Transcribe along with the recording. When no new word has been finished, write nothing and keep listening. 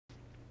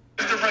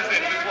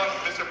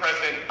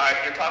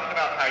You're talking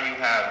about how you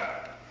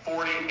have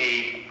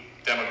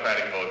 48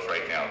 Democratic votes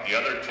right now. The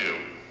other two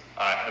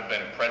have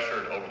been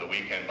pressured over the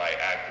weekend by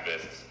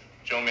activists.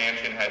 Joe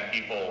Manchin had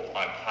people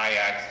on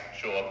kayaks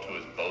show up to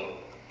his boat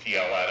to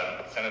yell at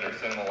him. Senator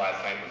Sinema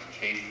last night was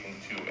chased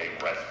into a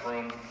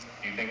restroom.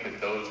 Do you think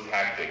that those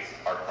tactics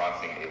are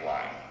crossing a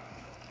line?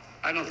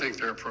 I don't think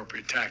they're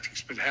appropriate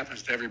tactics, but it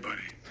happens to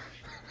everybody.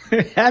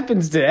 It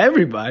happens to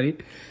everybody?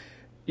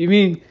 You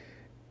mean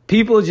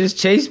people just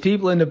chase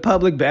people into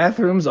public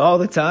bathrooms all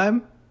the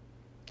time?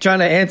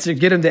 Trying to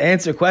get them to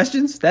answer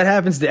questions? That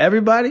happens to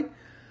everybody?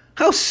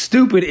 How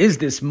stupid is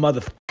this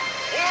motherfucker? Warm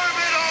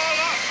it all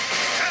up!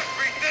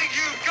 Everything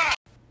you got!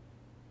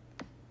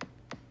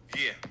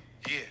 Yeah.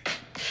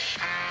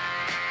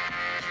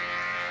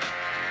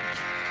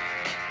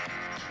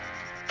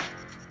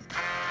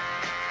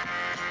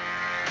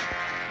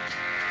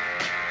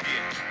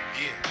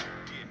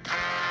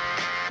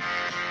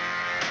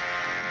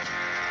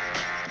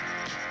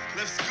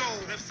 Let's go.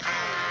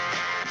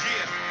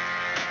 Yeah.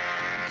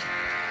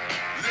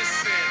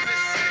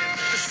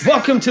 Listen.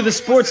 Welcome to the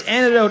Sports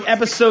Antidote,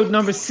 episode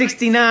number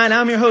 69.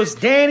 I'm your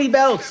host, Danny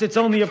Belts. It's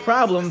only a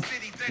problem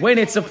when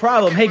it's a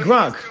problem. Hey,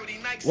 Gronk,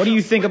 what do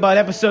you think about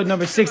episode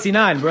number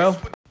 69, bro?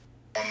 One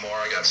more,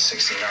 I got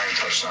 69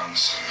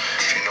 touchdowns,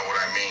 if you know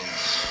what I mean.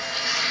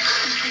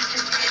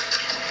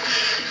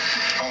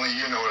 Only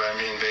you know what I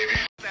mean, baby.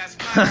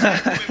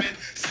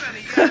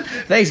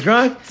 Thanks,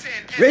 Gronk.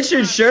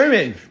 Richard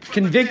Sherman,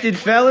 convicted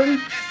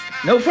felon,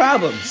 no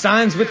problem.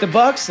 Signs with the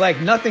Bucks like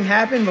nothing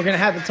happened. We're going to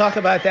have to talk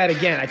about that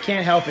again. I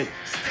can't help it.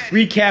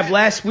 Recap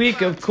last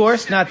week, of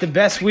course, not the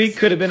best week.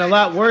 Could have been a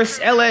lot worse.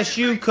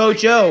 LSU,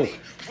 Coach O.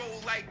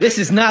 This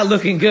is not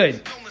looking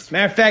good.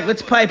 Matter of fact,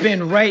 let's pipe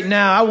in right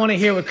now. I want to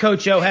hear what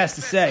Coach O has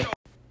to say.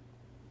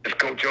 It's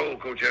Coach O.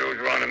 Coach Edwards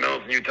around the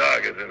Mills and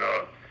Tigers. And,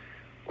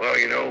 well,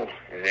 you know,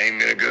 it ain't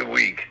been a good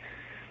week.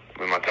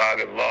 When my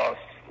Tigers lost,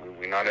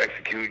 we're not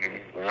executing.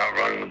 We're not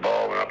running the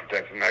ball. We're not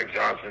protecting Mike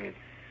Johnson.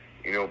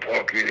 You know,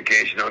 poor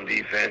communication on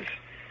defense.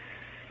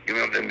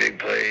 Giving up them big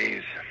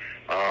plays.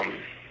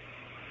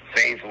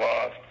 Saints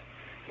lost.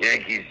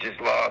 Yankees just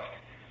lost.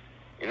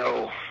 You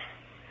know,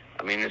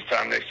 I mean, this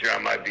time next year I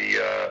might be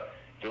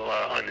doing a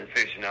lot of hunting and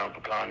fishing out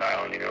in Pecan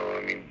Island. You know,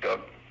 I mean,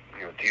 duck,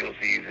 teal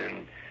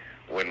season,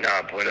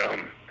 whatnot. But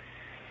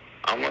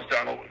I'm gonna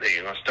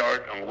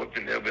start. I'm gonna whip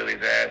the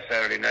hillbillies' ass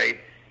Saturday night,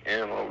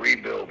 and I'm gonna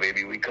rebuild,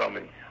 baby. We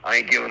coming. I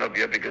ain't giving up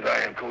yet because I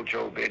am Coach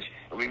O, bitch.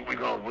 We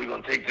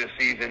gonna take this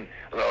season.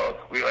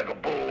 We like a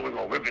bull. We're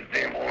gonna rip its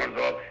damn horns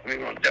off, and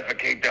we're gonna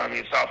defecate down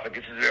the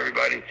esophagus of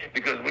everybody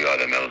because we are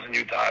the Mills and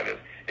Tigers,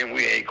 and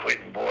we ain't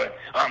quitting, boy.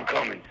 I'm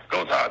coming.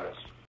 Go Tigers.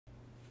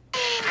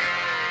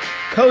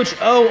 Coach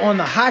O on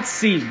the hot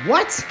seat.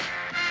 What?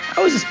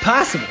 How is this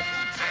possible?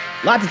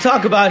 A lot to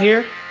talk about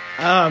here.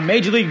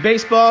 Major League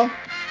Baseball,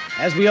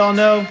 as we all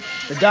know,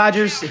 the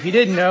Dodgers, if you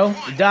didn't know,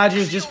 the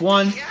Dodgers just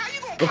won.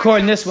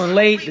 Recording this one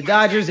late. The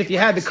Dodgers, if you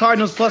had the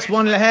Cardinals plus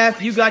 1.5,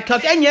 you got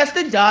cucked. And yes,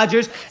 the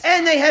Dodgers,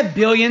 and they have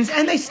billions,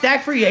 and they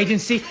stack free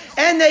agency,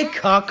 and they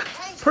cuck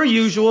per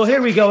usual. Here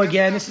we go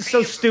again. This is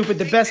so stupid.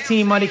 The best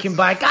team money can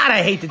buy. God,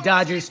 I hate the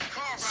Dodgers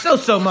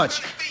so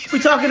much. We're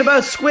talking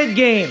about Squid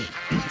Game.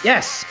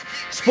 Yes.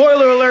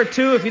 Spoiler alert,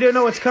 too, if you didn't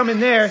know what's coming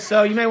there.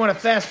 So you may want to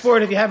fast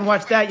forward if you haven't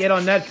watched that yet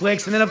on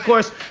Netflix. And then, of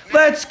course,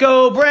 let's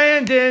go,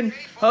 Brandon.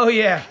 Oh,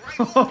 yeah.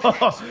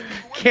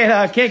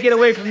 Can't get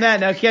away from that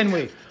now, can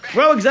we?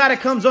 Bro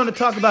Exotic comes on to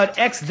talk about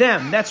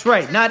X-Them. That's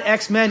right, not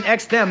X-Men,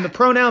 X-Them, the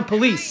pronoun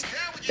police.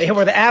 They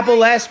were the Apple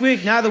last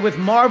week, now they're with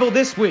Marvel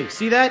this week.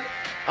 See that?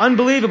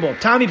 Unbelievable.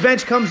 Tommy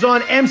Bench comes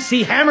on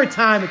MC Hammer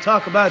Time to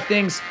talk about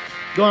things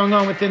going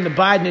on within the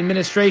Biden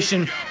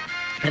administration.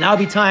 And I'll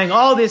be tying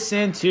all this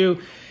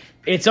into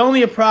it's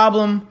only a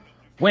problem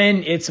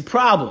when it's a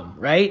problem,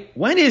 right?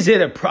 When is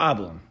it a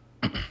problem?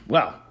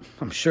 Well,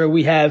 I'm sure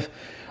we have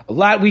a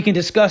lot we can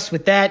discuss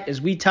with that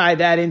as we tie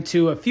that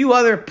into a few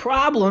other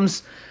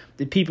problems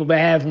that people may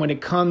have when it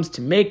comes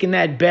to making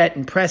that bet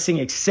and pressing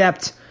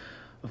accept.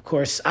 Of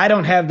course, I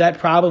don't have that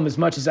problem as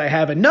much as I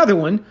have another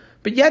one,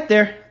 but yet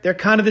they're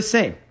kind of the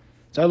same.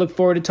 So I look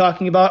forward to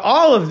talking about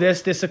all of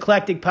this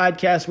eclectic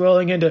podcast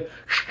rolling into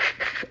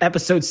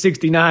episode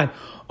 69.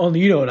 Only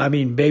you know what I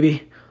mean,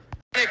 baby.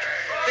 Thank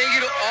you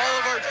to all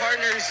of our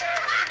partners.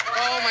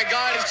 Oh my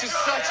God, it's just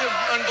such an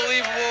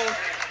unbelievable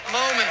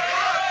moment.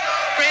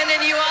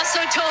 Brandon, you also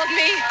told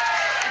me,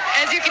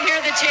 as you can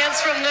hear the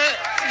chants from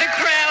the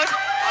crowd,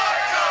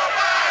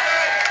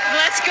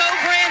 let's go,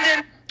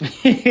 Brandon.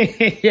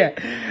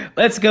 Yeah,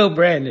 let's go,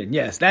 Brandon.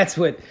 Yes, that's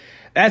what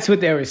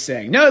they were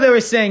saying. No, they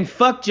were saying,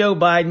 fuck Joe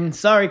Biden.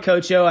 Sorry,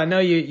 Coach O. I know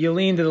you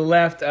lean to the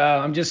left.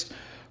 I'm just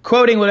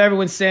quoting what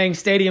everyone's saying.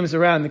 Stadiums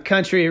around the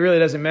country, it really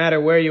doesn't matter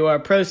where you are.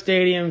 Pro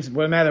stadiums,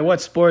 no matter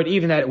what sport,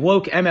 even at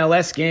woke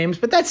MLS games.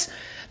 But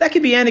that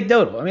could be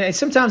anecdotal. I mean,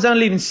 sometimes I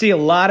don't even see a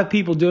lot of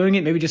people doing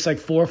it, maybe just like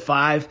 4 or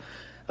 5.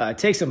 It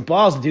takes some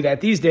balls to do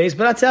that these days.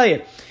 But I'll tell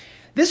you,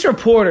 this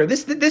reporter,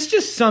 this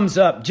just sums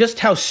up just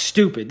how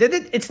stupid.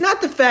 It's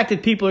not the fact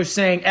that people are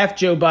saying F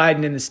Joe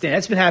Biden in the stand.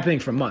 It's been happening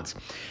for months.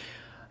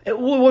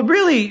 what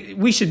really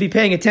we should be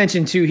paying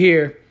attention to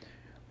here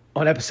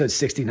on episode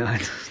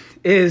 69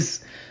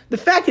 is the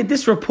fact that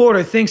this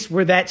reporter thinks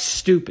we're that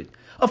stupid.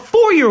 A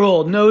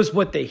 4-year-old knows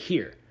what they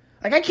hear.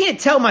 Like, I can't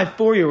tell my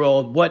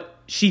 4-year-old what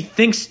she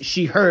thinks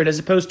she heard as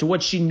opposed to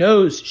what she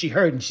knows she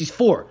heard, and she's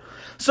 4.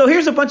 So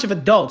here's a bunch of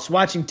adults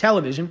watching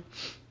television,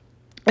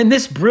 and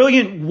this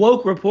brilliant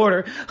woke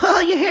reporter, oh,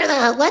 you hear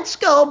that? Let's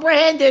go,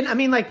 Brandon. I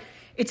mean, like,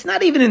 it's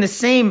not even in the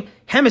same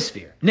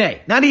hemisphere.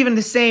 Nay, not even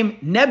the same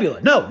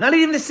nebula. No, not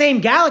even the same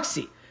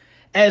galaxy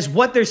as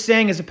what they're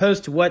saying as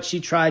opposed to what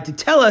she tried to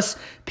tell us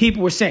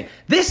people were saying.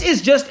 This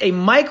is just a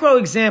micro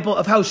example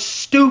of how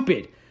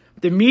stupid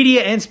the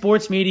media and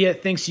sports media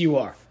thinks you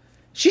are.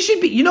 She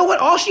should be, you know what?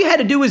 All she had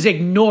to do was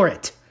ignore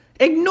it.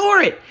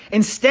 Ignore it.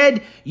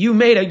 Instead, you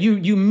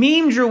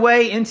memed your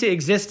way into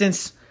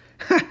existence.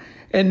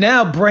 And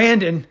now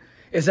Brandon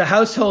is a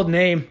household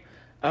name.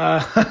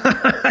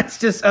 It's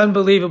just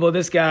unbelievable,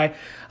 this guy.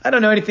 I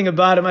don't know anything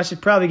about him. I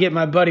should probably get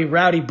my buddy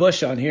Rowdy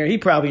Bush on here. He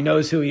probably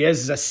knows who he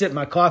is as I sip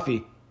my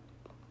coffee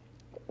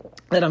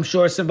that I'm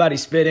sure somebody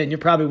spit in. You're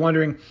probably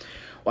wondering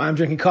why I'm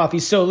drinking coffee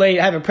so late.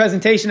 I have a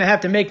presentation I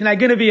have to make tonight.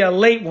 Going to be a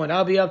late one.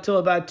 I'll be up till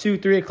about 2,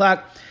 3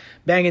 o'clock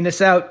banging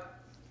this out.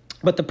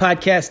 But the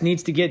podcast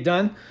needs to get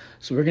done,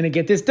 so we're going to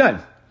get this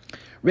done.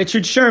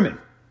 Richard Sherman.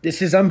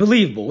 This is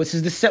unbelievable. This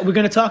is the set. We're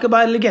going to talk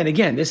about it again.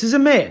 Again, this is a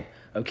man,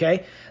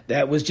 okay,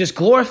 that was just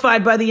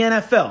glorified by the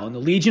NFL and the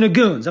Legion of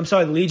Goons. I'm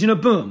sorry, the Legion of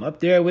Boom,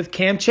 up there with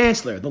Cam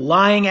Chancellor, the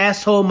lying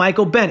asshole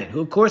Michael Bennett, who,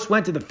 of course,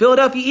 went to the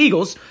Philadelphia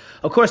Eagles.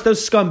 Of course,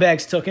 those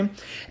scumbags took him,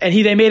 and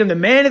they made him the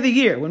man of the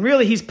year, when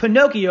really he's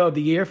Pinocchio of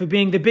the year for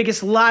being the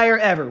biggest liar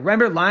ever.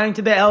 Remember, lying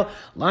to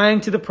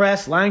lying to the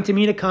press, lying to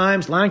Mina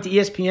Kimes, lying to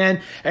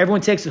ESPN.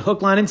 Everyone takes a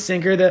hook, line, and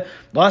sinker. The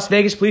Las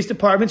Vegas Police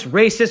Department's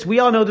racist. We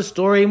all know the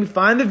story, and we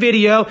find the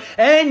video,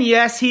 and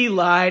yes, he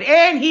lied,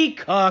 and he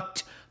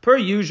cucked. Per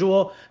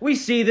usual, we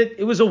see that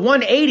it was a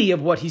 180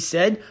 of what he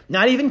said.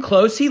 Not even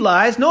close. He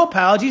lies. No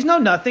apologies. No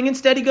nothing.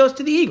 Instead, he goes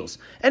to the Eagles.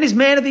 And he's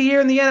man of the year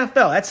in the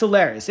NFL. That's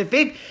hilarious.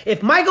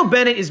 If Michael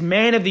Bennett is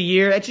man of the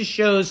year, that just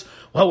shows,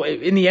 well,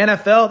 in the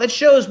NFL, that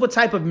shows what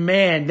type of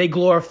man they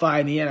glorify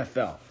in the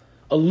NFL.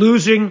 A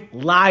losing,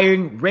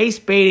 lying,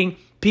 race-baiting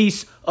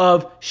piece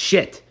of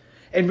shit.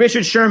 And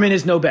Richard Sherman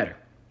is no better.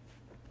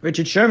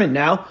 Richard Sherman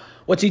now,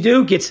 what's he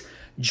do? Gets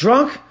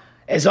drunk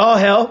as all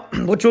hell,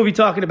 which we'll be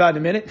talking about in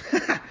a minute.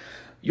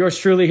 Yours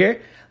truly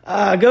here.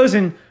 Goes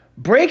and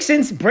breaks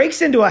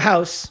into a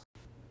house.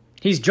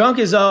 He's drunk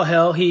as all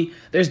hell.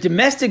 There's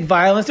domestic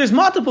violence. There's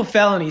multiple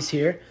felonies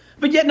here.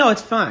 But yet, no,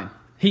 it's fine.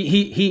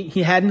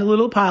 He had a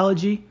little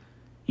apology.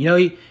 You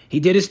know, he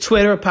did his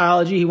Twitter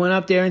apology. He went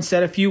up there and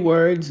said a few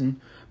words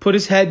and put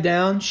his head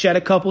down, shed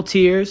a couple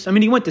tears. I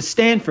mean, he went to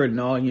Stanford and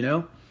all, you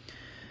know.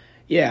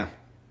 Yeah.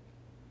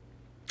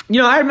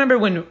 You know, I remember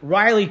when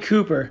Riley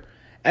Cooper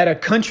at a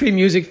country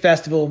music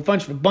festival,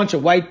 a bunch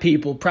of white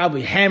people,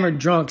 probably hammered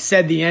drunk,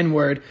 said the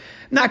N-word,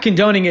 not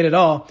condoning it at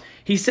all.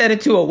 He said it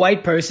to a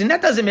white person.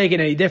 That doesn't make it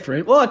any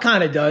different. Well, it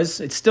kind of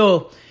does. It's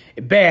still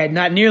bad,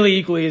 not nearly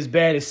equally as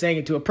bad as saying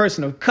it to a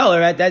person of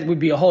color. That would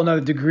be a whole other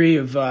degree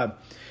of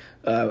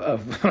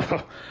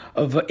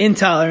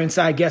intolerance,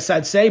 I guess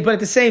I'd say. But at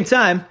the same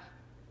time,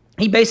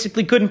 he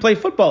basically couldn't play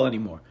football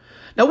anymore.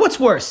 Now, what's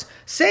worse?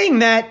 Saying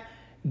that,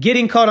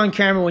 getting caught on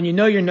camera when you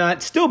know you're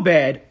not, still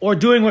bad, or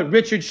doing what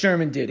Richard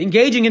Sherman did,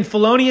 engaging in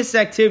felonious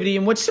activity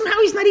in which somehow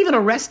he's not even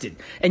arrested,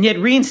 and yet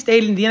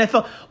reinstated in the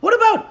NFL. What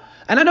about,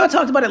 and I know I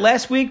talked about it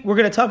last week, we're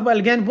going to talk about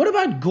it again, what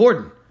about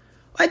Gordon?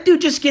 That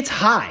dude just gets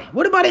high.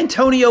 What about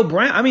Antonio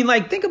Brown? I mean,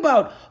 like, think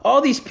about all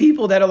these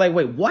people that are like,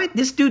 wait, what?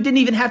 This dude didn't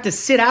even have to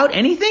sit out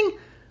anything?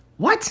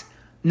 What?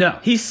 No,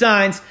 he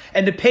signs,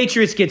 and the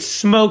Patriots get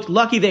smoked.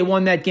 Lucky they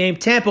won that game.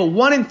 Tampa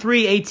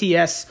 1-3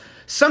 ATS.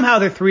 Somehow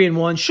they're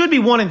 3-1. Should be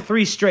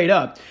 1-3 straight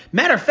up.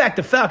 Matter of fact,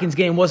 the Falcons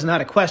game wasn't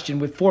out of question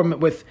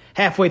with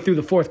halfway through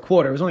the fourth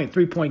quarter. It was only a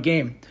 3-point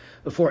game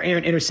before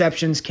errant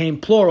interceptions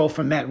came plural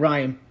from Matt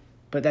Ryan.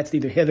 But that's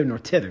neither hither nor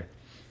thither.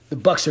 The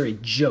Bucs are a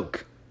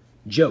joke.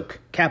 Joke.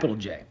 Capital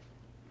J.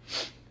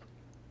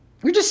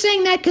 We're just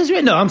saying that because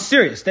no, I'm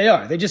serious. They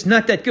are. They're just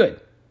not that good.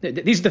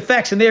 These are the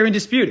facts, and they are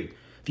indisputed.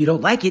 If you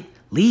don't like it,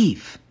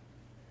 leave.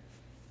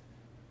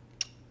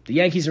 The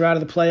Yankees are out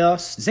of the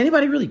playoffs. Does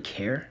anybody really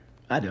care?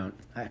 I don't.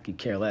 I could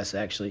care less,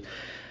 actually.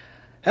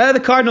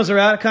 The Cardinals are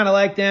out. I kind of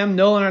like them.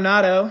 Nolan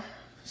Arenado,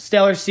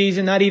 stellar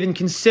season, not even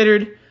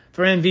considered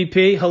for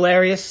MVP.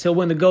 Hilarious. He'll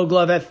win the Gold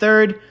Glove at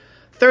third.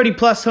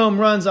 30-plus home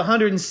runs,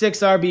 106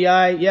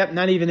 RBI. Yep,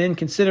 not even in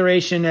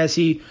consideration, as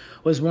he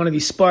was one of the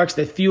sparks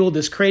that fueled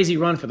this crazy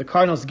run for the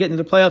Cardinals to get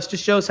into the playoffs.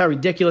 Just shows how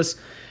ridiculous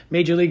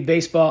Major League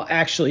Baseball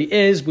actually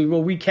is. We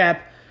will recap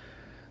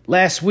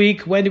last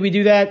week. When did we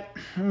do that?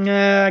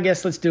 I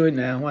guess let's do it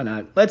now. Why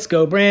not? Let's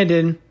go,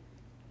 Brandon.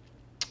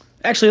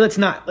 Actually, let's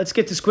not. Let's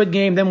get to Squid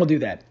Game, then we'll do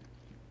that.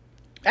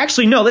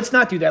 Actually, no, let's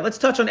not do that. Let's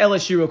touch on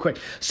LSU real quick.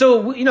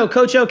 So, you know,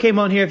 Coach O came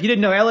on here. If you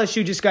didn't know,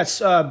 LSU just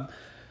got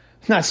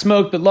not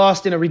smoked, but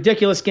lost in a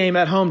ridiculous game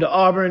at home to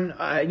Auburn.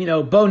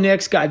 Bo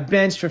Nix got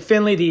benched for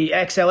Finley, the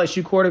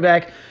ex-LSU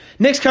quarterback.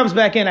 Nix comes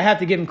back in. I have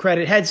to give him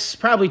credit. Had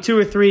probably 2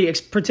 or 3,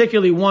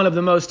 particularly one of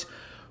the most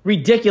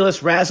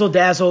ridiculous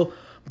razzle-dazzle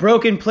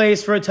broken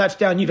plays for a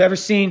touchdown you've ever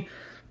seen.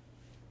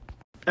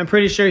 I'm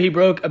pretty sure he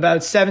broke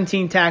about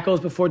 17 tackles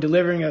before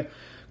delivering a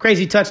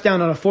crazy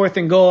touchdown on a 4th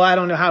and goal. I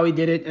don't know how he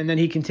did it, and then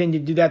he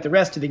continued to do that the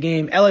rest of the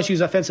game. LSU's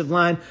offensive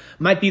line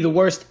might be the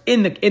worst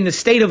in the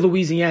state of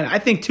Louisiana. I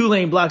think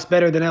Tulane blocks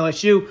better than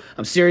LSU.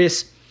 I'm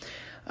serious.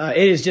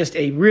 It is just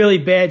a really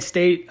bad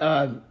state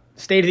of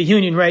the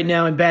union right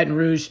now in Baton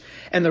Rouge,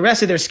 and the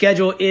rest of their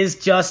schedule is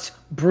just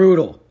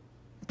brutal.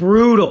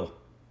 Brutal.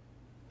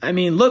 I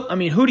mean,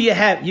 who do you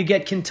have? You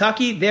get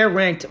Kentucky, they're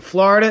ranked.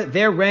 Florida,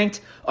 they're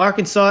ranked.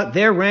 Arkansas,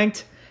 they're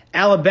ranked.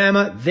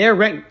 Alabama, they're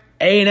ranked.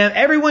 A&M,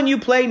 everyone you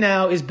play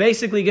now is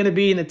basically going to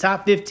be in the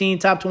top 15,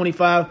 top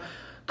 25,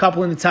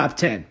 couple in the top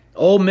 10.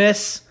 Ole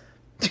Miss,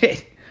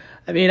 I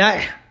mean,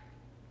 I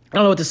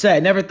don't know what to say. I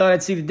never thought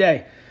I'd see the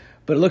day.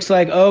 But it looks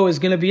like O is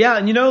going to be out.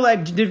 And,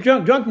 like the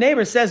drunk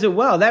neighbor says it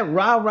well. That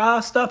rah-rah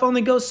stuff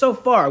only goes so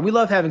far. We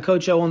love having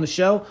Coach O on the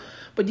show.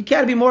 But you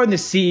got to be more than the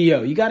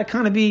CEO. You got to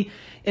kind of be,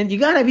 and you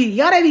got to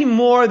be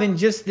more than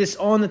just this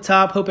on the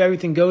top, hope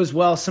everything goes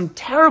well. Some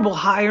terrible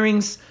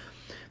hirings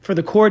for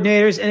the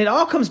coordinators, and it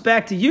all comes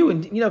back to you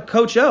and,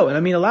 Coach O. And,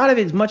 I mean, a lot of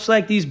it is much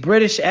like these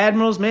British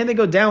admirals, man. They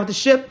go down with the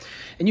ship,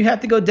 and you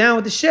have to go down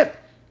with the ship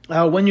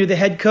when you're the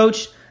head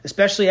coach,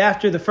 especially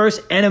after the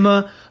first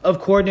enema of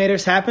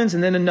coordinators happens,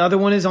 and then another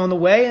one is on the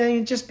way,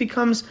 and it just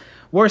becomes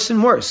worse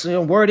and worse.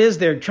 Word is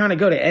they're trying to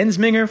go to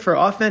Ensminger for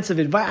offensive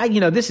advice.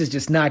 This is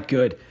just not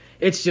good.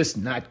 It's just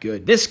not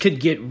good. This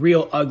could get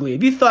real ugly.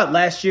 If you thought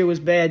last year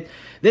was bad,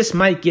 this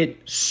might get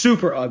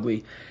super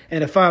ugly.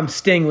 And if I'm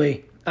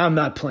Stingley, I'm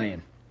not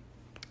playing.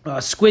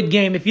 Squid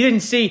Game. If you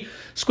didn't see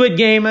Squid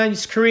Game,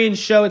 it's a Korean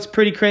show. It's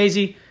pretty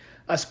crazy.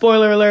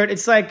 Spoiler alert.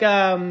 It's like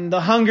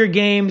the Hunger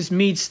Games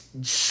meets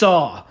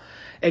Saw,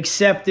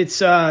 except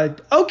it's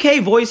okay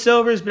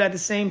voiceovers, but at the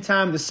same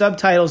time, the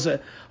subtitles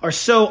are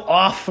so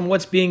off from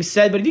what's being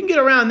said. But if you can get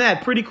around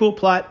that, pretty cool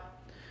plot.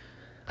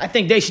 I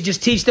think they should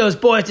just teach those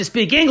boys to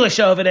speak English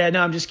over there.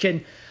 No, I'm just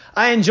kidding.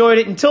 I enjoyed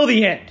it until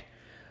the end,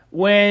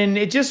 when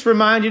it just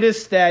reminded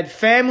us that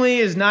family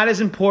is not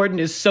as important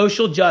as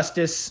social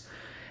justice.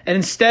 And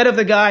instead of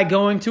the guy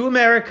going to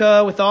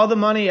America with all the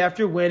money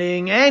after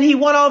winning, and he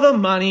won all the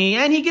money,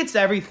 and he gets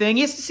everything,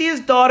 he has to see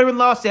his daughter in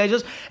Los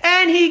Angeles,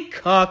 and he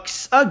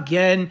cucks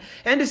again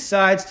and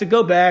decides to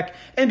go back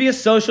and be a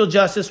social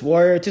justice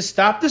warrior to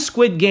stop the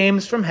Squid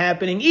Games from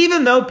happening,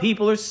 even though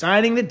people are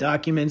signing the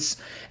documents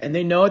and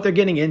they know what they're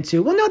getting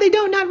into. Well, no, they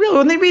don't, not really.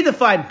 When they read the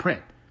fine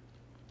print,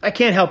 I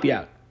can't help you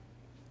out.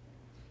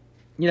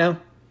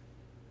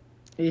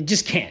 You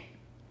just can't.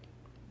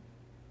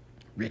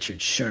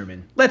 Richard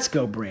Sherman. Let's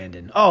go,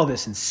 Brandon. All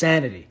this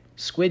insanity.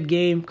 Squid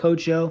Game,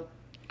 Coach O.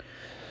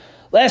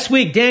 Last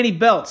week, Danny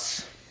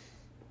Belts.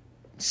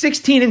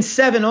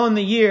 16-7 on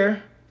the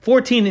year.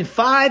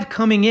 14-5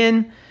 coming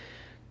in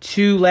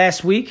to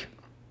last week.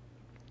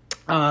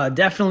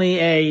 Definitely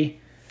a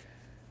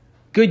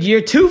good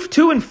year.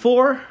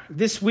 2-4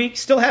 this week.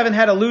 Still haven't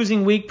had a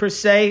losing week per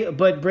se,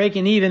 but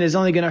breaking even is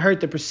only going to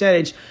hurt the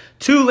percentage.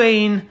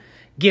 Tulane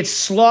gets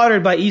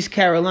slaughtered by East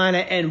Carolina,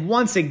 and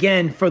once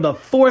again, for the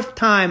 4th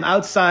time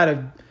outside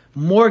of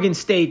Morgan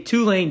State,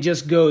 Tulane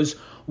just goes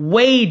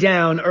way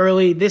down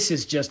early. This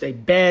is just a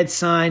bad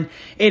sign.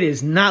 It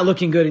is not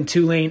looking good in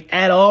Tulane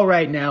at all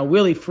right now.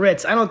 Willie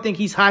Fritz, I don't think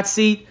he's hot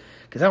seat,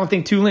 because I don't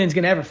think Tulane's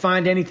going to ever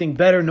find anything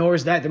better, nor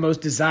is that the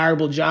most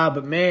desirable job.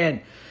 But,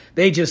 man,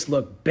 they just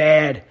look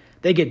bad.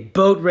 They get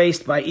boat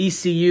raced by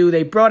ECU.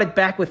 They brought it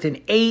back with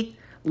an 8,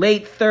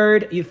 late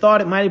third. You thought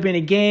it might have been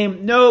a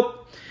game. Nope.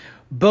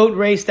 Boat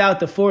raced out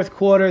the 4th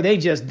quarter. They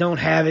just don't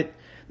have it.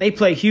 They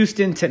play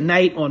Houston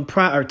tonight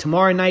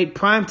tomorrow night,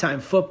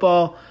 primetime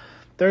football.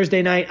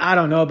 Thursday night, I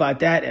don't know about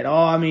that at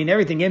all. I mean,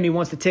 everything in me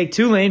wants to take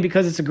Tulane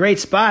because it's a great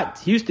spot.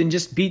 Houston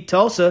just beat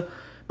Tulsa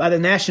by the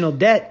national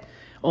debt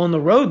on the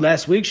road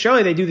last week.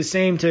 Surely they do the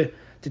same to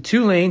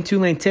Tulane.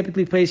 Tulane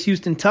typically plays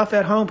Houston tough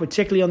at home,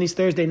 particularly on these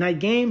Thursday night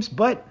games.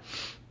 But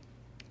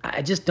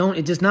it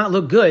does not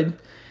look good.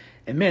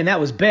 And, man, that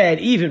was bad.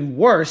 Even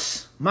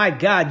worse, my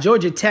God,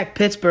 Georgia Tech,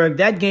 Pittsburgh,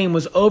 that game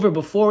was over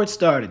before it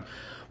started.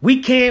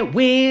 We can't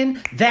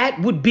win.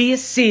 That would be a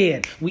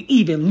sin. We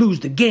even lose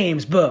the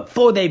games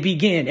before they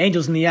begin.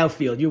 Angels in the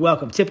outfield. You're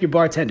welcome. Tip your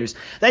bartenders.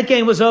 That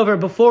game was over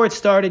before it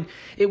started.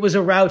 It was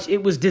a rout.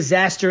 It was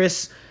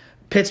disastrous.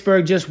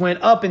 Pittsburgh just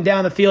went up and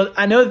down the field.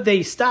 I know that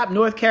they stopped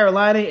North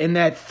Carolina in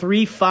that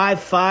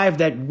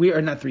 3-5-5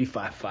 or not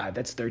 3-5-5.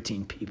 That's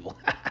 13 people.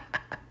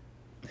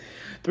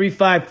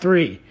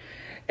 3-5-3.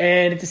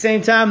 And at the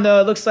same time, though,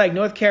 it looks like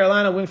North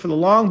Carolina went for the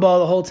long ball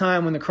the whole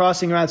time when the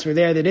crossing routes were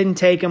there. They didn't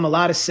take them. A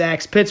lot of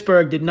sacks.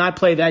 Pittsburgh did not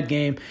play that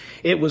game.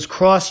 It was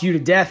cross you to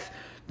death.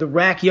 The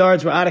rack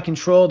yards were out of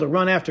control. The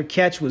run after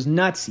catch was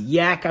nuts.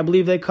 Yak, I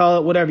believe they call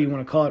it. Whatever you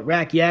want to call it.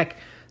 Rack, yak,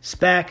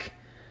 spack,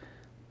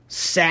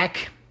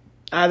 sack.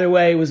 Either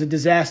way, it was a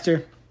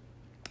disaster.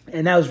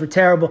 And that was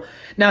terrible.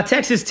 Now,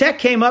 Texas Tech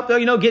came up, though,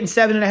 getting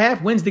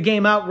 7.5, wins the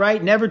game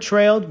outright, never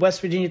trailed.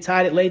 West Virginia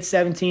tied it late,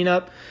 17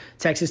 up.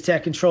 Texas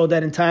Tech controlled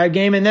that entire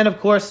game. And then, of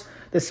course,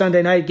 the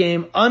Sunday night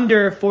game,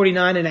 under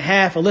 49.5.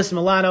 Alyssa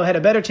Milano had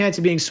a better chance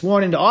of being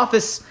sworn into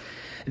office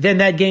than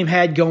that game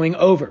had going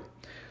over.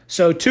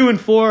 So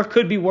 2-4,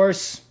 could be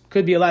worse,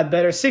 could be a lot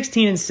better.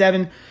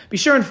 16-7. Be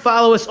sure and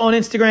follow us on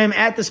Instagram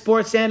at The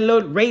Sports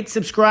Antidote. Rate,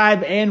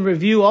 subscribe, and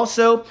review.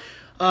 Also,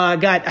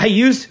 I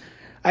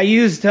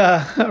used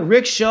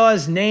Rick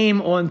Shaw's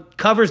name on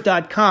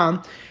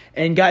covers.com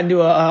and got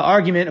into an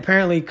argument.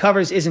 Apparently,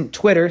 Covers isn't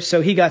Twitter,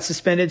 so he got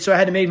suspended. So I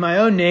had to make my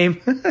own name,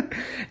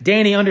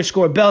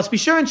 Danny_Belts. Be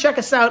sure and check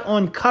us out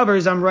on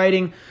Covers. I'm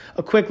writing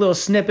a quick little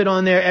snippet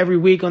on there every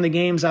week on the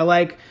games I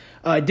like.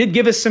 Did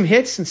give us some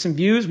hits and some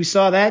views. We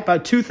saw that.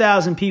 About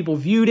 2,000 people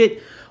viewed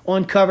it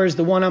on Covers.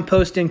 The one I'm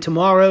posting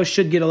tomorrow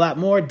should get a lot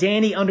more.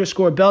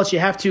 Danny_Belts. You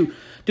have to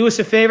do us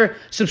a favor.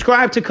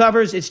 Subscribe to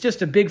Covers. It's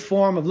just a big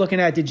form of looking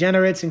at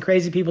degenerates and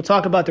crazy people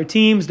talk about their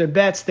teams, their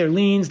bets, their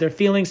leans, their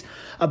feelings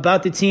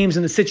about the teams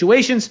and the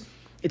situations.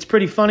 It's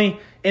pretty funny,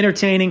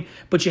 entertaining,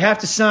 but you have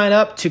to sign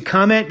up to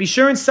comment. Be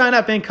sure and sign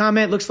up and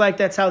comment. Looks like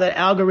that's how that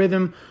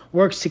algorithm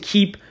works to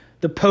keep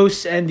the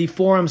posts and the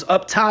forums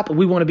up top.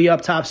 We want to be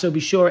up top, so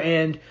be sure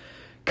and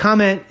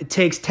comment. It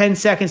takes 10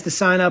 seconds to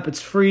sign up. It's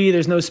free.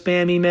 There's no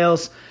spam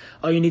emails.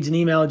 All you need is an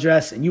email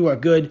address, and you are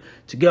good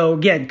to go.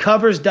 Again,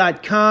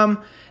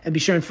 covers.com, and be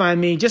sure and find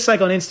me, just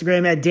like on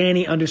Instagram, at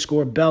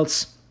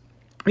Danny_Belts.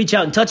 Reach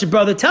out and touch a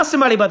brother. Tell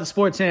somebody about the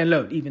Sports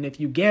Antidote. Even if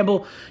you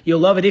gamble, you'll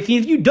love it. If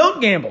you don't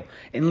gamble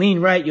and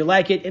lean right, you'll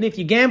like it. And if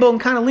you gamble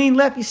and kind of lean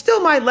left, you still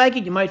might like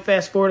it. You might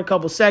fast forward a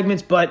couple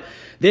segments, but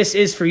this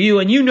is for you,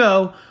 and you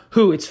know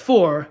who it's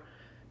for.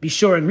 Be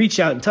sure and reach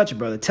out and touch a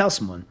brother. Tell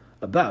someone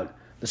about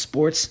the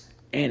Sports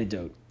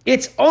Antidote.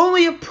 It's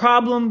only a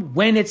problem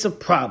when it's a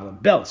problem.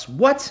 Belts,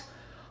 what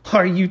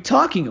are you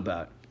talking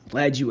about?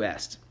 Glad you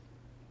asked.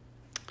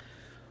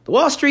 The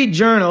Wall Street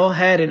Journal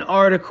had an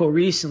article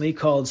recently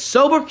called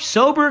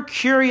Sober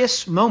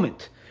Curious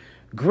Moment,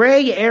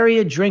 Gray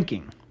Area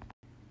Drinking.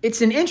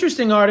 It's an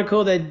interesting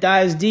article that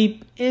dives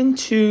deep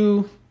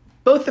into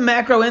both the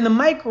macro and the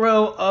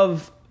micro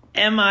of,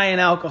 am I an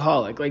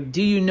alcoholic? Like,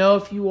 do you know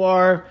if you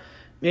are?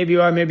 Maybe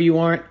you are, maybe you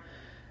aren't.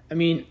 I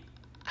mean,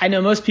 I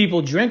know most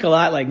people drink a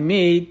lot like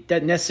me.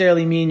 Doesn't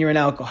necessarily mean you're an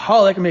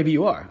alcoholic, or maybe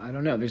you are. I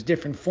don't know. There's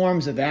different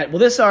forms of that. Well,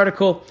 this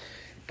article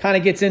kind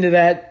of gets into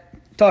that,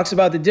 talks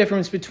about the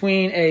difference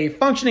between a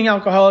functioning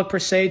alcoholic per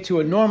se to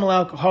a normal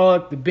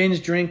alcoholic, the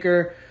binge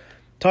drinker,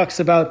 talks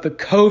about the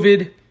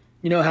COVID,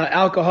 how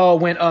alcohol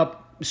went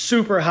up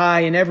super high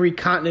in every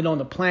continent on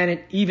the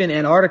planet, even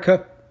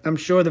Antarctica. I'm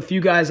sure the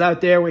few guys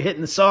out there were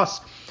hitting the sauce.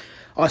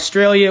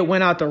 Australia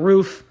went out the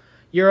roof.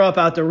 Europe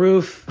out the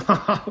roof.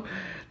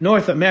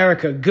 North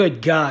America,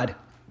 good God.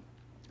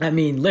 I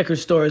mean, liquor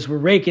stores were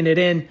raking it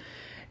in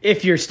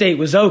if your state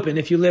was open.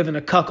 If you live in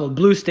a cuckold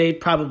blue state,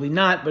 probably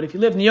not. But if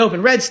you live in the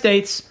open red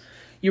states,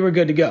 you were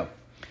good to go.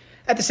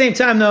 At the same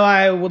time, though,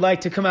 I would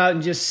like to come out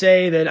and just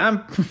say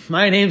that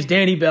my name's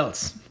Danny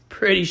Belts.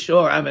 Pretty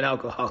sure I'm an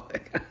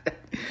alcoholic.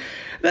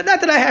 Not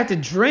that I have to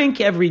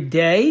drink every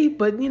day,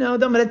 but, I'm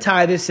going to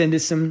tie this into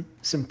some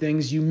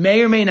things you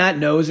may or may not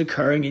know is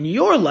occurring in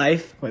your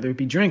life, whether it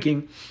be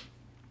drinking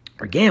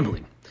or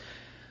gambling.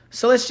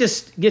 So let's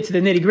just get to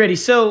the nitty-gritty.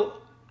 So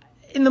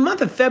in the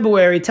month of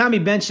February, Tommy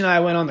Bench and I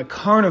went on the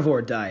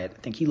carnivore diet. I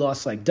think he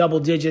lost like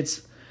double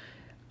digits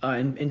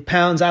in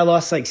pounds. I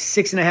lost like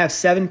 6.5,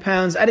 7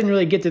 pounds. I didn't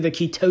really get to the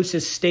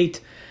ketosis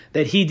state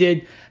that he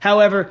did.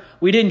 However,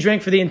 we didn't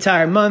drink for the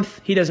entire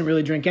month. He doesn't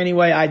really drink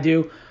anyway. I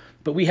do.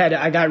 But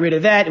I got rid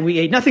of that, and we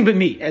ate nothing but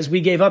meat, as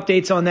we gave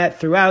updates on that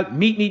throughout.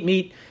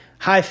 Meat,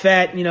 high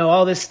fat,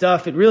 all this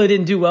stuff. It really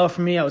didn't do well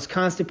for me. I was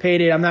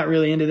constipated. I'm not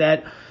really into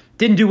that.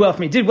 Didn't do well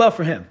for me. Did well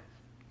for him.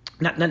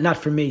 Not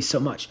for me so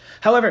much.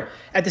 However,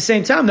 at the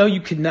same time, though,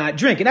 you could not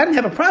drink. And I didn't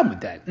have a problem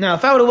with that. Now,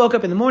 if I would have woke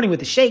up in the morning with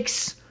the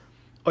shakes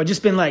or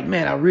just been like,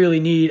 man, I really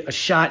need a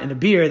shot and a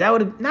beer, that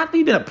would have not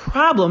been a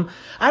problem.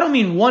 I don't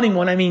mean wanting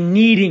one. I mean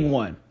needing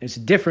one. There's a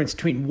difference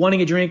between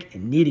wanting a drink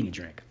and needing a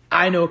drink.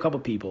 I know a couple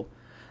people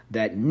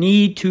that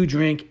need to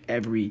drink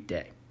every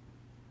day.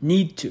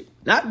 Need to.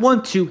 Not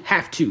want to,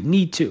 have to,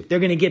 need to. They're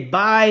going to get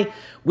by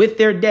with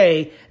their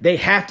day. They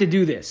have to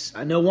do this.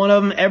 I know one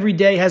of them every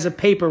day has a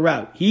paper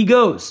route. He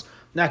goes.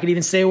 Not going to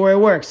even say where he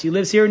works. He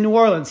lives here in New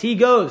Orleans. He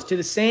goes to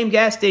the same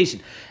gas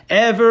station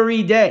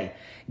every day.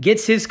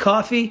 Gets his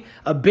coffee,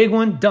 a big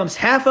one, dumps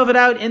half of it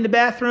out in the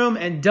bathroom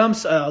and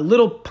dumps a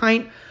little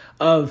pint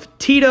of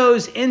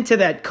Tito's into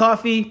that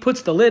coffee,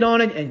 puts the lid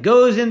on it, and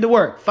goes into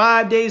work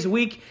 5 days a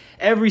week,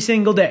 every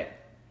single day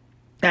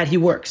that he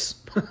works.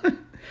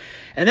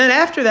 And then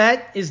after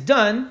that is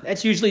done,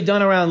 that's usually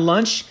done around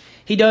lunch,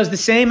 he does the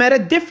same at a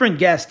different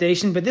gas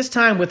station, but this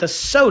time with a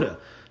soda.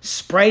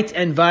 Sprite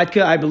and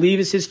vodka, I believe,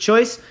 is his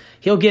choice.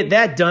 He'll get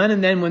that done,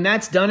 and then when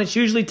that's done, it's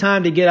usually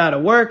time to get out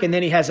of work, and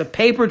then he has a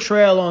paper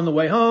trail on the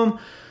way home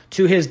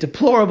to his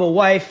deplorable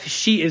wife.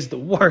 She is the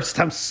worst.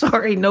 I'm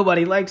sorry,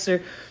 nobody likes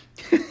her.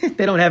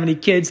 They don't have any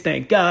kids,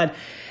 thank God.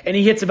 and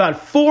he hits about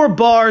 4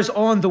 bars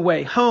on the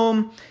way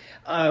home,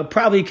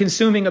 probably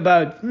consuming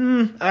about,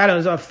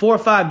 4 or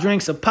 5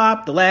 drinks of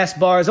pop. The last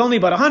bar is only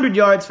about 100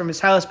 yards from his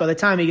house. By the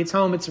time he gets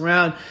home, it's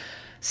around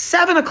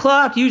 7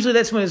 o'clock. Usually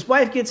that's when his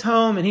wife gets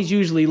home, and he's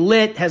usually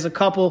lit, has a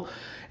couple,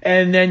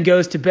 and then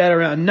goes to bed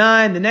around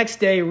 9. The next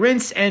day,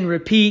 rinse and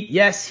repeat.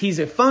 Yes, he's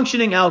a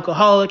functioning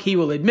alcoholic. He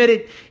will admit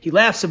it. He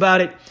laughs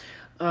about it.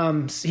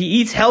 He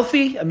eats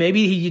healthy.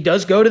 Maybe he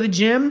does go to the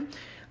gym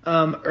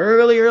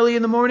early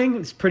in the morning.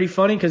 It's pretty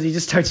funny because he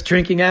just starts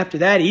drinking after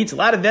that. He eats a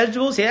lot of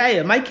vegetables. Yeah,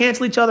 it might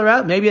cancel each other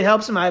out. Maybe it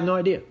helps him. I have no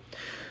idea.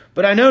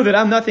 But I know that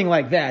I'm nothing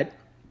like that.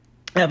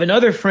 I have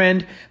another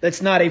friend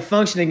that's not a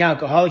functioning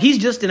alcoholic. He's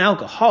just an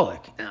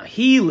alcoholic. Now,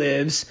 he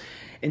lives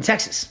in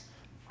Texas.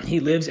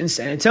 He lives in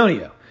San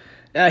Antonio.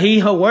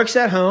 He works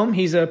at home.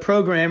 He's a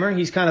programmer.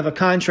 He's kind of a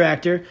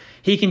contractor.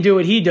 He can do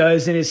what he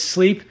does in his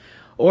sleep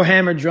or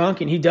hammered drunk,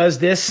 and he does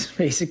this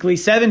basically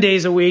 7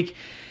 days a week,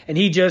 and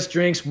he just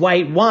drinks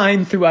white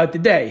wine throughout the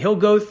day. He'll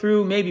go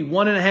through maybe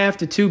 1.5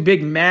 to 2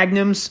 big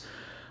magnums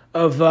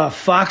of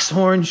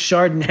Foxhorn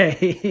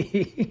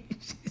Chardonnay.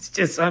 It's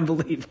just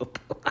unbelievable.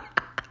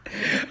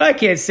 I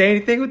can't say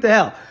anything. What the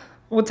hell?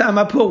 One time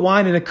I put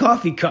wine in a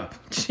coffee cup.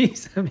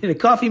 Jeez, a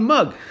coffee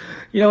mug.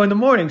 In the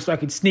morning so I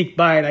could sneak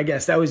by it, I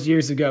guess. That was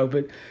years ago,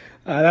 but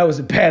that was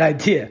a bad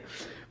idea.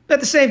 But at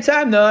the same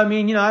time, though,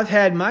 I've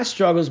had my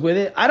struggles with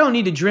it. I don't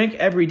need to drink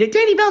every day.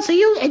 Danny Belts, are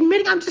you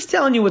admitting? I'm just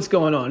telling you what's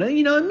going on.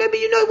 Maybe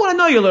want to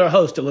know your little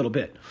host a little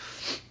bit.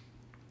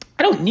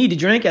 I don't need to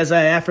drink, as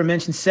I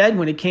aforementioned said,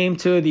 when it came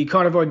to the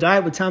carnivore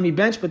diet with Tommy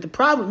Bench. But the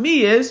problem with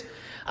me is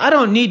I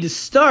don't need to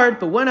start,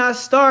 but when I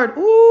start,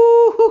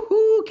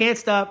 can't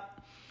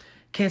stop.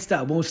 Can't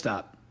stop, won't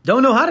stop.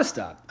 Don't know how to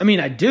stop.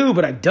 I do,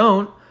 but I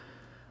don't.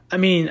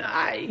 Have you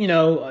had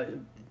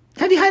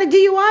a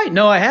DUI?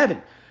 No, I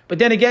haven't. But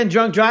then again,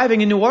 drunk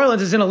driving in New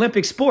Orleans is an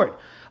Olympic sport.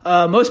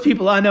 Most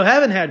people I know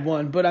haven't had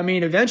one. But,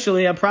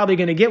 eventually I'm probably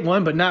going to get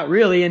one, but not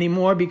really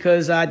anymore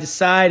because I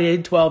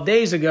decided 12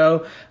 days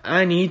ago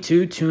I need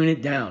to tune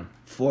it down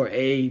for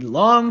a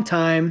long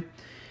time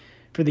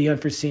for the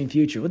unforeseen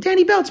future. Well,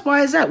 Danny Belts,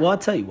 why is that? Well, I'll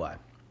tell you why.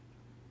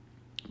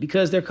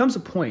 Because there comes a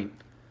point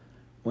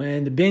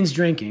when the binge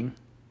drinking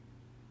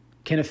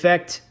can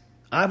affect,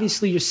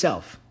 obviously,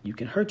 yourself. You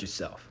can hurt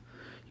yourself.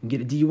 You can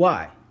get a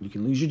DUI. You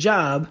can lose your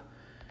job.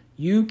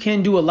 You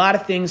can do a lot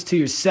of things to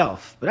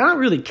yourself. But I don't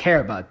really care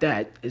about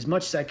that as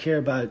much as I care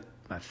about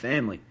my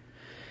family.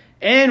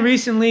 And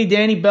recently,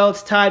 Danny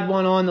Belts tied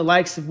one on, the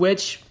likes of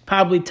which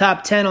probably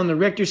top 10 on the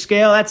Richter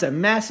scale. That's a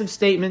massive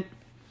statement.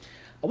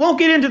 I won't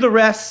get into the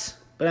rest,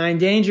 but I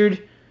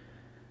endangered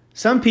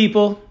some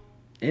people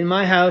in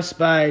my house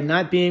by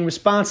not being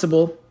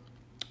responsible.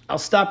 I'll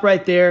stop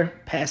right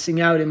there,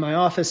 passing out in my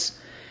office.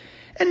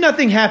 And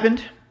nothing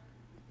happened.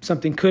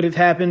 Something could have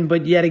happened,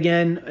 but yet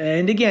again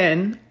and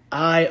again,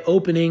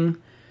 eye-opening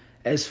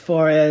as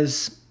far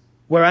as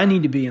where I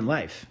need to be in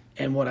life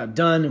and what I've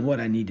done and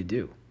what I need to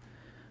do.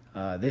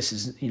 This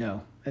is,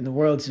 in the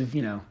worlds of,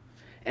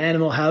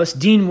 Animal House.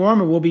 Dean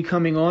Wormer will be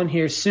coming on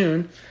here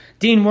soon.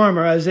 Dean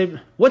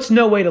Wormer, what's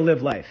no way to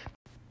live life?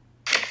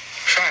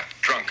 Fat,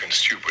 drunk, and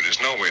stupid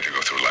is no way to go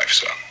through life,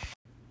 son.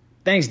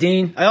 Thanks,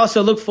 Dean. I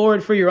also look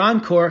forward for your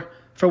encore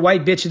for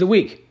White Bitch of the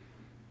Week.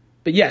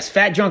 But yes,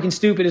 fat, drunk, and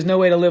stupid is no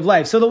way to live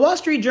life. So the Wall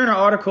Street Journal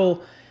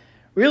article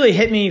really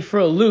hit me for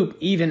a loop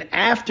even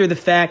after the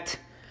fact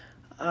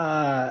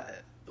where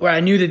I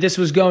knew that this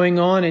was going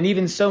on, and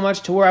even so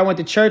much to where I went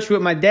to church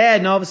with my dad,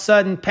 and all of a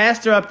sudden,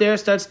 pastor up there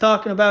starts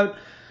talking about,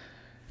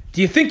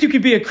 do you think you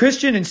could be a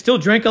Christian and still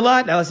drink a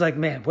lot? And I was like,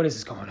 man, what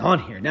is going on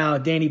here? Now,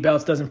 Danny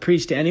Belts doesn't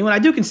preach to anyone. I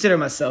do consider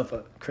myself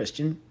a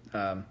Christian.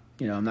 I'm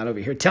not over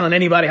here telling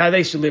anybody how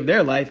they should live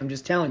their life. I'm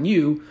just telling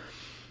you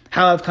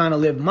how I've kind of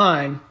lived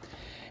mine.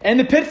 And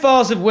the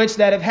pitfalls of which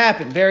that have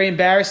happened. Very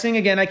embarrassing.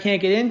 Again, I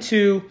can't get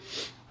into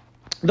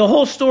the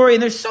whole story.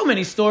 And there's so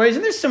many stories.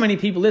 And there's so many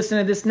people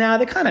listening to this now.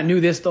 They kind of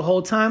knew this the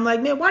whole time.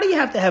 Like, man, why do you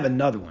have to have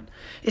another one?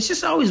 It's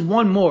just always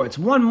one more. It's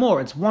one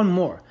more. It's one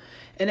more.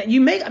 And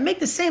I make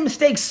the same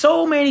mistake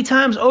so many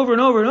times over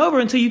and over and over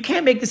until you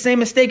can't make the same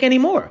mistake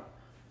anymore.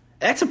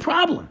 That's a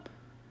problem.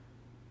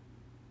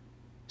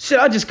 Shit,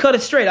 I'll just cut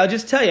it straight. I'll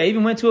just tell you. I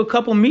even went to a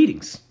couple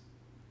meetings.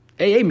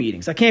 AA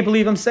meetings. I can't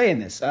believe I'm saying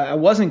this. I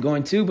wasn't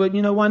going to, but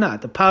why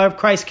not? The power of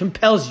Christ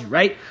compels you,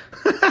 right?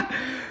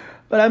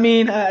 But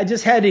I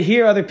just had to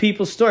hear other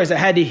people's stories. I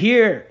had to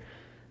hear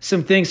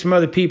some things from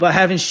other people I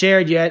haven't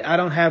shared yet. I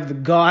don't have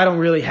I don't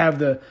really have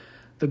the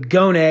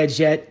gonads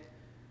yet,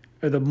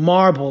 or the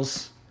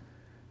marbles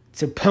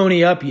to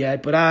pony up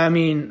yet. But I'm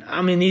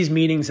in these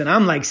meetings and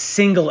I'm like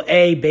single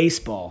A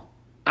baseball.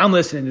 I'm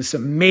listening to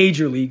some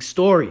major league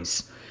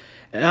stories.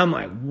 And I'm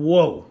like,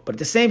 whoa. But at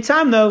the same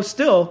time, though,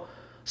 still,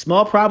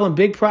 small problem,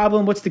 big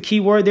problem. What's the key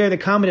word there? The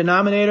common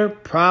denominator?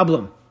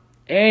 Problem.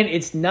 And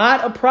it's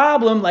not a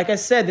problem. Like I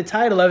said, the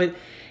title of it,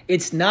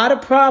 it's not a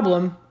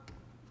problem.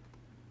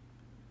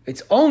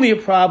 It's only a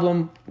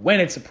problem when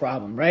it's a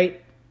problem,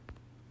 right?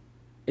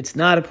 It's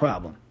not a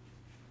problem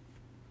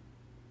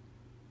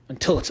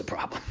until it's a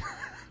problem.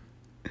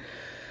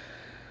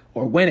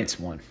 Or when it's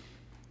one.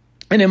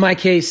 And in my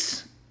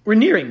case, we're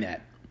nearing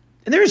that.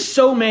 And there's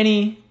so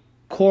many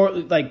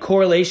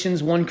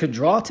correlations one could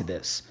draw to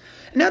this.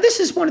 Now, this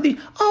is one of the,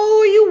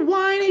 you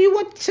whine, you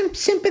want some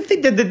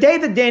sympathy. The day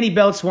that Danny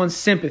Belts wants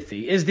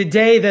sympathy is the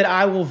day that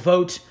I will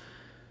vote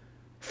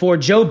for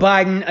Joe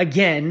Biden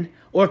again,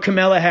 or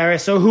Kamala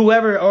Harris, or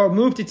whoever, or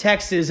move to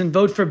Texas and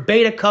vote for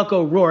Beta Cuck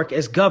O'Rourke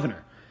as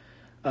governor.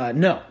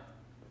 No,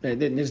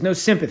 there's no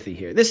sympathy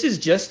here. This is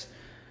just,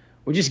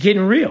 we're just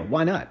getting real.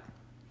 Why not?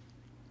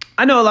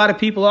 I know a lot of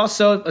people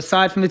also,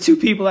 aside from the two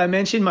people I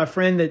mentioned, my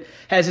friend that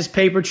has his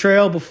paper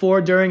trail before,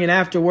 during, and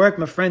after work,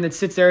 my friend that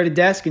sits there at a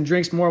desk and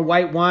drinks more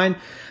white wine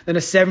than a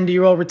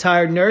 70-year-old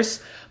retired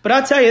nurse. But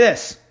I'll tell you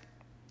this,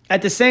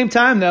 at the same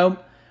time, though,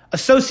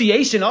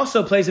 association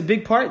also plays a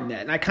big part in that,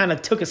 and I kind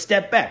of took a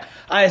step back.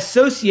 I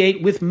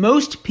associate with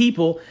most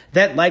people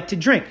that like to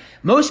drink,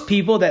 most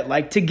people that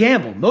like to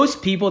gamble,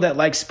 most people that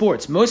like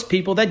sports, most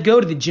people that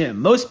go to the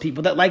gym, most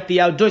people that like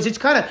the outdoors. It's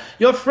kind of,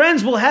 your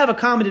friends will have a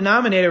common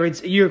denominator.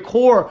 It's your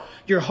core,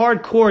 your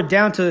hardcore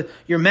down to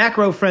your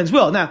macro friends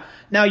will.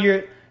 Now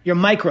your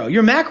micro.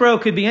 Your macro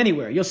could be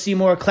anywhere. You'll see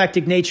more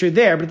eclectic nature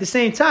there, but at the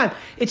same time,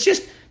 it's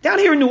just, down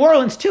here in New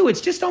Orleans, too,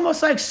 it's just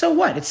almost like, so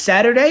what? It's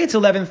Saturday, it's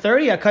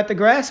 11:30, I cut the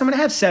grass, I'm going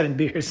to have 7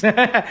 beers.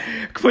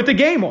 Put the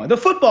game on, the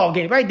football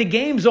game, right? The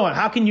game's on.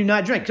 How can you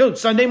not drink? So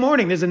Sunday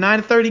morning, there's a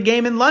 9:30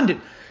 game in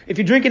London. If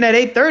you're drinking at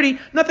 8:30,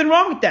 nothing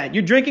wrong with that.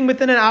 You're drinking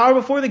within an hour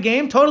before the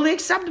game, totally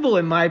acceptable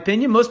in my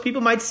opinion. Most people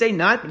might say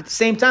not, but at the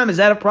same time, is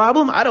that a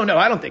problem? I don't know.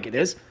 I don't think it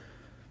is.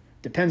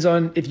 Depends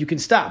on if you can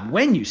stop,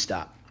 when you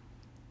stop.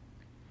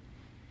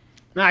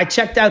 Now, I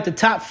checked out the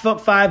top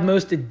 5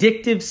 most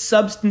addictive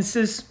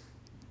substances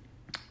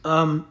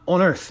on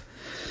earth.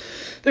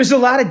 There's a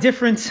lot of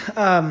different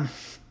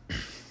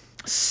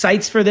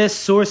sites for this,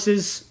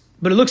 sources,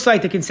 but it looks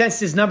like the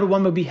consensus number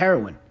 1 would be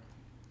heroin.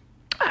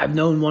 I've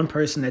known one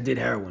person that did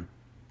heroin.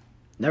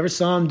 Never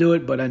saw him do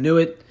it, but I knew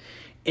it,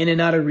 in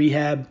and out of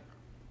rehab.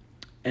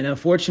 And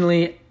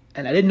unfortunately,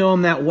 and I didn't know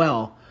him that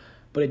well,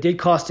 but it did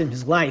cost him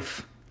his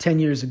life 10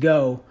 years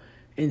ago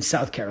in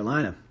South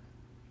Carolina.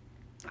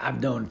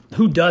 I've known,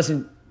 who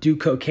doesn't do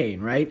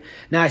cocaine, right?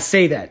 Now I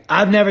say that.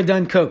 I've never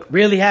done coke,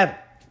 really haven't.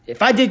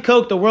 If I did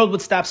coke, the world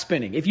would stop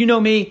spinning. If you know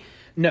me,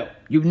 no.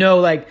 You know,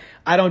 like,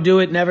 I don't do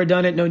it, never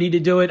done it, no need to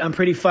do it. I'm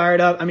pretty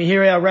fired up. I mean,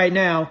 here I am right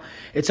now.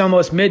 It's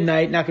almost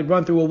midnight, and I could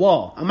run through a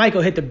wall. I might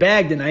go hit the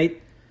bag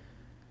tonight.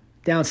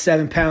 Down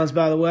 7 pounds,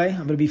 by the way. I'm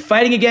going to be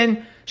fighting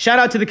again. Shout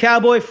out to the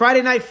Cowboy.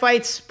 Friday night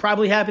fights,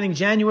 probably happening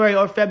January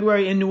or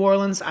February in New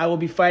Orleans. I will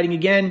be fighting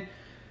again,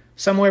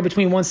 somewhere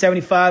between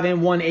 175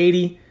 and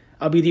 180.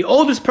 I'll be the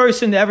oldest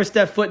person to ever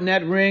step foot in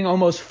that ring,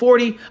 almost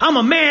 40. I'm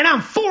a man,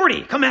 I'm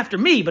 40. Come after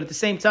me. But at the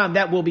same time,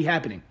 that will be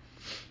happening.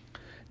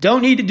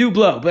 Don't need to do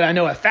blow, but I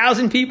know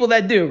 1,000 people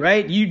that do,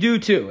 right? You do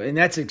too. And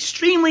that's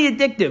extremely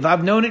addictive.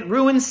 I've known it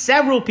ruin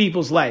several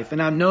people's life,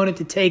 and I've known it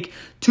to take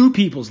 2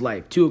 people's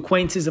life, 2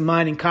 acquaintances of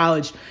mine in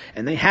college,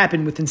 and they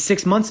happen within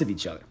 6 months of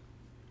each other.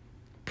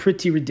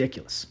 Pretty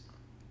ridiculous.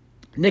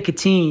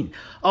 Nicotine.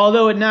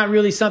 Although it's not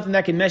really something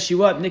that can mess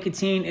you up,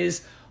 nicotine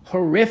is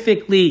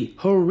horrifically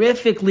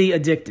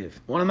addictive.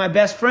 One of my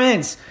best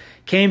friends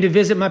came to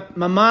visit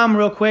my mom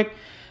real quick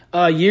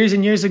years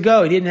and years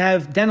ago. He didn't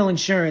have dental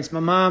insurance.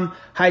 My mom,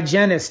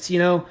 hygienist,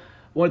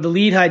 one of the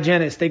lead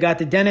hygienists. They got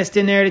the dentist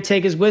in there to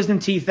take his wisdom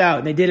teeth out,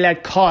 and they did it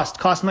at cost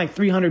him like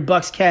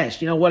 $300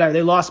 cash. Whatever.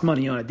 They lost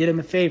money on it. Did him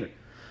a favor.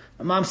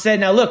 My mom said,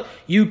 now look,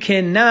 you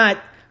cannot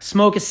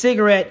smoke a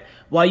cigarette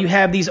while you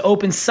have these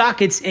open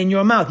sockets in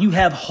your mouth. You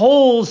have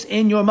holes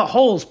in your mouth,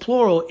 holes,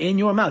 plural, in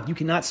your mouth. You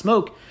cannot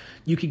smoke.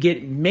 You could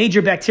get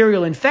major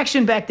bacterial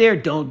infection back there.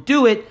 Don't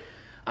do it.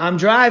 I'm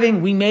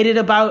driving. We made it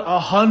about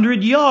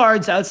 100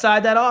 yards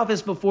outside that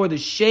office before the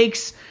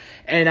shakes,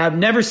 and I've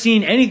never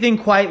seen anything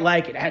quite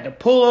like it. I had to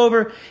pull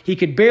over. He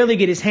could barely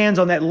get his hands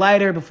on that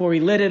lighter before he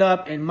lit it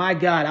up, and my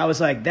God, I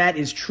was like, that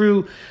is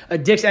true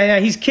addiction.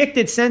 And he's kicked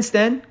it since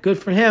then. Good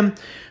for him.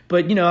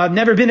 But, I've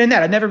never been in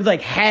that. I've never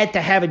had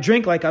to have a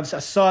drink like I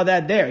saw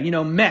that there.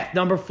 Meth,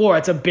 number 4.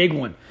 It's a big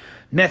one.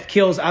 Meth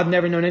kills. I've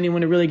never known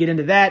anyone to really get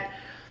into that.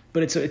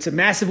 But it's a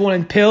massive one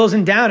in pills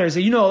and downers.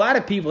 A lot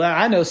of people.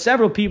 I know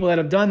several people that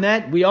have done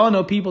that. We all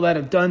know people that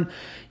have done,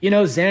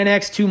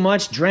 Xanax too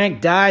much, drank,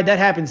 died. That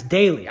happens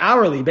daily,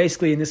 hourly,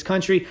 basically in this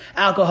country.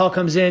 Alcohol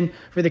comes in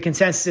for the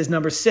consensus is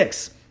number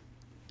 6.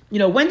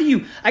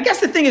 I guess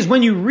the thing is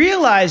when you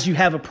realize you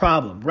have a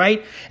problem,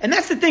 right? And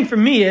that's the thing for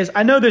me is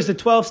I know there's the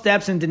 12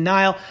 steps in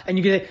denial, and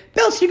you get,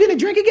 Belts, you going to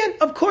drink again?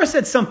 Of course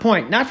at some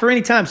point. Not for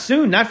any time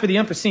soon, not for the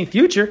unforeseen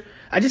future.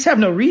 I just have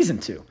no reason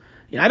to.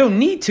 I don't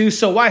need to,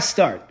 so why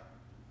start?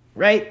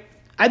 Right?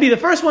 I'd be the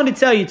first one to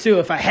tell you to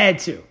if I had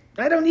to.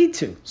 I don't need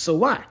to, so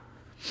why?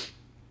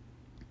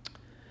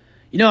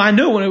 I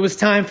knew when it was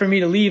time for me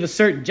to leave a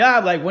certain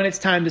job, like when it's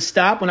time to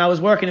stop. When I was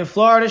working in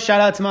Florida,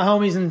 shout out to my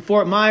homies in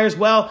Fort Myers.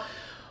 Well,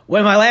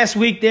 when my last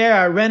week there,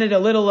 I rented a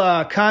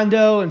little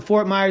condo in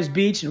Fort Myers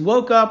Beach and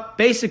woke up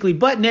basically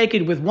butt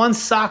naked with one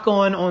sock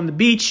on the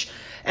beach.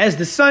 As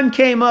the sun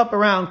came up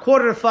around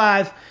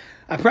 4:45,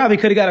 I probably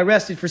could have got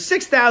arrested for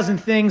 6,000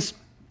 things.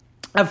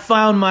 I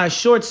found my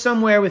shorts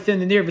somewhere within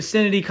the near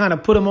vicinity, kind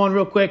of put them on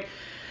real quick,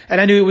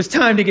 and I knew it was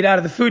time to get out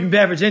of the food and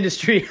beverage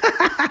industry.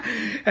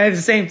 At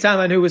the same time,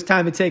 I knew it was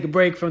time to take a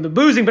break from the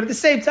boozing. But at the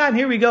same time,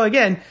 here we go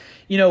again.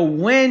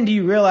 When do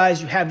you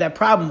realize you have that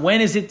problem?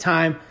 When is it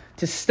time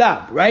to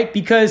stop, right?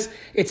 Because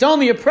it's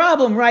only a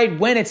problem, right,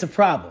 when it's a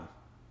problem.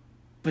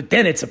 But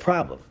then it's a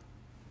problem.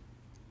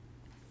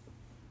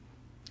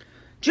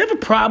 Do you have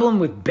a problem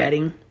with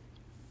betting?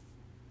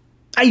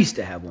 I used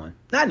to have one.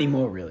 Not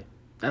anymore, really.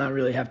 I don't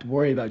really have to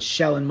worry about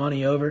shelling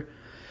money over.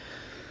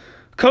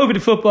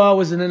 COVID football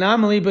was an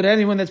anomaly, but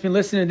anyone that's been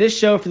listening to this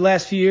show for the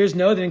last few years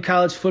know that in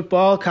college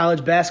football,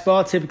 college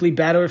basketball typically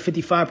bat over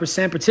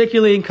 55%,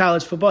 particularly in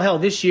college football. Hell,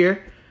 this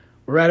year,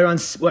 we're right around,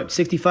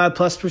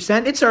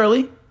 65+%. It's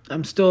early.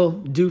 I'm still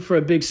due for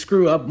a big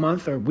screw-up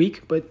month or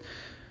week, but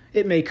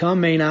it may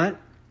come, may not.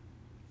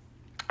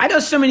 I know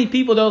so many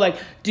people, though,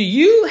 do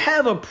you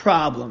have a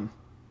problem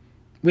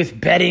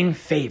with betting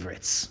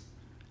favorites?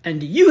 And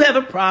do you have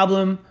a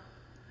problem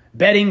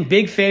betting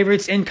big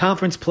favorites in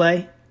conference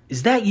play?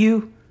 Is that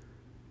you?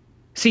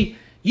 See,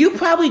 you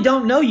probably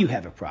don't know you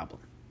have a problem.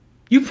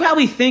 You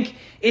probably think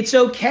it's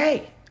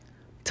okay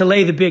to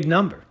lay the big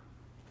number.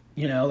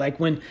 Like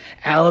when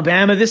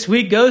Alabama this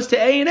week goes to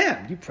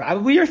A&M, you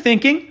probably are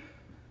thinking,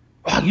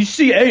 oh, you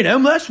see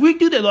A&M last week,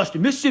 dude? They lost to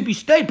Mississippi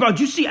State. Bro,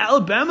 did you see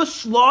Alabama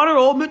slaughter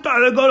Ole Miss?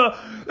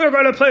 They're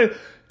gonna play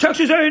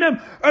Texas A&M, and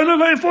they're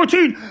laying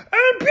 14,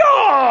 and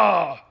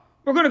yeah!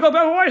 We're going to go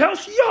back to the White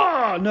House?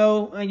 Yeah!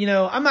 No,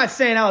 I'm not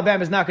saying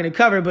Alabama's not going to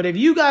cover, but if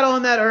you got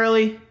on that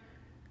early,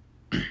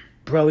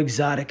 bro,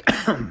 exotic.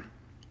 I'm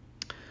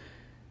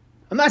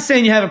not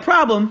saying you have a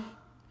problem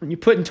when you're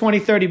putting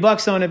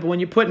 $20-$30 on it, but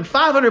when you're putting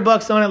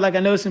 $500 on it, like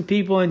I know some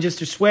people and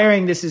just are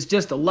swearing this is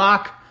just a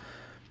lock.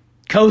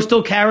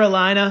 Coastal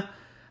Carolina,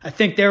 I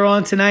think they're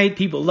on tonight.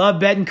 People love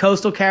betting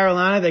Coastal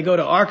Carolina. They go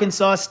to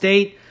Arkansas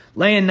State,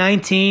 laying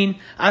 19.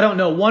 I don't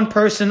know one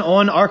person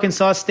on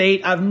Arkansas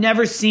State. I've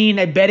never seen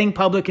a betting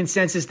public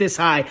consensus this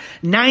high.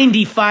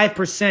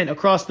 95%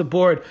 across the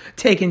board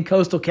taking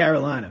Coastal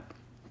Carolina.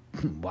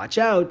 Watch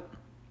out.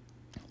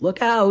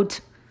 Look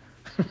out.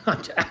 I'm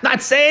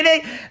not saying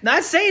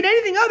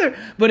anything other,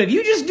 but if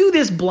you just do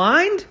this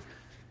blind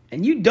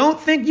and you don't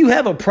think you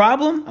have a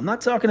problem, I'm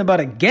not talking about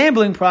a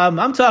gambling problem.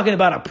 I'm talking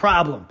about a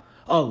problem,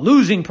 a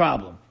losing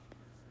problem.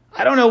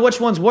 I don't know which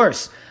one's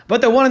worse,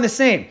 but they're one and the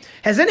same.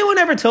 Has anyone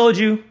ever told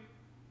you,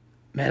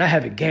 man, I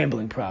have a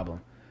gambling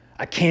problem.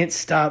 I can't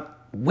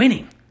stop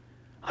winning.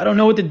 I don't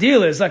know what the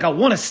deal is. I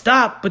want to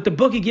stop, but the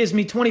bookie gives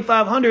me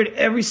 $2,500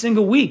 every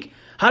single week.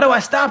 How do I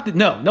stop it?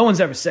 No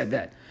one's ever said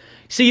that.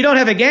 See, you don't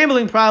have a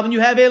gambling problem.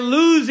 You have a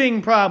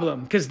losing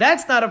problem, because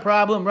that's not a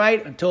problem,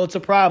 right? Until it's a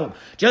problem.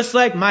 Just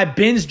like my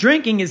binge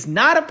drinking is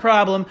not a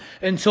problem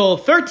until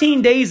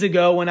 13 days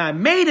ago when I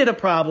made it a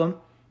problem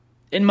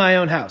in my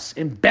own house,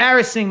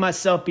 embarrassing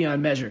myself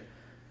beyond measure,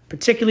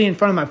 particularly in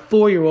front of my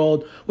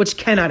 4-year-old, which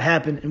cannot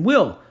happen and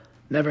will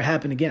never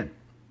happen again.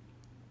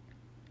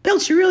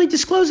 Belts, you're really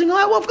disclosing a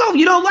lot? Well, if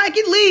you don't like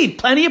it, leave.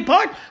 Plenty of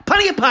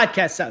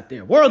podcasts out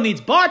there. World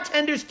needs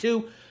bartenders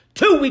too.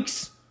 2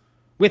 weeks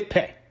with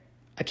pay.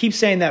 I keep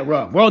saying that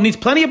wrong. World needs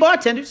plenty of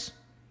bartenders.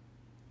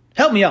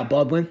 Help me out,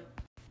 Baldwin.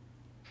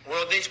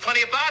 World needs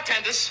plenty of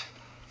bartenders.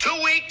 2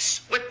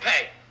 weeks with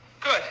pay.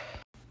 Good.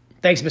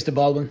 Thanks, Mr.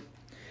 Baldwin.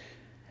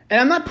 And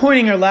I'm not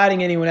pointing or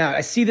lauding anyone out.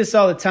 I see this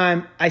all the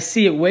time. I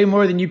see it way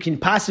more than you can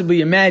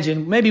possibly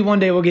imagine. Maybe one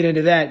day we'll get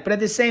into that. But at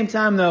the same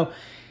time, though,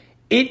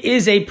 it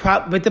is a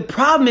problem. But the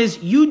problem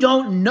is you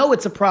don't know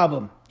it's a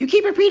problem. You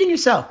keep repeating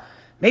yourself.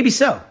 Maybe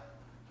so.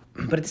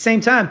 But at the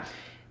same time,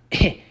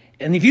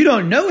 and if you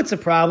don't know it's a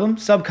problem,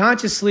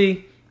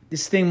 subconsciously,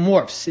 this thing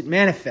morphs. It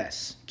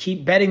manifests.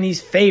 Keep betting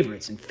these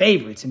favorites and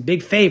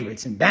big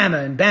favorites and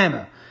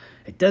Bama.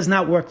 It does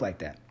not work like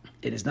that.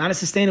 It is not a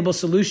sustainable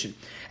solution.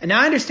 And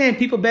now I understand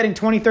people betting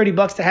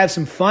 $20-$30 to have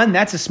some fun.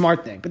 That's a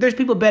smart thing. But there's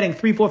people betting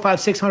 $300, $400,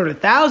 $500, $600,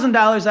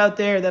 $1,000 out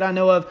there that I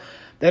know of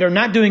that are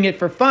not doing it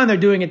for fun. They're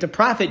doing it to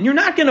profit. And you're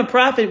not going to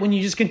profit when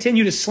you just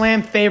continue to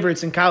slam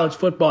favorites in college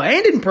football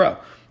and in pro,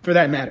 for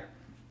that matter.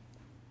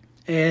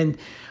 And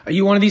are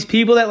you one of these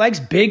people that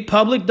likes big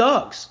public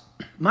dogs?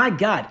 My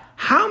God,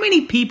 how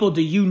many people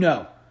do you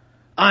know,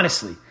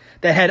 honestly,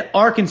 that had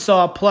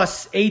Arkansas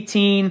plus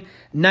 18,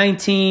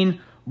 19,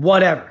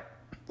 whatever,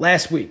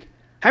 last week?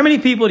 How many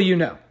people do you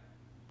know?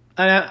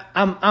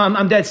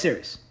 I'm dead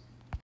serious.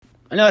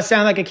 I know I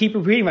sound like I keep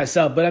repeating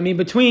myself, but I mean,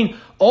 between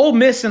Ole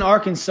Miss and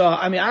Arkansas,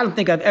 I don't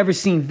think I've ever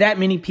seen that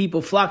many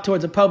people flock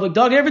towards a public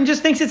dog. Everyone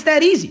just thinks it's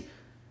that easy.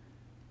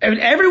 And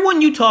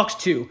everyone you talk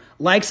to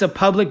likes a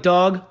public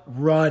dog,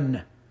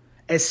 run.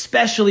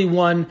 Especially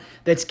one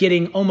that's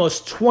getting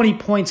almost 20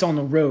 points on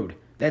the road.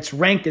 That's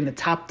ranked in the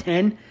top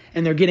 10,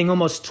 and they're getting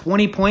almost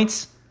 20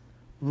 points.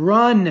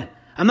 Run.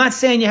 I'm not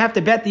saying you have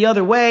to bet the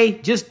other way.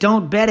 Just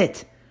don't bet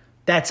it.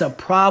 That's a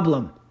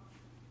problem.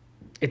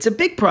 It's a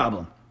big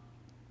problem.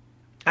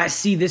 I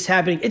see this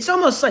happening. It's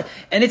almost like,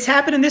 and it's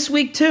happening this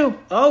week too.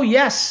 Oh,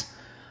 yes.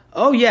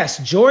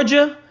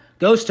 Georgia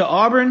goes to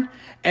Auburn,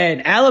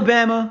 and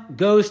Alabama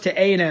goes to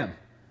A&M.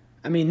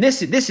 I mean,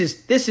 this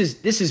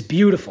is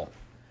beautiful.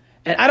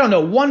 And I don't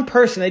know one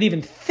person that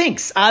even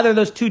thinks either of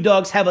those two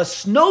dogs have a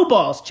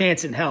snowball's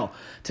chance in hell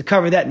to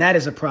cover that, and that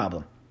is a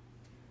problem.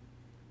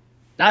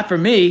 Not for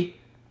me.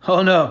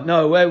 Oh, no.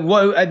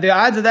 The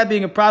odds of that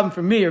being a problem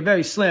for me are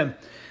very slim.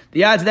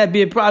 The odds of that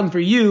being a problem for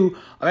you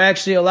are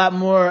actually a lot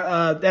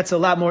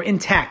more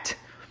intact,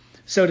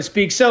 so to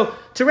speak. So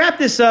to wrap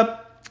this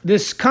up,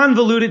 this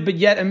convoluted but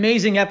yet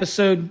amazing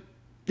episode,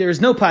 there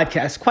is no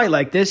podcast quite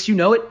like this. You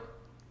know it.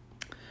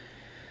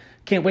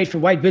 Can't wait for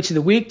White Bitch of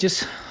the Week.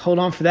 Just hold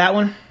on for that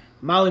one.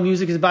 Molly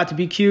music is about to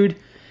be cued.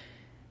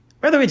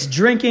 Whether it's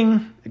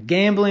drinking,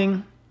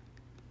 gambling,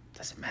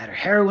 doesn't matter.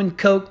 Heroin,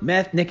 coke,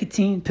 meth,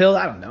 nicotine, pill.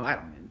 I don't know.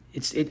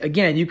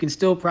 Again, you can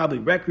still probably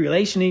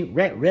recreationally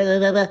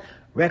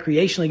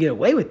get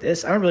away with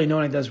this. I don't really know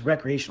anyone that does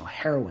recreational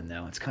heroin,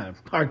 though. It's kind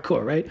of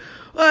hardcore, right?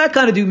 Well, I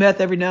kind of do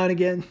meth every now and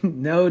again.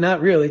 No,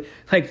 not really.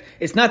 Like,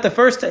 it's not the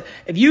first time.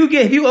 If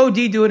you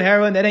OD doing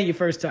heroin, that ain't your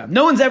first time.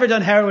 No one's ever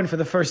done heroin for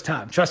the first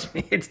time. Trust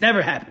me, it's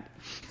never happened.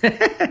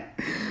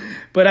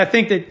 But I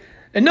think that,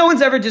 and no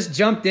one's ever just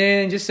jumped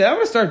in and just said, I'm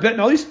going to start betting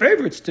all these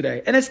favorites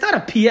today. And it's not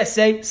a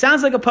PSA.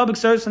 Sounds like a public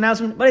service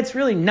announcement, but it's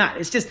really not.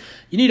 It's just,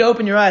 you need to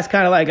open your eyes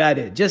kind of like I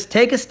did. Just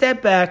take a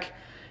step back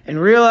and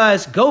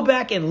realize, go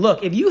back and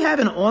look. If you have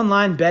an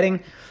online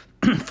betting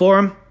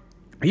forum,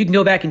 or you can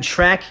go back and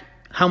track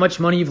how much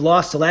money you've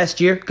lost the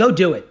last year, go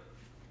do it.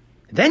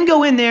 Then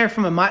go in there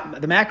from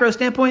the macro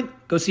standpoint,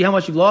 go see how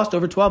much you've lost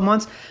over 12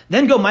 months.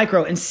 Then go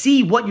micro and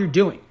see what you're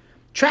doing.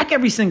 Track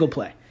every single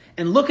play.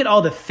 And look at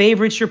all the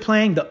favorites you're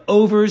playing, the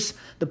overs,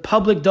 the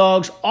public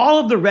dogs, all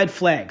of the red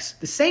flags.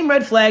 The same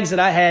red flags that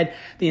I had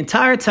the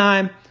entire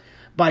time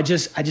by I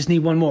just need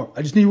one more.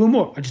 I just need one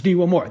more. I just need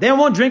one more. Then I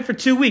won't drink for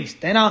 2 weeks.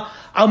 Then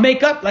I'll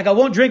make up, like I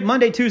won't drink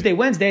Monday, Tuesday,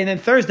 Wednesday, and then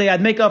Thursday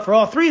I'd make up for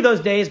all 3 of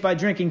those days by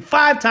drinking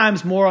 5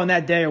 times more on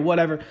that day or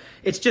whatever.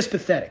 It's just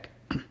pathetic.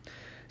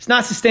 It's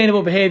not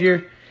sustainable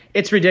behavior.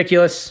 It's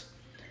ridiculous.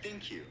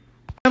 Thank you.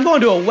 I'm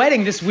going to a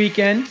wedding this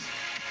weekend.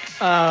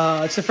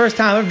 It's the first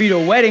time I've ever been to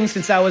a wedding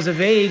since I was of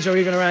age or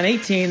even around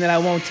 18 that I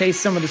won't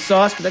taste some of the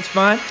sauce, but that's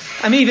fine.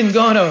 I'm even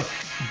going to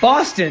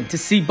Boston to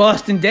see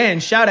Boston Dan.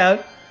 Shout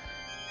out.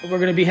 We're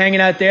going to be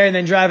hanging out there and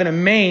then driving to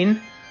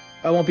Maine.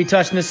 I won't be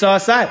touching the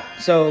sauce either.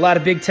 So a lot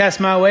of big tests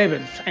my way,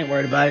 but I ain't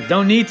worried about it.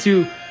 Don't need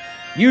to.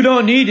 You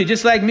don't need to.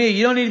 Just like me,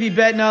 you don't need to be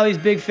betting all these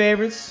big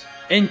favorites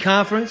in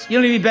conference. You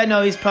don't need to be betting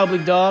all these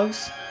public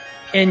dogs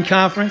in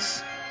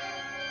conference.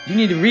 You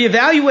need to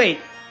reevaluate.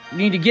 You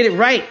need to get it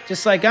right,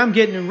 just like I'm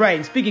getting it right.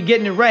 And speaking of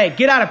getting it right,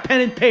 get out a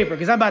pen and paper,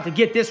 because I'm about to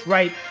get this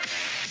right.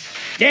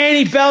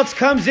 Danny Belts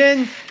comes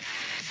in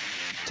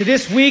to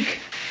this week,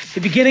 the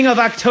beginning of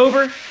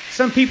October.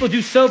 Some people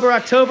do sober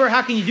October.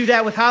 How can you do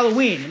that with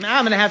Halloween?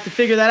 I'm going to have to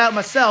figure that out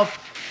myself.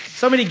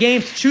 So many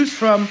games to choose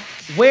from.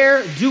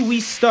 Where do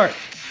we start?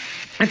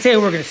 I'll tell you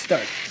where we're going to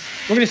start.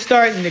 We're going to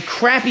start in the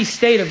crappy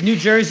state of New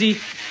Jersey,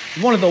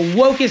 one of the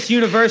wokest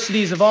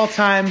universities of all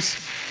times.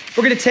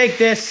 We're going to take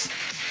this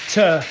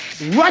to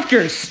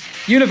Rutgers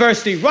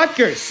University.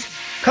 Rutgers,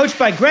 coached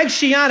by Greg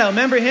Schiano.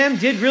 Remember him?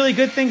 Did really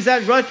good things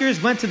at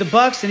Rutgers, went to the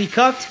Bucks, and he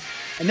cucked,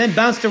 and then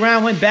bounced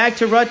around, went back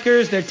to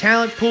Rutgers. Their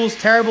talent pool's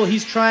terrible.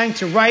 He's trying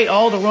to right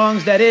all the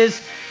wrongs that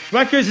is.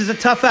 Rutgers is a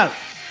tough out.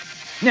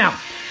 Now,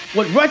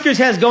 what Rutgers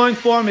has going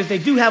for them is they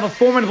do have a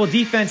formidable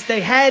defense.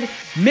 They had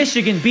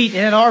Michigan beat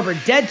in Ann Arbor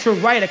dead to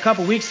right a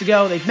couple weeks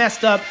ago. They've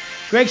messed up.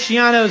 Greg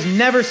Schiano's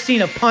never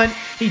seen a punt.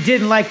 He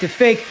didn't like to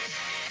fake.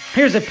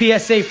 Here's a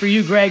PSA for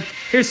you, Greg.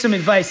 Here's some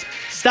advice.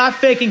 Stop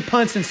faking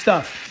punts and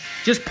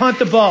stuff. Just punt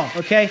the ball,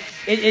 okay?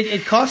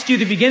 It cost you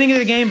the beginning of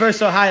the game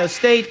versus Ohio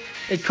State.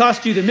 It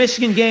cost you the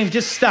Michigan game.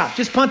 Just stop.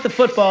 Just punt the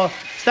football.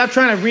 Stop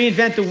trying to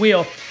reinvent the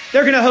wheel.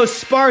 They're going to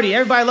host Sparty.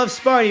 Everybody loves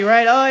Sparty,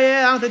 right? Oh,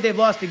 yeah, I don't think they've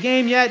lost a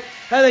game yet.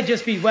 Oh, they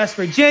just beat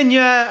Western Kentucky,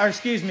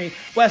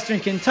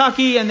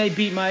 and they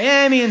beat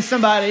Miami and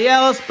somebody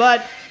else.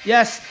 But,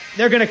 yes,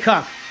 they're going to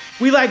cuck.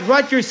 We like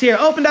Rutgers here.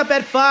 Opened up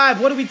at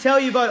 5. What do we tell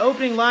you about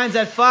opening lines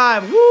at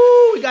 5?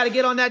 Woo! We got to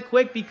get on that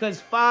quick because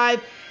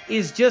 5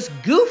 is just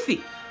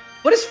goofy.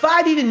 What does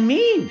 5 even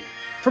mean?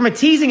 From a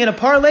teasing and a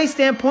parlay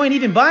standpoint,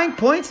 even buying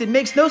points, it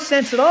makes no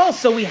sense at all.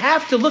 So we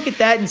have to look at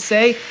that and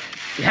say,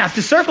 we have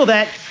to circle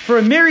that for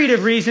a myriad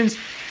of reasons.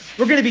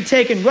 We're going to be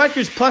taking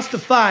Rutgers plus the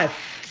 5.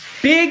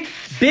 Big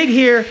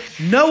here.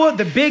 Noah,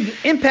 the big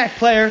impact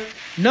player.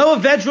 Noah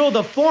Vedral,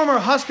 the former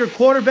Husker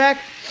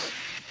quarterback.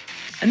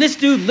 And this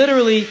dude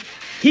literally,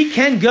 he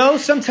can go.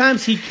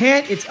 Sometimes he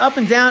can't. It's up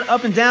and down,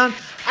 up and down.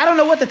 I don't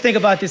know what to think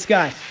about this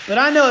guy. But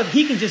I know if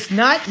he can just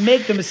not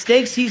make the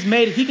mistakes he's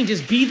made, if he can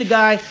just be the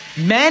guy,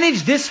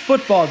 manage this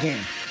football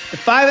game. The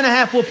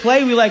 5.5 will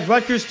play. We like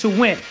Rutgers to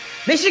win.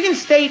 Michigan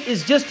State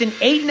is just an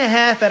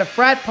 8.5 at a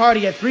frat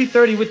party at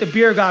 3:30 with the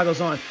beer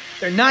goggles on.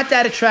 They're not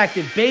that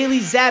attractive. Bailey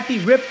Zappi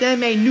ripped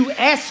them a new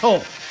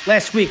asshole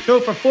last week.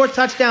 Threw for 4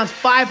 touchdowns,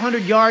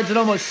 500 yards, and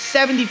almost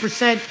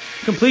 70%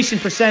 completion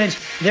percentage.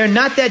 They're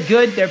not that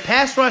good. Their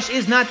pass rush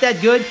is not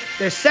that good.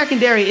 Their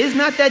secondary is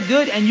not that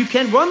good, and you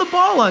can run the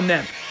ball on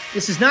them.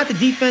 This is not the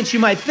defense you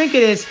might think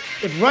it is.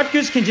 If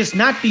Rutgers can just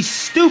not be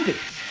stupid,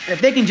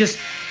 if they can just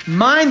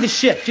mind the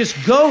ship. Just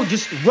row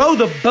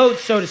the boat,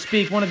 so to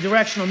speak. One of the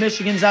directional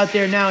Michigans out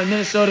there now in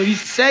Minnesota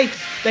used to say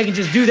they can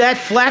just do that,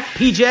 flat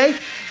PJ,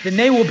 then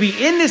they will be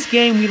in this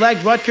game. We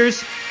like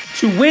Rutgers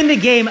to win the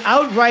game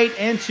outright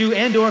and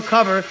or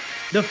cover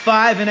the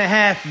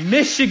 5.5.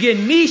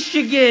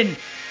 Michigan.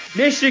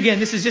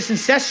 This is just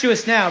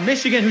incestuous now.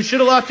 Michigan, who should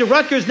have lost to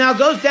Rutgers, now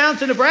goes down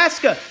to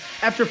Nebraska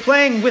after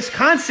playing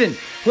Wisconsin,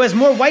 who has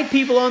more white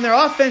people on their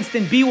offense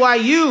than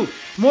BYU,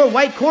 more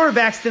white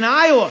quarterbacks than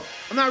Iowa.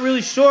 I'm not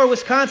really sure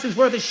Wisconsin's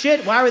worth a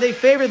shit. Why were they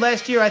favored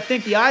last year? I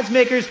think the odds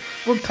makers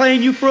were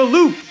playing you for a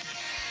loop.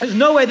 There's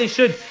no way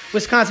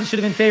Wisconsin should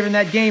have been favored in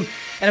that game.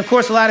 And of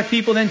course, a lot of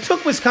people then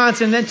took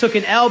Wisconsin, then took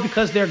an L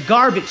because they're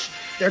garbage.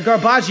 They're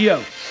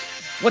garbaggio.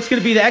 What's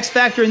going to be the X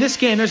factor in this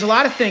game? There's a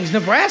lot of things.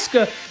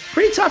 Nebraska,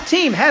 pretty tough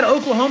team. Had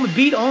Oklahoma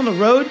beat on the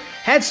road.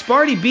 Had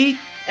Sparty beat,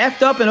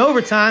 effed up in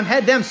overtime.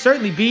 Had them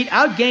certainly beat.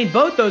 Outgained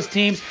both those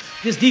teams.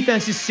 This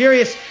defense is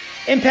serious.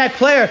 Impact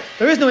player.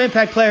 There is no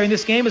impact player in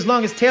this game as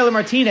long as Taylor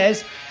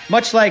Martinez,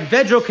 much like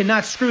Vedro,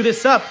 cannot screw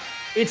this up.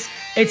 It's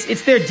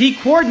their D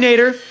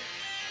coordinator,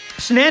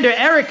 Shenander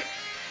Eric,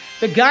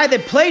 the guy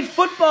that played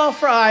football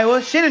for Iowa.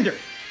 Shenander,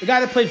 the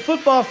guy that played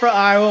football for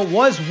Iowa,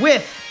 was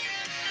with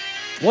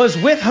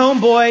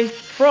homeboy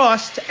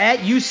Frost at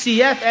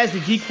UCF as the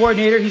D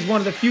coordinator. He's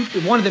one of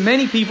the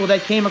many people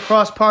that came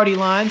across party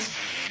lines.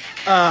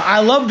 I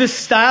love the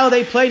style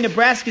they play.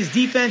 Nebraska's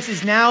defense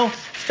is now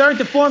starting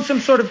to form some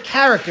sort of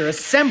character, a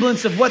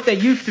semblance of what they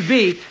used to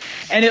be.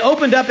 And it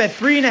opened up at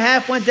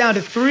 3.5, went down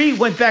to 3,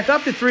 went back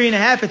up to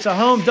 3.5. It's a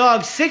home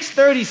dog,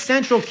 6:30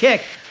 Central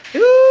kick.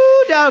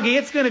 Ooh, doggy,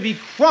 it's going to be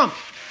crunk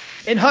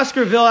in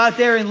Huskerville out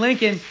there in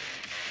Lincoln.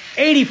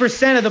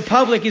 80% of the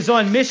public is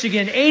on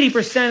Michigan.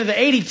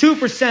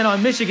 82%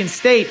 on Michigan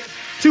State.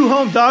 2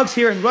 home dogs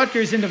here in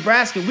Rutgers and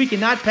Nebraska. We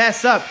cannot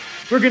pass up.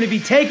 We're going to be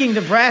taking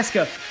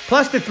Nebraska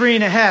plus the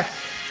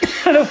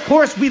 3.5. And of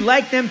course, we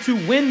like them to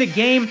win the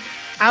game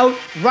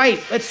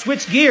outright. Let's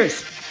switch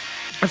gears.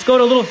 Let's go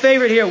to a little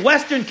favorite here.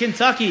 Western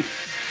Kentucky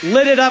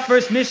lit it up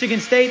versus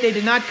Michigan State. They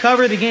did not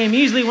cover. The game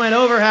easily went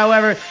over,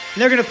 however. And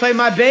they're going to play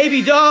my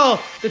baby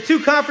doll. The 2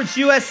 Conference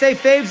USA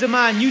faves of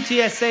mine,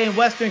 UTSA and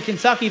Western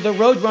Kentucky. The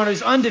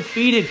Roadrunners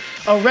undefeated.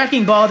 A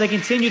wrecking ball they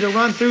continue to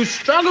run through.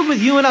 Struggled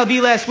with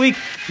UNLV last week.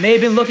 May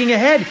have been looking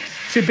ahead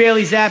to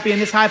Bailey Zappi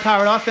and this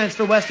high-powered offense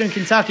for Western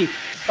Kentucky.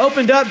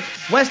 Opened up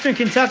Western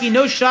Kentucky,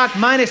 no shock,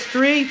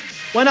 -3.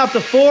 Went up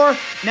to 4,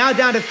 now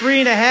down to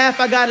 3.5.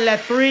 I got it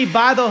at 3,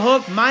 by the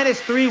hook,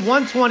 -3,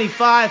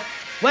 125.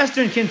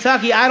 Western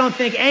Kentucky, I don't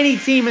think any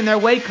team in their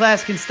weight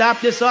class can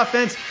stop this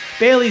offense.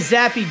 Bailey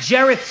Zappi,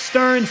 Jareth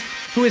Stearns,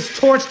 who has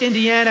torched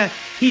Indiana.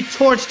 He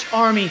torched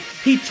Army.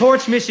 He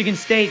torched Michigan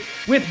State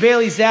with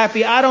Bailey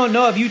Zappi. I don't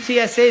know if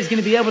UTSA is going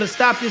to be able to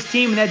stop this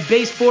team in that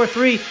base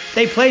 4-3.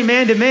 They play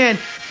man-to-man.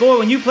 Boy,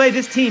 when you play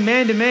this team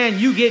man-to-man,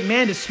 you get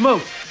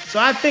man-to-smoked. So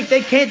I think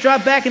they can't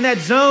drop back in that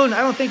zone.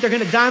 I don't think they're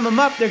going to dime them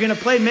up. They're going to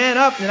play man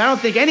up. And I don't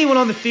think anyone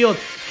on the field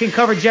can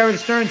cover Jareth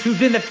Stearns, who's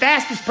been the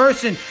fastest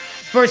person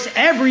versus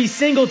every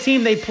single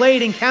team they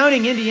played, and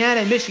counting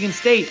Indiana and Michigan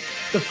State.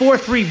 The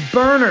 4-3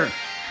 burner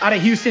out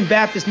of Houston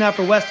Baptist now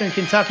for Western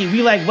Kentucky.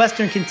 We like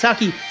Western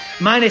Kentucky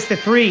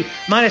 -3,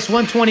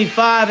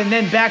 -125, and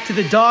then back to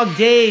the dog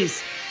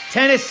days.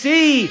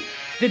 Tennessee,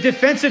 the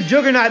defensive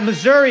juggernaut.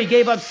 Missouri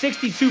gave up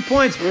 62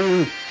 points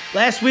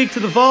last week to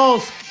the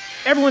Vols.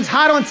 Everyone's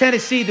hot on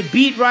Tennessee. The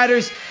beat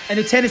writers and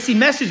the Tennessee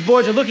message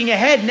boards are looking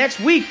ahead next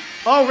week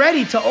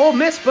already to Ole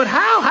Miss. But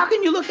how? How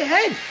can you look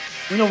ahead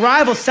when a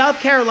rival South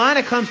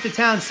Carolina comes to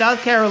town?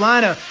 South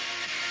Carolina,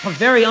 a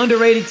very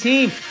underrated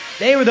team.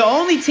 They were the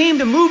only team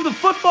to move the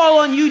football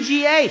on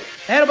UGA.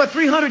 They had about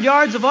 300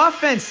 yards of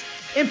offense.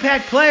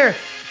 Impact player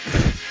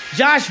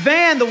Josh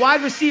Vann, the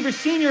wide receiver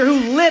senior who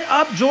lit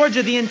up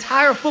Georgia the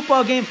entire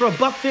football game for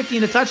 $150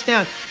 and a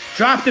touchdown.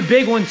 Dropped a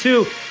big one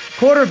too.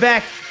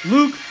 Quarterback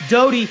Luke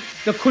Doty,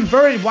 the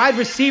converted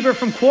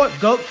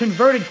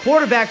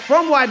quarterback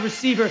from wide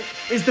receiver,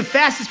 is the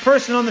fastest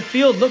person on the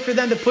field. Look for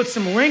them to put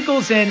some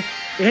wrinkles in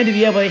for him to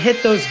be able to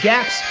hit those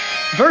gaps.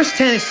 Versus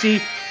Tennessee,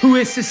 who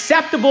is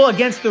susceptible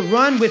against the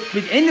run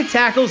within the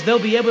tackles. They'll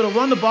be able to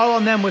run the ball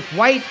on them with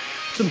White,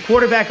 some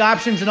quarterback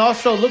options, and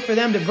also look for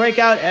them to break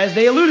out, as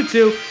they alluded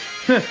to,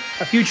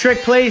 a few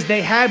trick plays.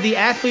 They have the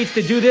athletes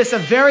to do this. A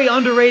very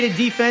underrated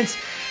defense.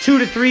 2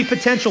 to 3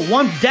 potential.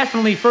 One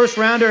definitely first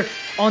rounder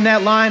on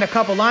that line. A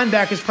couple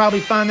linebackers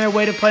probably find their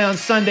way to play on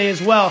Sunday as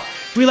well.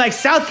 We like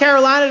South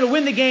Carolina to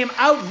win the game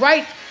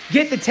outright.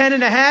 Get the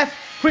 10.5.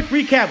 Quick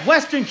recap.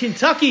 Western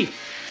Kentucky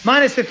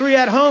 -3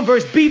 at home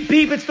versus beep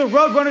beep. It's the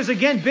Roadrunners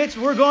again, bitch.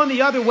 We're going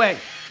the other way.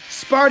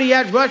 Sparty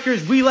at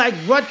Rutgers. We like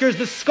Rutgers.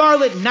 The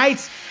Scarlet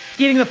Knights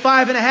getting the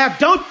 5.5.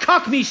 Don't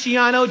cuck me,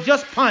 Shiano.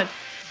 Just punt.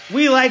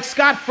 We like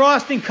Scott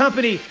Frost and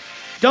company.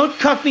 Don't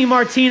cuck me,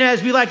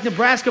 Martinez. We like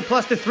Nebraska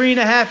plus the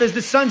 3.5 as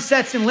the sun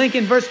sets in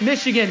Lincoln versus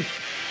Michigan.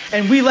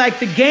 And we like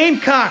the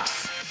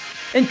Gamecocks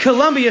in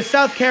Columbia,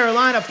 South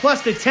Carolina,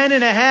 plus the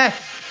 10.5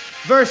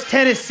 versus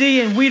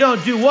Tennessee. And we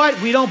don't do what?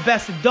 We don't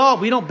bet a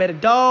dog. We don't bet a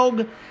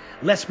dog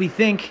unless we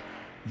think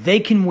they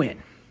can win.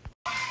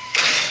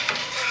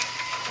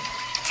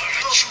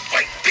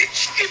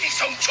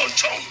 some chon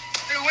chon.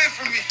 Stay away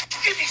from me.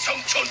 Give me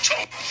some chon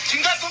chon.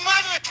 Chinga tu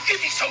madre.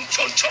 Give me some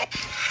chon chon.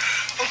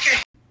 Okay.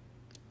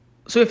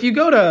 So if you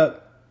go to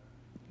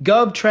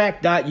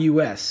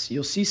govtrack.us,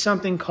 you'll see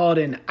something called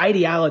an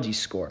ideology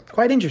score.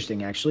 Quite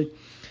interesting, actually.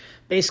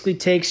 Basically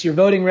takes your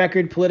voting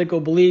record, political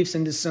beliefs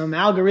into some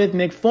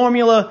algorithmic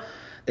formula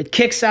that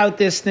kicks out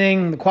this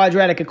thing, the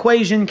quadratic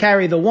equation,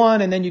 carry the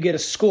 1, and then you get a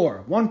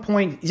score.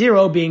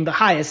 1.0 being the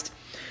highest,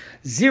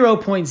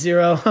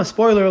 0.0,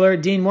 spoiler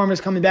alert, Dean Wormer's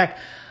coming back,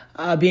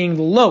 being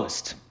the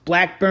lowest.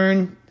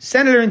 Blackburn,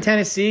 senator in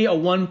Tennessee, a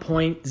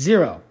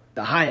 1.0,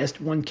 the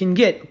highest one can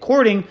get,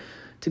 according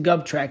to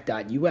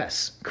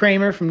govtrack.us.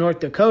 Kramer from North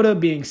Dakota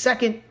being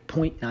second,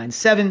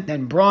 0.97.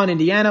 Then Braun,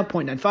 Indiana,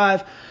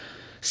 0.95.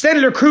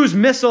 Senator Cruz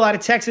Missile out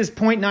of Texas,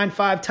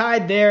 0.95.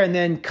 Tied there. And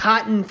then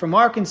Cotton from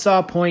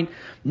Arkansas,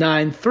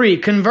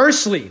 0.93.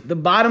 Conversely, the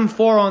bottom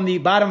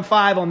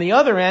five on the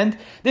other end,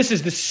 this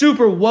is the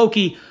super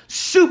wokey,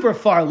 super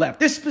far left.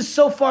 This is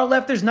so far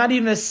left, there's not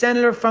even a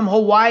senator from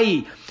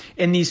Hawaii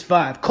in these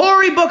five.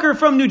 Cory Booker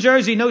from New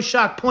Jersey, no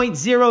shock,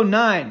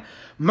 0.09.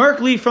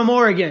 Merkley from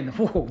Oregon.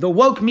 Whoa, the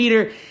woke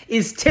meter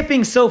is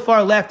tipping so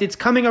far left. It's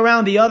coming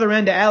around the other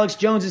end to Alex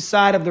Jones's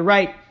side of the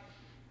right.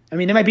 I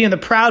mean, they might be in the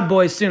Proud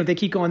Boys soon if they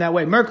keep going that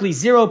way. Merkley,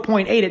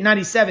 0.8 at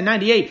 97,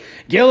 98.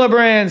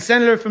 Gillibrand,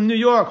 senator from New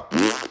York,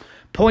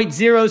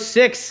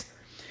 0.06.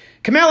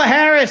 Kamala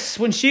Harris,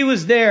 when she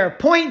was there,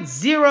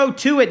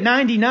 0.02 at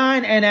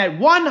 99. And at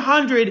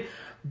 100,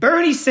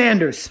 Bernie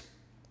Sanders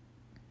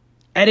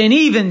at an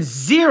even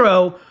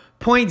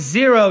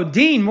 0.0.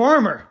 Dean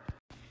Wormer.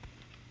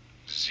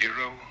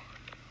 0.0.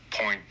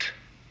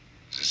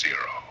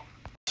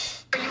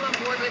 Are you on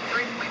board with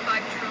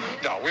 3.5 trillion?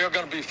 No, we are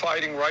going to be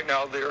fighting right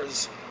now.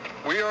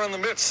 We are in the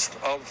midst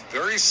of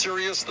very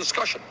serious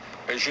discussion.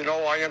 As you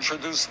know, I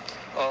introduced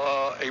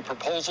a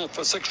proposal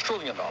for $6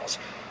 trillion.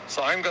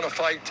 So I'm going to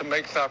fight to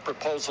make that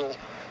proposal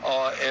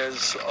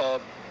as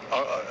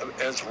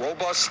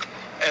robust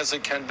as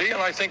it can be.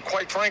 And I think,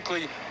 quite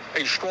frankly,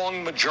 a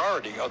strong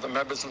majority of the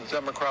members of the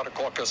Democratic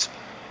caucus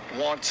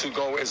want to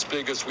go as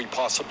big as we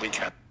possibly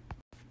can.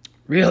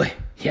 Really?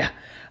 Yeah.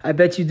 I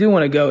bet you do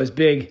want to go as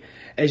big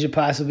as you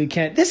possibly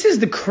can. This is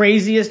the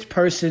craziest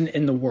person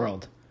in the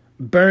world.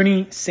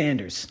 Bernie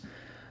Sanders.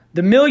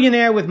 The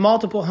millionaire with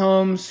multiple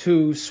homes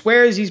who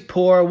swears he's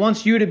poor,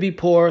 wants you to be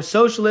poor,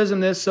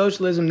 socialism this,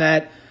 socialism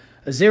that,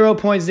 a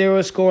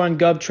 0.0 score on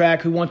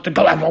GovTrack, who wants to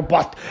go as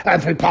robust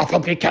as we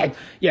possibly can.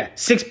 Yeah,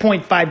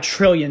 6.5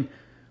 trillion.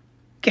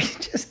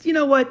 Just, you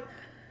know what?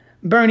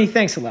 Bernie,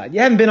 thanks a lot.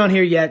 You haven't been on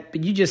here yet,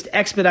 but you just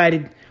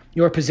expedited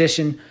your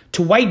position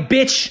to White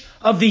Bitch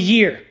of the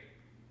Year.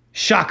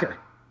 Shocker.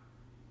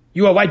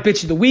 You are White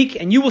Bitch of the Week,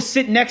 and you will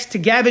sit next to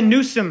Gavin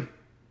Newsom.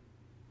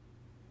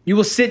 You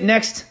will sit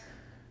next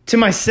to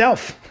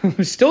myself,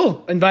 who's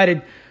still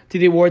invited to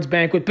the awards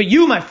banquet. But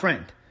you, my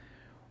friend,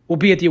 will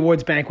be at the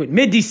awards banquet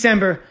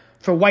mid-December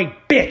for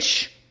White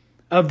Bitch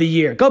of the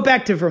Year. Go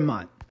back to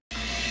Vermont.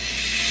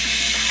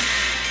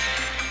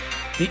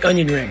 The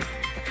Onion Ring,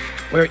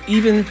 where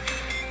even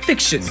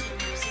fiction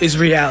is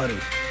reality.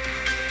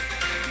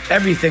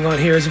 Everything on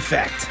here is a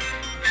fact.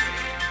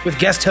 With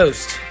guest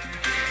host,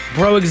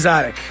 Bro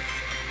Exotic,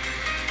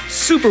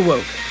 Super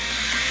Woke.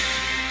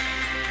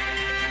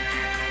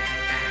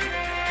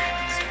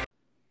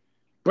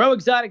 Bro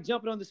Exotic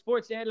jumping on the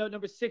sports antidote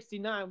number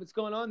 69. What's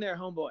going on there,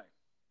 homeboy?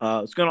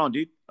 What's going on,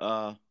 dude?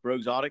 Bro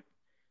Exotic,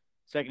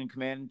 second in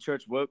command,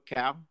 Church Woke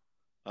Cow,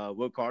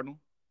 Woke Cardinal.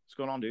 What's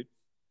going on, dude?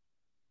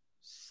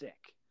 Sick.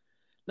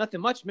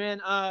 Nothing much,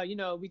 man.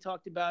 We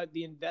talked about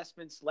the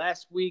investments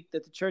last week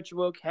that the Church of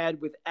Woke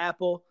had with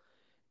Apple,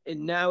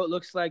 and now it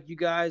looks like you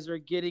guys are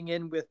getting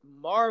in with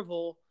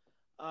Marvel.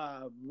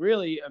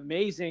 Really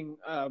amazing.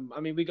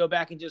 We go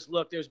back and just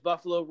look. There's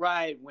Buffalo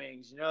Riot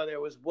Wings. There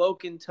was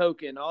Woke and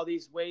Token. All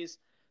these ways,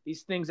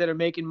 these things that are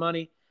making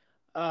money.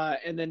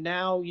 And then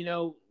now,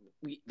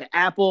 the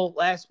Apple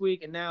last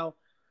week, and now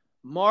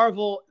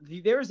Marvel.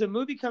 There's a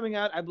movie coming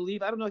out, I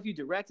believe. I don't know if you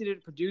directed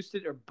it, produced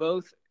it, or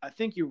both. I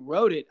think you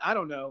wrote it. I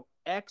don't know.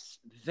 X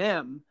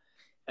them,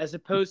 as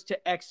opposed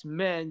to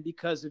X-Men,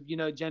 because of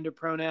gender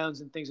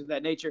pronouns and things of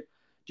that nature. Do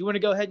you want to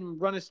go ahead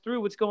and run us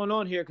through what's going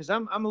on here? Because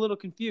I'm a little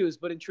confused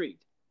but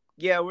intrigued.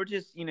 Yeah, we're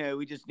just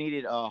we just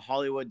needed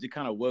Hollywood to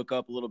kind of woke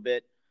up a little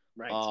bit.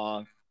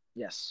 Right.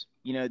 Yes.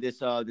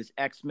 This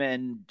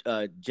X-Men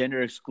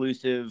gender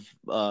exclusive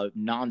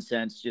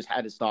nonsense just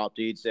had to stop,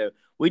 dude. So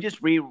we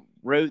just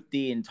rewrote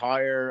the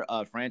entire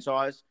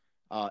franchise,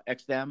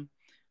 X them.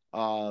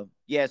 And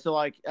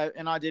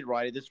I did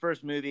write it. This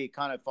first movie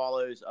kind of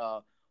follows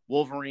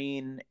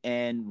Wolverine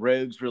and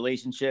Rogue's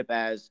relationship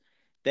as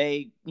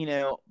they,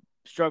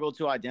 struggle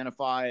to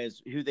identify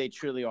as who they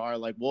truly are.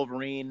 Like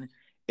Wolverine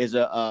is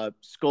a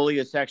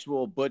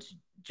scoliosexual, butch,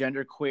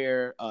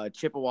 genderqueer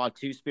Chippewa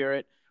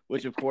two-spirit,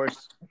 which of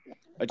course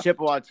a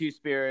Chippewa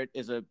two-spirit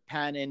is a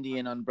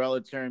pan-Indian umbrella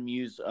term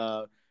used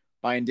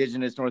by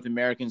indigenous North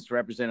Americans to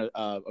represent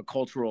a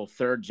cultural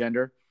third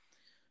gender.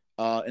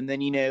 And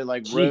then,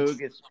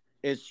 Rogue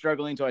is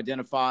struggling to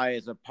identify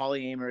as a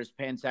polyamorous,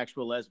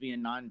 pansexual,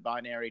 lesbian,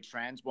 non-binary,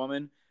 trans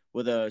woman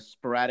with a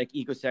sporadic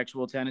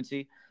ecosexual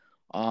tendency.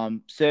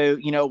 So,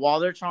 while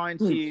they're trying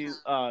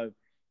to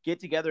get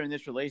together in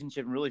this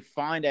relationship and really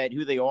find out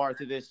who they are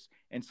through this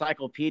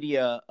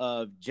encyclopedia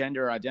of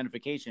gender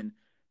identification,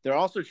 they're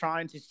also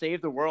trying to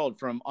save the world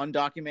from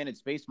undocumented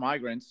space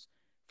migrants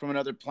from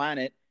another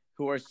planet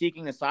who are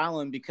seeking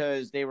asylum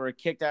because they were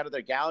kicked out of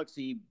their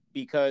galaxy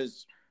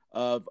because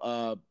of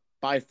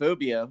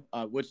biphobia,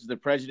 which is the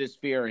prejudice,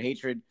 fear, or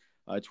hatred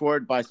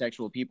toward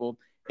bisexual people.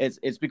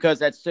 It's because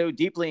that's so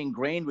deeply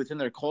ingrained within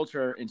their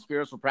culture and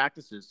spiritual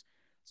practices.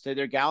 So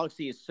their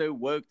galaxy is so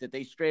woke that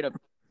they straight up,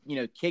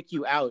 kick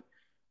you out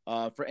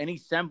for any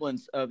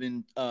semblance of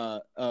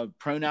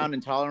pronoun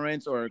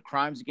intolerance or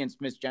crimes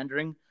against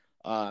misgendering.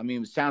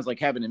 It sounds like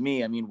heaven to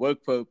me.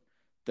 Woke Pope,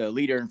 the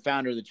leader and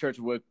founder of the Church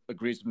of Woke,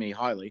 agrees with me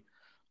highly.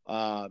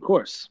 Of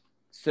course.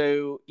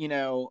 So,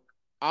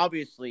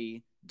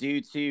 obviously,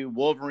 due to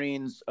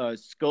Wolverine's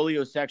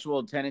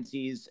scoliosexual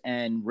tendencies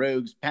and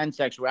Rogue's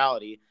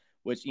pansexuality,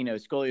 which,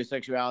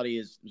 scoliosexuality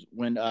is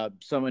when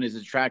someone is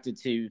attracted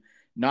to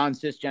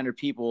non-cisgender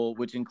people,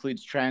 which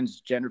includes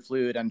transgender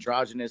fluid,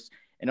 androgynous,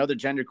 and other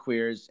gender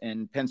queers.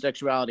 And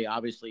pansexuality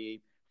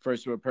obviously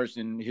refers to a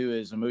person who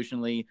is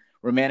emotionally,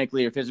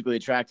 romantically, or physically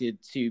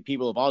attracted to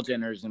people of all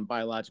genders and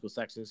biological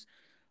sexes.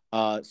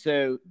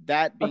 So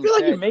that being I feel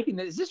like said, you're making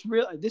this. Is this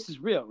real? This is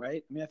real,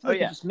 right? I feel like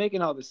you're just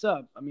making all this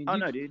up.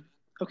 No, dude.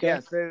 Okay. Yeah,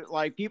 so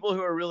like people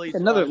who are really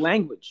another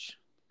language.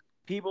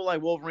 People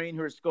like Wolverine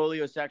who are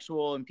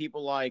scoliosexual and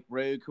people like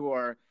Rogue who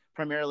are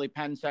primarily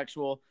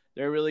pansexual,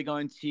 they're really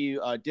going to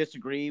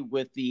disagree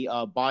with the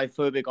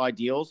biphobic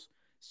ideals.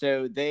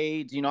 So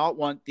they do not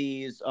want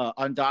these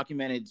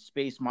undocumented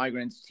space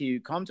migrants to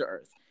come to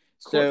Earth.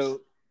 So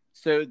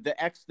the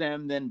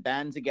X-them then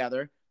band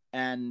together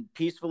and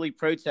peacefully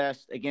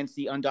protest against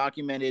the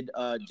undocumented,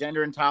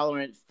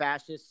 gender-intolerant,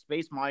 fascist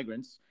space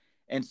migrants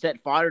and set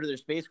fire to their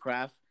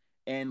spacecraft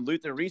and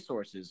loot their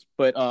resources.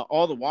 But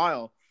all the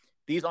while,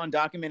 these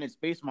undocumented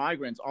space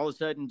migrants all of a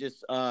sudden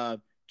just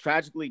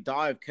tragically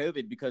die of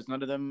COVID because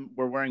none of them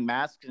were wearing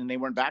masks and they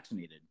weren't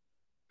vaccinated.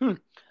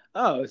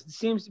 Oh, it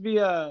seems to be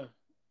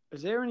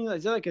is there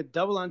like a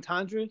double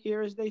entendre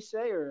here, as they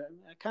say? Or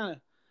I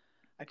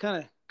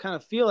kind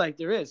of feel like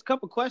there is. A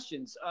couple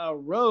questions.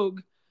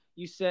 Rogue,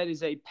 you said,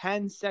 is a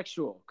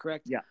pansexual,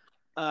 correct? Yeah.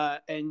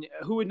 And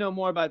who would know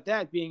more about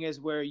that, being as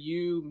where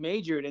you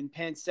majored in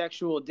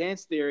pansexual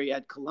dance theory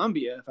at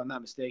Columbia, if I'm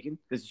not mistaken?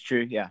 This is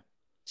true, yeah.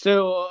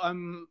 So,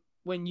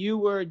 when you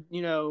were,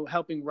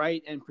 helping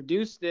write and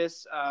produce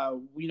this,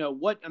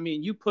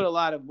 you put a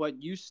lot of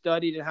what you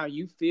studied and how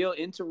you feel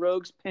into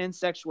Rogue's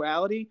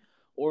pansexuality,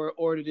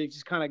 or did it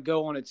just kind of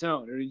go on its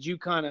own, or did you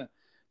kind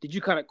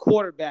of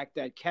quarterback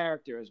that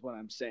character, is what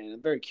I'm saying?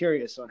 I'm very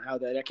curious on how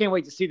that. I can't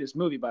wait to see this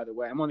movie, by the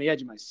way. I'm on the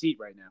edge of my seat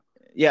right now.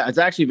 Yeah, it's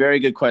actually a very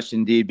good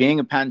question, dude. Being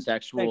a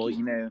pansexual,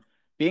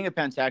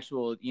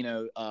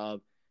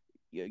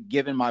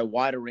 given my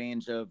wider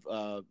range of,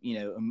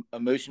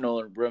 emotional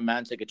or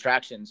romantic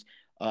attractions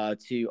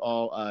to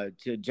all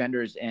to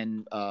genders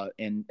and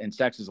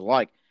sexes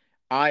alike,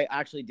 I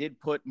actually did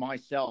put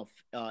myself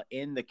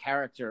in the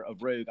character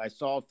of Rogue. I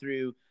saw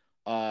through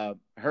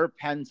her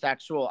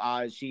pansexual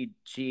eyes.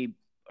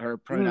 Her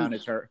pronoun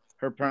is her.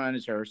 Her pronoun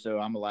is her, so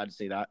I'm allowed to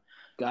say that.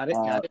 Got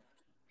it.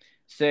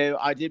 So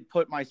I did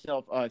put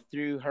myself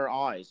through her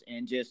eyes,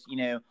 and just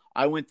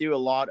I went through a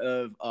lot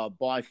of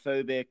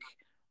biphobic,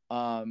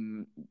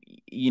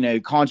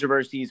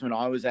 controversies when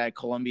I was at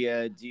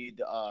Columbia,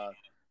 dude.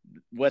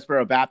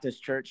 Westboro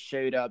Baptist Church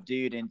showed up,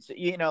 dude, and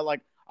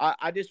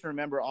I just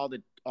remember all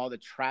the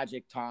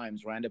tragic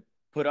times where I had to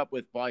put up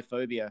with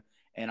biphobia,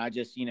 and I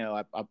just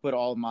I put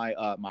all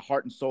my my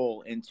heart and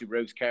soul into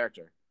Rogue's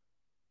character.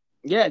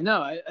 Yeah,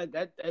 no,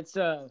 that's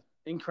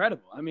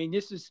incredible. I mean,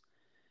 this is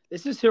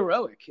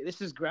heroic.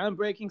 This is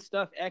groundbreaking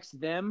stuff. X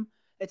them.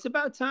 It's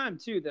about time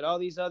too that all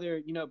these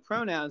other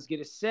pronouns get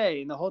a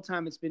say. And the whole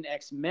time it's been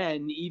X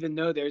men, even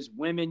though there's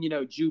women.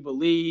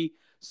 Jubilee,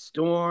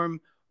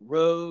 Storm,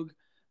 Rogue,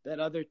 that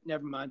other.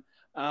 Never mind.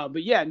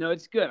 But yeah, no,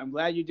 it's good. I'm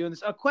glad you're doing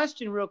this. A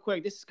question real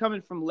quick. This is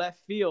coming from left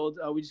field.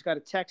 We just got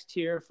a text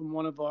here from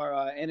one of our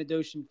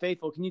ANTIDOTE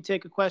faithful. Can you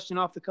take a question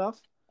off the cuff?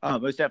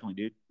 Most definitely,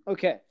 dude.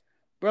 Okay.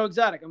 Bro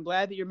Exotic, I'm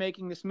glad that you're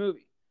making this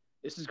movie.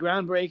 This is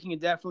groundbreaking and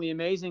definitely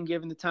amazing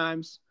given the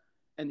times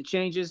and the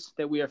changes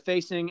that we are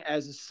facing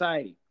as a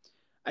society.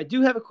 I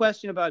do have a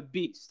question about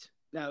Beast.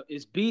 Now,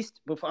 is Beast,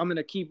 before I'm going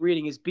to keep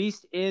reading, is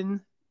Beast is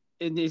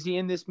he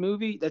in this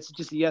movie? That's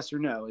just a yes or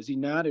no. Is he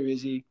not, or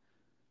is he?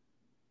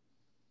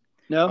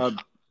 No?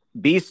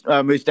 Beast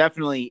most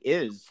definitely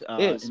is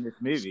in this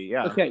movie,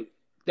 yeah. Okay,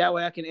 that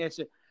way I can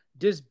answer.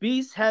 Does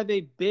Beast have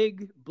a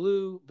big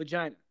blue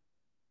vagina?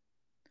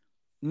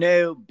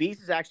 No,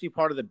 Beast is actually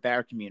part of the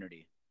bear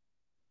community.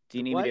 Do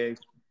you need me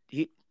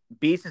to?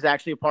 Beast is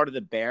actually a part of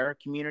the bear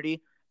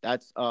community.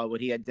 That's what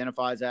he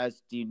identifies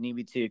as. Do you need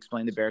me to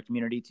explain the bear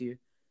community to you?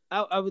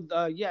 I would,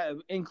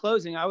 In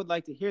closing, I would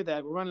like to hear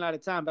that. We're running out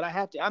of time, but I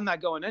have to. I'm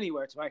not going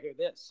anywhere until I hear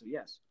this. So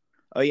yes.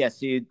 Oh yeah,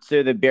 so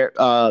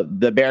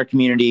the bear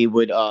community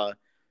would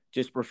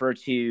just refer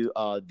to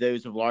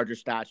those of larger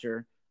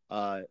stature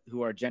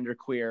who are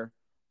genderqueer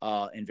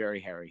and very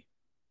hairy.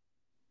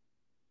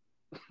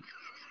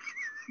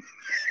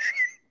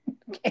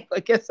 Okay, I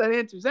guess that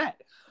answers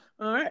that.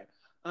 All right.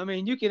 I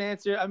mean, you can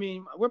answer. I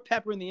mean, we're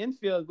peppering the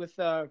infield with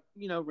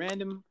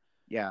random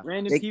Yeah,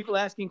 random people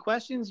asking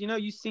questions.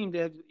 You seem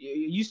to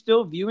you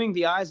still viewing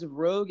the eyes of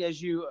Rogue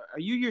as you are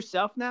you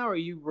yourself now, or are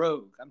you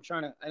Rogue? I'm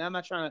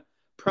not trying to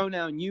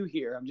pronoun you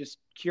here. I'm just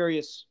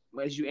curious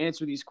as you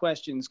answer these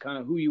questions, kind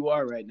of who you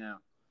are right now.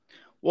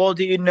 Well,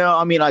 do you know?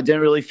 I mean, I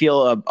didn't really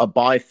feel a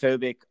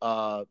biphobic,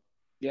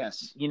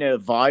 yes,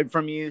 vibe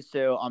from you,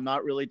 so I'm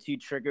not really too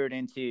triggered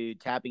into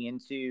tapping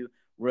into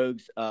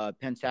Rogue's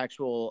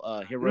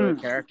pansexual heroic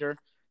character.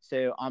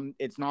 So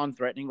it's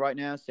non-threatening right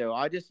now. So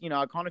I just,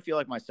 I kind of feel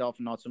like myself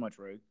and not so much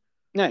Rogue.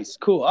 Nice,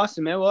 cool,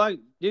 awesome, man. Well,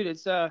 dude,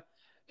 it's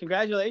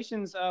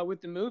congratulations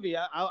with the movie.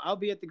 I'll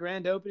be at the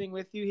grand opening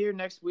with you here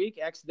next week.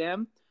 X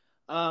them.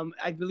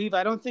 I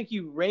don't think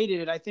you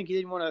rated it. I think you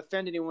didn't want to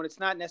offend anyone. It's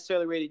not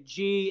necessarily rated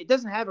G. It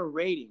doesn't have a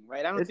rating,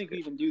 right? I don't think we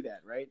even do that,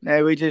 right?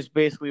 No, we just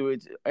basically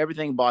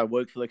everything by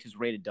Wokeflix is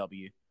rated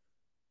W.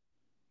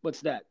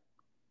 What's that?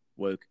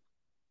 Woke.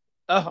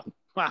 Oh,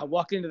 wow! I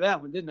walked into that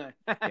one, didn't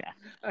I?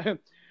 Yeah.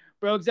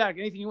 Bro, Zach,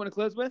 anything you want to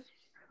close with?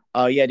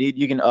 Yeah, dude.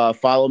 You can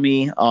follow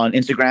me on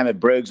Instagram at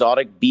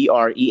Broexotic,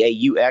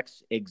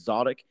 BREAUX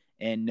exotic,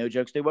 and no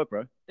joke, stay woke,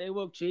 bro. Stay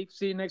woke, Chief.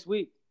 See you next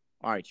week.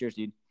 All right, cheers,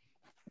 dude.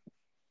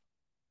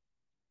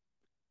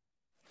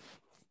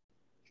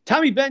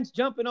 Tommy Bench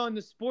jumping on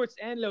the Sports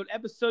Antidote,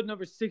 episode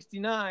number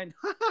 69.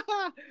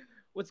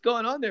 What's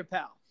going on there,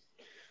 pal?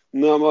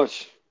 Not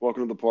much.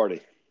 Welcome to the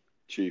party,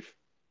 Chief.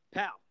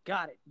 Pal,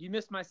 got it. You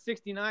missed my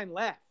 69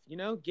 laugh.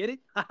 Get it?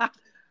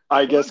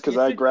 I guess because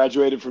I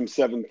graduated from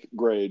 7th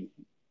grade.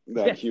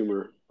 That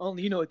humor.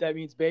 Only you know what that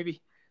means,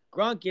 baby.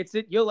 Gronk gets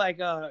it. You're like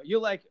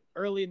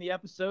early in the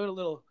episode, a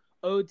little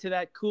ode to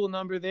that cool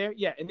number there.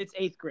 Yeah, and it's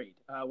 8th grade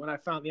when I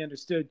finally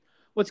understood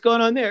what's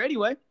going on there.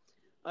 Anyway,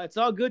 it's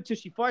all good till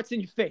she farts in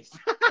your face.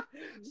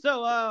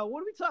 So what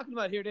are we talking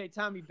about here today,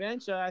 Tommy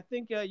Bench? I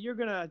think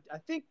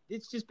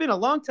it's just been a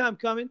long time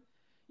coming.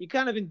 You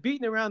kind of been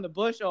beating around the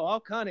bush.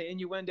 All kind of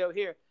innuendo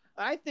here.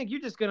 I think you're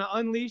just going to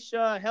unleash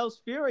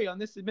hell's fury on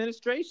this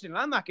administration.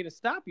 I'm not going to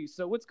stop you.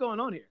 So what's going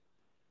on here?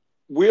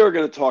 We are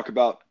going to talk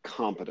about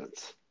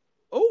competence.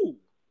 Oh.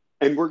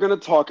 And we're going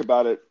to talk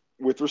about it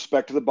with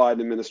respect to the Biden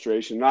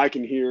administration. And I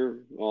can hear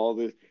all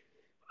the,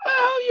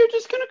 you're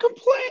just going to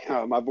complain.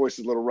 Oh, my voice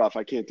is a little rough.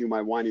 I can't do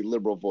my whiny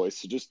liberal voice.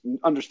 So just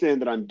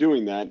understand that I'm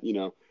doing that.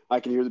 I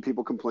can hear the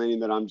people complaining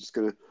that I'm just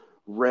going to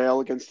rail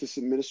against this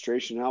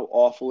administration, how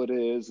awful it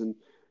is, and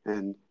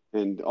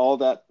all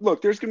that.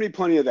 Look, there's going to be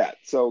plenty of that.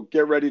 So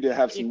get ready to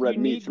have some red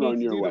meat thrown your way.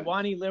 If you need me to do the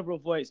whiny liberal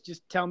voice,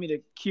 just tell me to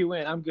cue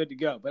in. I'm good to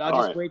go. But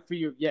I'll just wait for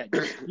you. Yeah, you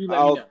let me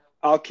know.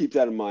 I'll keep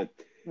that in mind.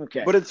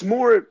 Okay. But it's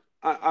more,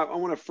 I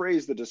want to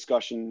phrase the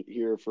discussion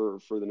here for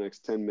the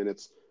next 10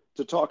 minutes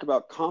to talk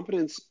about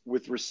competence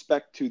with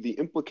respect to the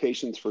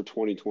implications for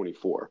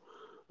 2024.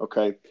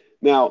 Okay.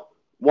 Now,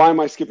 why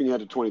am I skipping ahead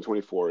to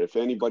 2024? If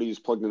anybody who's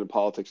plugged into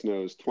politics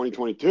knows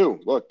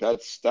 2022, look,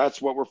 that's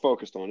what we're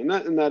focused on.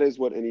 And that is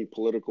what any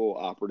political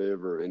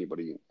operative or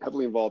anybody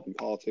heavily involved in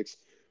politics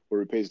or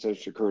who pays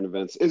attention to current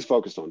events is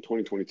focused on,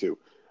 2022.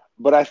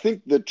 But I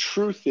think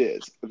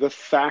the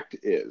fact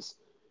is,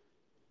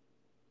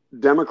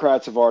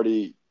 Democrats have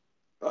already,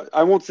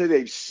 I won't say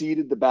they've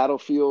ceded the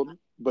battlefield,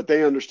 but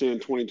they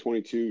understand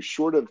 2022,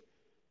 short of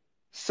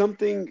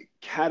something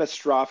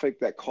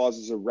catastrophic that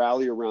causes a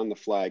rally around the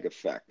flag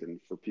effect. And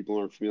for people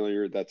who aren't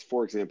familiar, that's,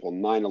 for example,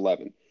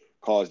 9/11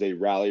 caused a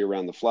rally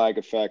around the flag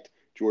effect.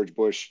 George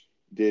Bush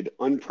did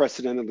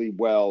unprecedentedly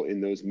well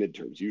in those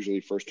midterms.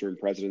 Usually first-term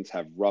presidents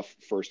have rough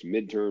first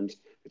midterms.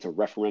 It's a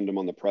referendum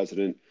on the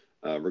president,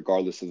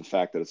 regardless of the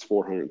fact that it's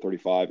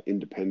 435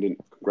 independent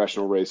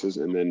congressional races.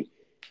 And then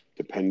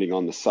depending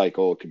on the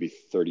cycle, it could be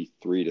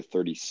 33 to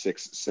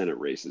 36 Senate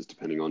races,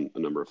 depending on a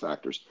number of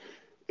factors.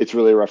 It's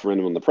really a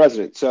referendum on the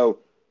president. So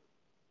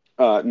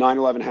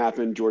 9/11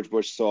 happened. George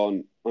Bush saw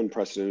an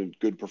unprecedented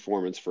good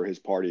performance for his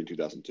party in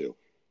 2002.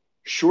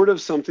 Short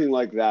of something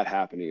like that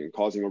happening and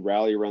causing a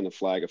rally around the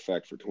flag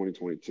effect for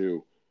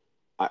 2022,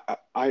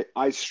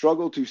 I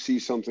struggle to see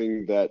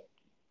something that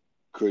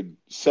could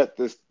set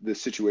this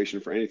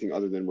situation for anything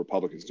other than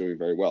Republicans doing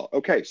very well.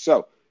 Okay,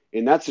 so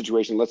in that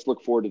situation, let's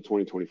look forward to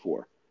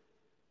 2024.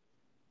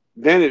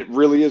 Then it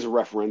really is a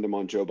referendum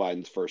on Joe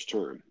Biden's first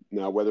term.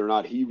 Now, whether or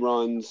not he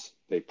runs,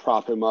 they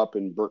prop him up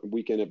and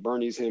Weekend at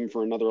Bernie's him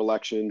for another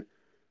election.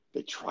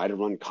 They try to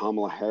run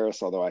Kamala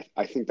Harris, although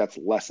I think that's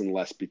less and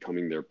less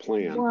becoming their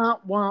plan.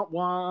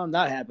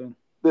 Not happening.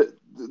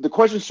 The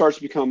question starts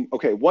to become,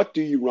 okay, what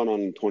do you run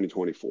on in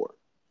 2024?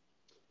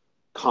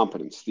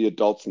 Competence, the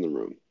adults in the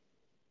room.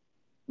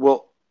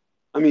 Well,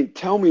 I mean,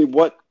 tell me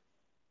what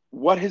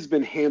has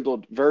been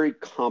handled very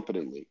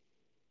competently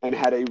and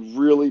had a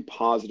really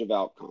positive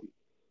outcome.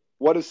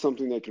 What is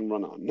something they can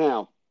run on?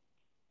 Now,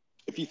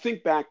 if you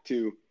think back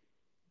to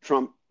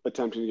Trump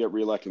attempting to get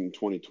reelected in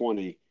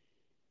 2020,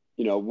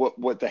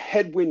 what the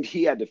headwind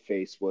he had to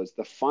face was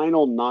the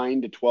final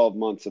 9 to 12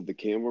 months of the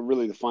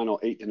really the final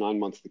 8 to 9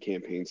 months of the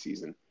campaign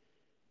season.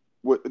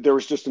 There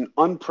was just an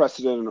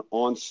unprecedented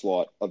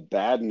onslaught of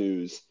bad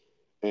news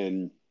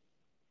and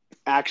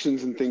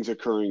actions and things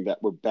occurring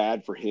that were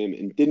bad for him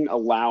and didn't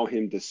allow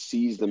him to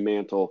seize the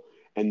mantle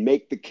and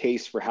make the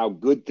case for how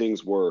good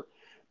things were,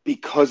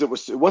 because it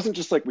wasn't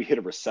just like we hit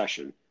a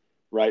recession,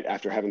 right,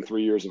 after having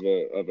 3 years of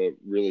a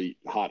really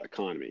hot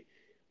economy.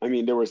 I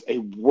mean, there was a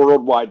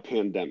worldwide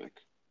pandemic,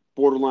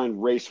 borderline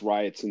race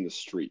riots in the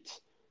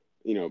streets,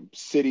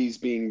 cities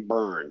being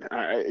burned.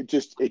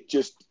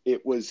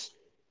 It was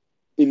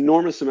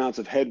enormous amounts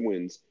of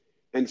headwinds.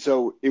 And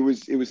so it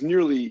was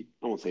nearly,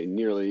 I won't say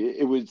nearly,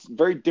 it was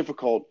very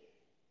difficult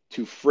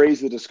to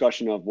phrase the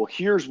discussion of, well,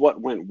 here's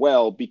what went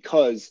well,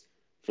 because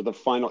for the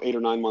final 8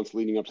 or 9 months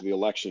leading up to the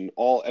election,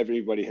 all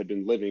everybody had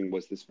been living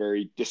was this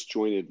very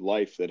disjointed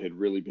life that had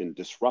really been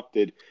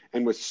disrupted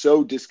and was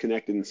so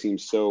disconnected and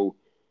seemed so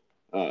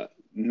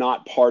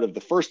not part of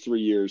the first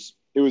 3 years.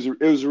 It was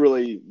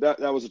really, that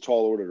was a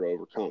tall order to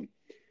overcome.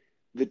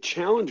 The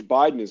challenge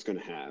Biden is going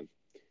to have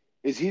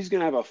is he's going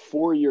to have a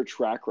 4-year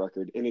track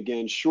record. And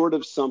again, short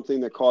of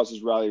something that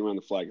causes rally around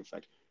the flag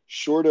effect,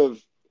 short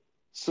of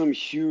some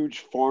huge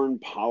foreign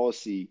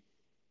policy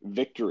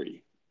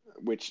victory,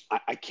 which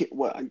I can't,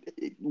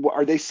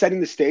 are they setting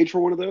the stage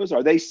for one of those?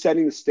 Are they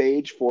setting the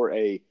stage for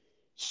a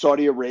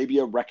Saudi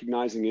Arabia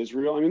recognizing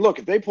Israel? I mean, look,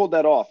 if they pulled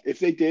that off, if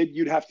they did,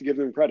 you'd have to give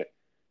them credit.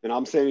 And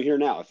I'm saying it here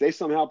now, if they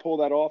somehow pull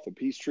that off, a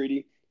peace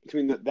treaty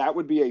between that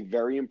would be a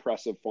very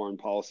impressive foreign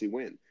policy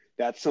win.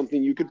 That's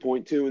something you could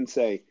point to and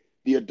say,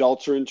 the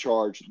adults are in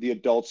charge. The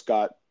adults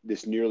got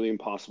this nearly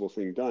impossible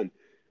thing done.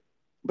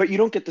 But you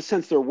don't get the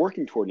sense they're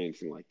working toward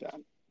anything like that.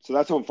 So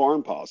that's on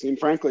foreign policy. And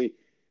frankly,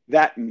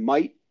 that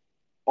might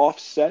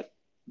offset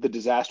the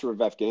disaster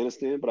of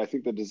Afghanistan. But I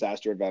think the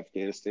disaster of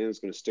Afghanistan is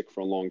going to stick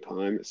for a long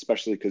time,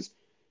 especially because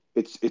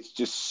it's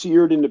just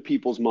seared into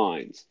people's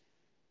minds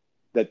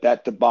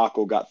that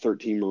debacle got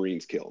 13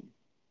 Marines killed.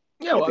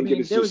 Yeah, well, I think I mean,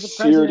 it is there was just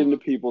a president seared into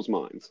people's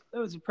minds.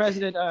 There was a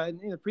president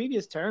in the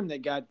previous term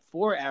that got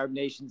 4 Arab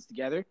nations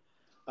together,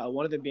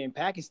 one of them being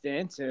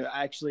Pakistan, to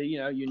actually,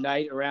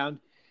 unite around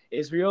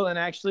Israel and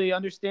actually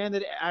understand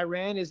that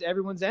Iran is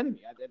everyone's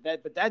enemy.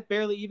 But that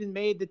barely even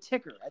made the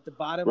ticker at the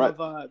bottom Right.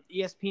 of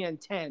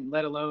ESPN 10,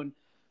 let alone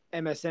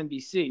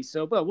MSNBC.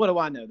 So, but what do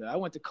I know, though? I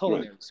went to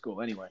culinary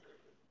school anyway.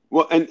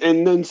 Well,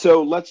 and then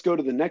so let's go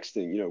to the next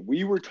thing.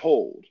 We were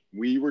told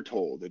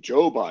that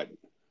Joe Biden,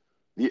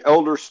 the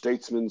elder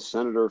statesman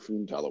senator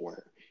from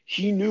Delaware,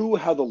 he knew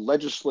how the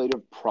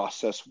legislative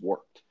process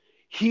worked.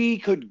 He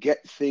could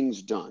get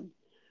things done.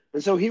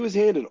 And so he was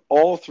handed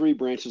all 3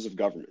 branches of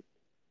government.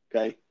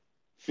 Okay.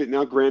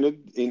 Now,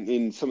 granted,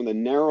 in some of the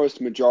narrowest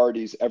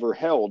majorities ever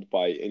held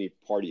by any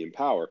party in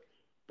power,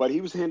 but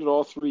he was handed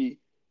all 3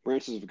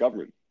 branches of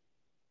government.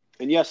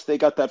 And yes, they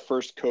got that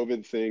first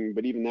COVID thing,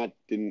 but even that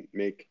didn't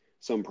make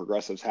some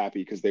progressives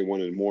happy because they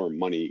wanted more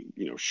money,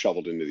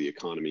 shoveled into the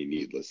economy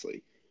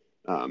needlessly.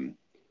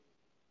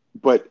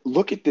 But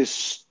look at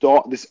this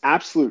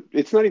absolute,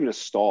 it's not even a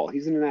stall.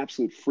 He's in an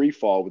absolute free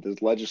fall with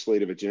his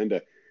legislative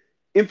agenda.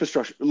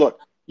 Infrastructure. Look,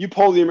 you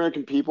poll the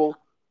American people,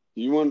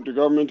 do you want the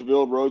government to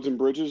build roads and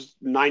bridges?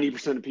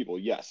 90% of people,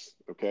 yes.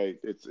 Okay.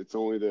 It's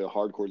only the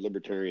hardcore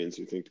libertarians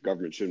who think the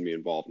government shouldn't be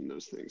involved in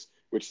those things,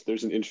 which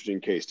there's an interesting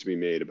case to be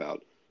made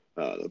about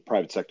the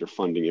private sector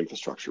funding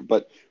infrastructure.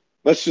 But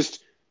let's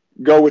just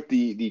go with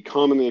the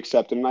commonly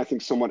accepted and I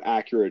think somewhat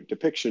accurate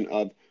depiction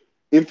of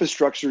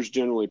infrastructure is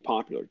generally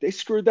popular. They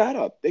screwed that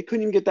up. They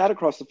couldn't even get that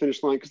across the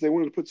finish line because they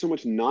wanted to put so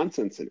much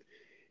nonsense in it.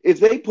 If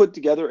they put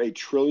together a $1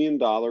 trillion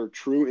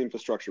true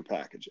infrastructure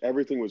package,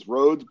 everything was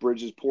roads,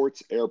 bridges,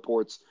 ports,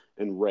 airports,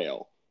 and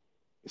rail,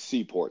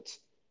 seaports.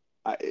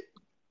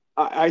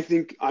 I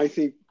think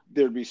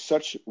there'd be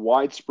such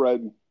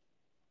widespread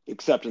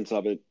acceptance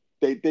of it.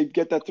 They'd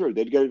get that through.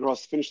 They'd get it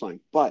across the finish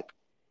line. But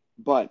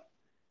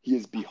he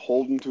is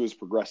beholden to his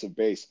progressive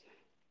base,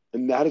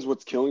 and that is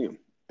what's killing him.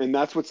 And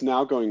that's what's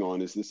now going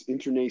on, is this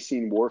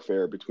internecine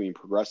warfare between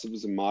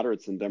progressives and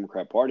moderates in the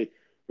Democrat Party,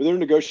 where they're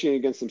negotiating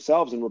against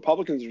themselves, and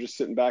Republicans are just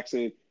sitting back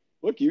saying,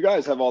 look, you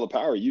guys have all the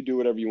power. You do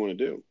whatever you want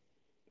to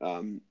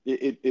do.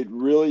 It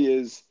really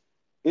is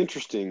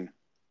interesting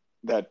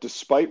that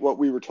despite what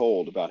we were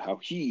told about how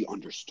he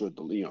understood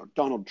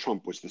Donald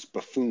Trump was this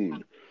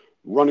buffoon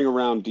running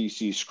around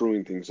D.C.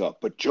 screwing things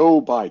up, but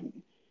Joe Biden,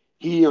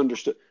 he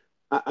understood.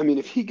 I mean,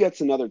 if he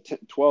gets another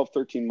 12,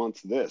 13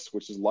 months of this,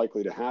 which is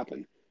likely to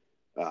happen,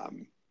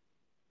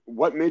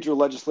 what major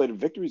legislative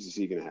victories is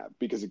he going to have?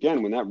 Because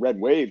again, when that red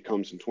wave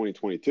comes in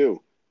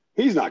 2022,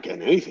 he's not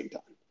getting anything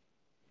done.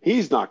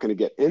 He's not going to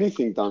get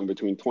anything done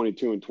between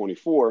 22 and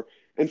 24.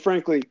 And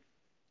frankly,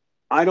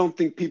 I don't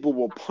think people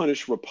will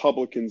punish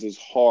Republicans as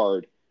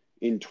hard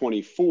in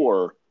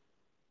 24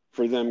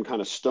 for them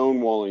kind of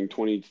stonewalling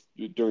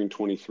during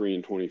 23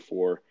 and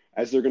 24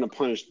 as they're going to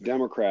punish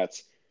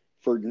Democrats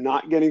for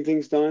not getting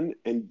things done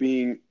and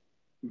being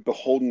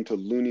beholden to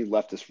loony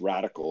leftist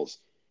radicals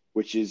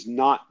which is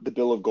not the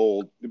bill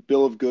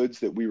of goods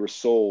that we were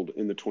sold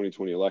in the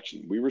 2020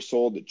 election. We were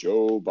sold that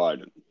Joe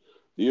Biden,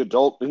 the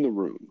adult in the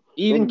room,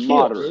 Even the keeled,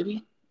 moderate,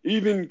 baby.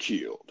 even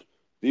keeled,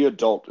 the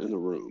adult in the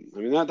room. I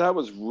mean, that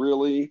was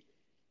really,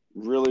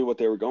 really what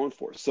they were going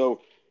for.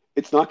 So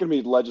it's not going to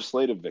be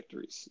legislative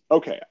victories.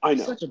 Okay, I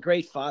know. Such a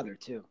great father,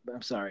 too. But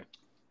I'm sorry.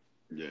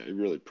 Yeah, he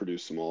really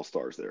produced some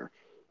all-stars there.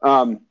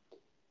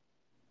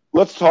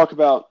 Let's talk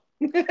about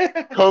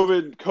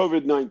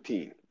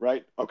COVID-19,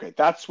 right? Okay,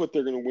 that's what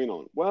they're going to win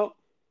on. Well,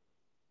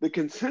 the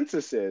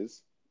consensus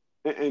is,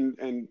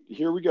 and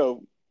here we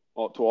go,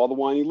 to all the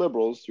whiny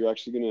liberals, you're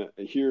actually going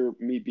to hear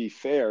me be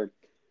fair.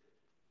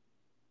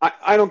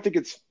 I don't think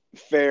it's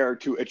fair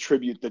to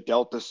attribute the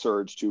Delta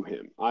surge to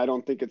him. I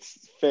don't think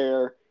it's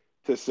fair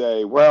to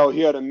say, well,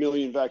 he had 1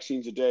 million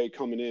vaccines a day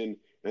coming in,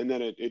 and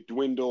then it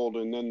dwindled,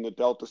 and then the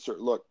Delta surge.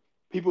 Look,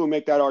 people who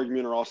make that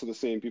argument are also the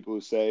same people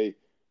who say,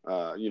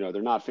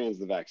 they're not fans of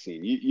the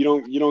vaccine. You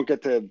don't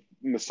get to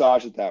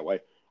massage it that way.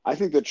 I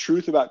think the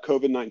truth about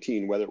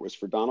COVID-19, whether it was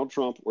for Donald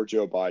Trump or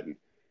Joe Biden,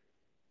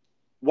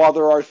 while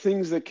there are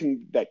things that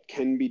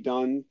can be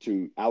done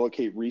to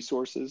allocate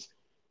resources,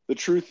 the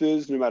truth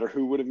is, no matter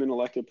who would have been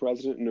elected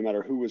president, and no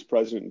matter who was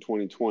president in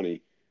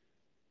 2020,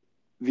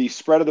 the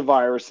spread of the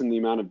virus and the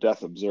amount of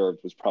death observed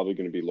was probably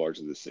going to be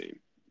largely the same.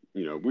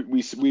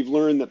 We've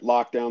learned that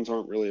lockdowns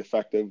aren't really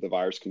effective. The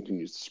virus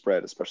continues to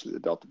spread, especially the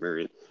Delta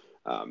variant.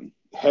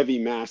 Heavy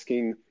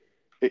masking,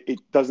 it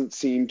doesn't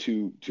seem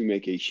to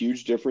make a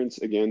huge difference.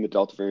 Again, the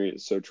Delta variant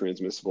is so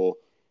transmissible.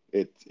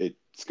 It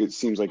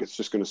seems like it's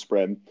just going to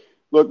spread.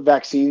 Look,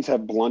 vaccines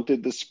have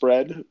blunted the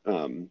spread,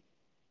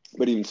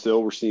 but even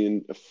still, we're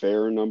seeing a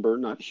fair number,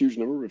 not a huge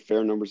number, but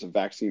fair numbers of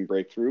vaccine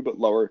breakthrough, but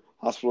lower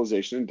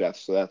hospitalization and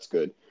deaths, so that's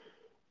good.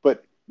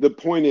 But the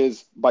point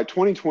is, by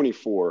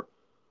 2024,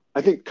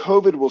 I think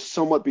COVID will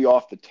somewhat be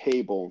off the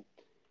table.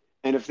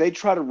 And if they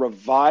try to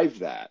revive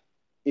that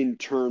in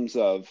terms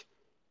of,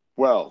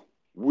 well,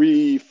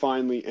 we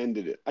finally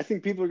ended it, I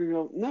think people are going to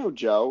go, no,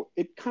 Joe,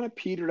 it kind of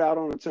petered out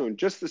on its own.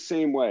 Just the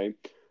same way,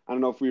 I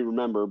don't know if we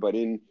remember, but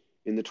in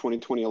the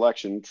 2020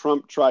 election,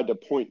 Trump tried to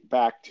point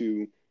back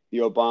to the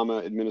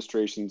Obama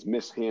administration's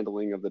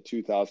mishandling of the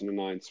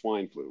 2009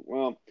 swine flu.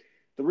 Well,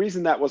 the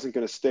reason that wasn't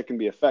going to stick and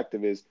be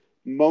effective is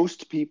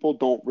most people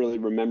don't really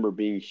remember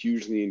being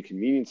hugely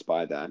inconvenienced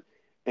by that.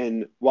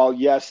 And while,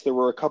 yes, there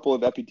were a couple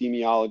of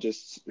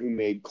epidemiologists who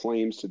made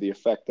claims to the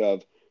effect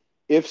of,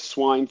 if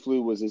swine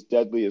flu was as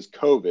deadly as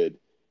COVID,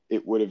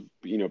 it would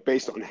have,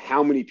 based on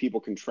how many people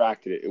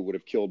contracted it, it would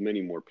have killed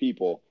many more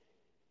people.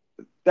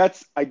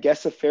 That's, I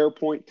guess, a fair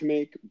point to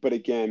make. But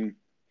again,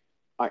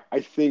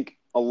 I think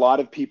a lot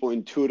of people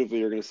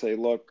intuitively are going to say,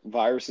 look,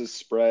 viruses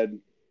spread,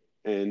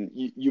 and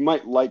you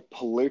might like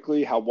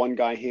politically how one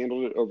guy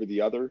handled it over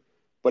the other.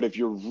 But if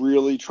you're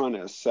really trying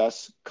to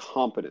assess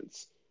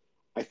competence,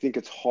 I think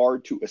it's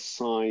hard to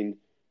assign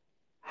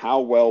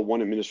how well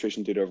one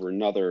administration did over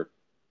another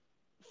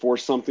for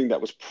something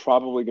that was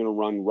probably going to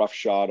run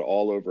roughshod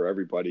all over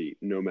everybody,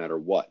 no matter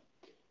what.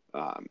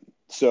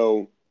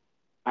 So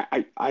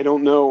I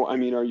don't know. I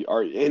mean,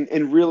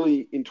 and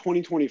really in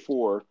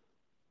 2024,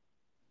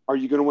 are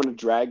you going to want to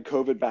drag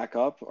COVID back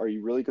up? Are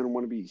you really going to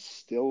want to be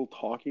still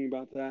talking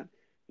about that?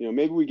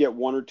 Maybe we get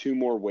one or two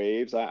more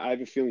waves. I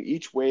have a feeling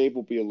each wave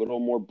will be a little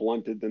more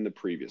blunted than the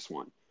previous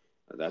one.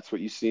 That's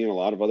what you see in a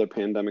lot of other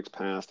pandemics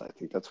past. I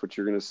think that's what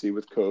you're going to see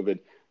with COVID.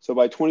 So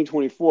by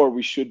 2024,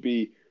 we should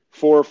be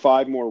 4 or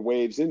 5 more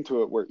waves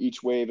into it, where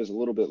each wave is a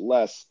little bit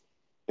less,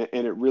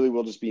 and it really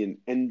will just be an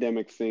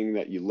endemic thing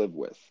that you live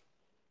with.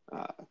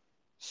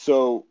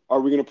 So are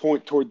we going to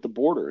point toward the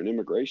border and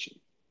immigration?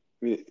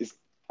 I mean,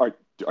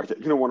 are they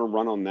going to want to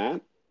run on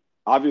that?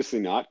 Obviously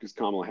not, because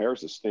Kamala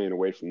Harris is staying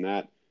away from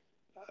that.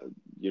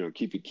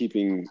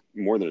 Keeping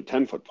more than a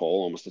 10-foot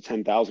pole, almost a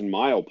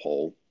 10,000-mile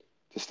pole,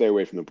 to stay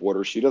away from the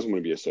border. She doesn't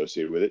want to be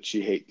associated with it.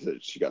 She hates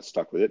that she got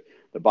stuck with it.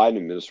 The Biden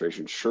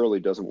administration surely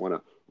doesn't want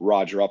to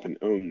roger up and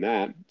own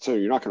that. So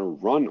you're not going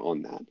to run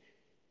on that.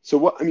 So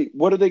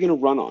what are they going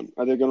to run on?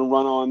 Are they going to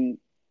run on,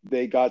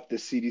 they got the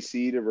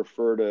CDC to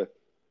refer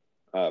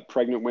to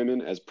pregnant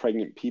women as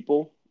pregnant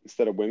people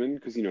instead of women,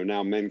 because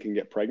now men can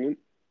get pregnant?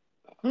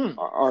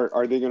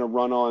 Are they going to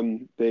run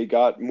on, they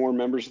got more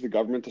members of the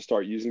government to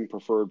start using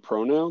preferred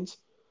pronouns?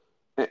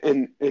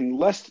 And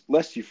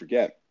lest you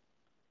forget,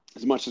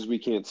 as much as we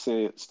can't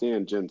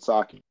stand Jen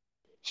Psaki,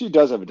 she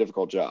does have a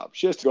difficult job.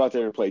 She has to go out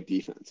there and play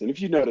defense. And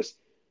if you notice,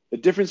 the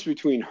difference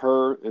between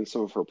her and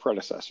some of her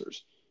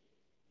predecessors,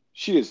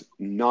 she is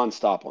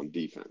nonstop on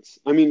defense.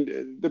 I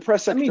mean, the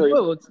press secretary.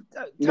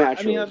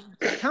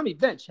 Tommy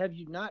Bench, have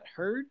you not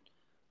heard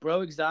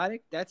Bro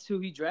Exotic? That's who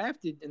he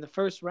drafted in the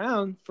first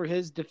round for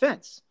his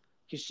defense,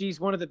 because she's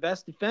one of the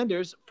best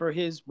defenders for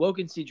his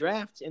Wokency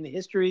draft in the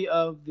history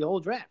of the whole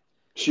draft.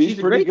 She's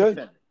pretty good.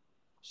 Defender.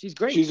 She's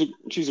great.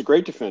 She's a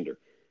great defender.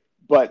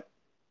 But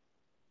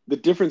the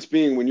difference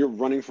being, when you're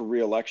running for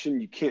re-election,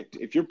 you can't,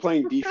 if you're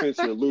playing defense,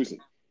 you're losing.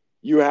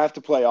 You have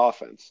to play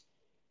offense.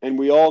 And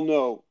we all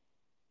know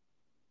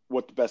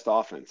what the best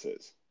offense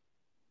is.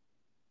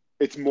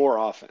 It's more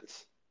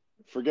offense.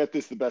 Forget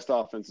this, the best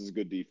offense is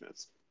good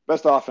defense.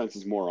 Best offense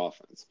is more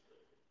offense.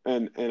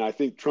 And I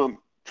think Trump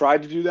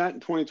tried to do that in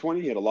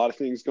 2020. He had a lot of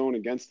things going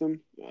against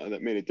him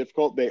that made it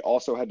difficult. They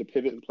also had to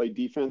pivot and play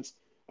defense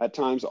at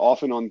times,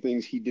 often on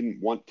things he didn't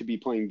want to be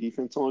playing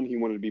defense on. He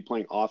wanted to be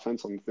playing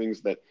offense on the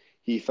things that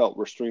he felt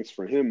were strengths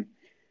for him.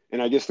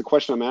 And I guess the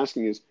question I'm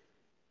asking is,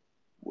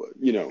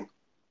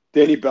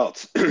 Danny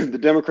Belts, the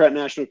Democrat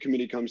National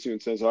Committee comes to you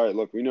and says, all right,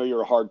 look, we know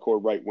you're a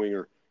hardcore right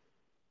winger.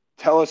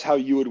 Tell us how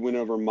you would win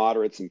over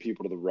moderates and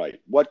people to the right.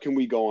 What can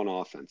we go on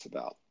offense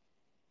about?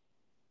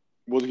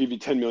 We'll give you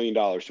 $10 million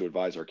to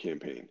advise our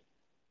campaign.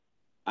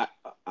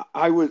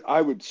 I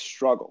would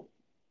struggle.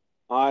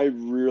 I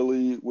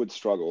really would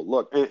struggle.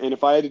 Look, and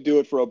if I had to do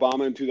it for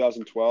Obama in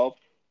 2012,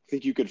 I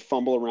think you could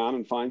fumble around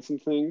and find some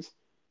things.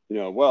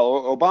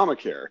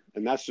 Obamacare,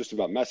 and that's just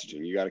about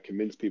messaging. You got to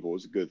convince people it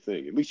was a good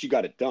thing. At least you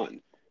got it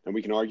done. And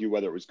we can argue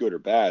whether it was good or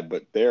bad,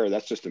 but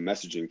that's just a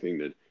messaging thing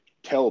to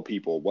tell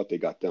people what they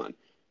got done.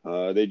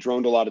 They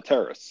droned a lot of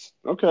terrorists.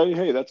 Okay,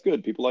 hey, that's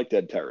good. People like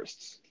dead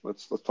terrorists.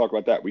 Let's talk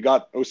about that. We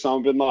got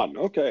Osama bin Laden.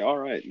 Okay, all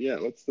right, yeah,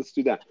 let's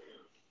do that.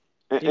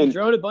 Did he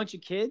drone a bunch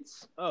of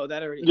kids? Oh,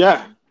 that already.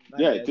 Yeah,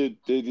 yeah. Did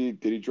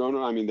he drone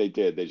them? I mean, they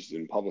did. They just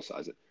didn't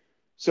publicize it.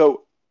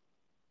 So,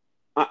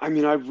 I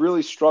mean, I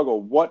really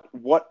struggle. What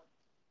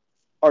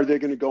are they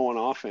going to go on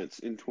offense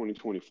in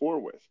 2024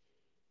 with?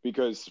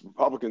 Because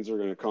Republicans are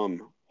going to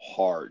come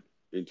hard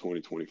in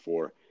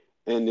 2024,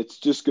 and it's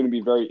just going to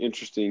be very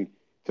interesting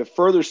to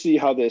further see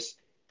how this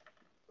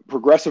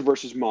progressive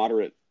versus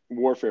moderate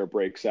warfare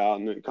breaks out.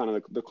 And then kind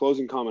of the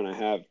closing comment I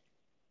have,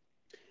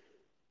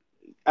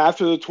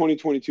 after the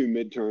 2022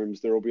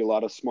 midterms, there will be a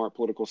lot of smart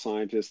political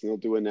scientists, and they'll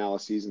do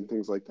analyses and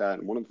things like that.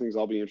 And one of the things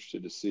I'll be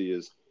interested to see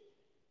is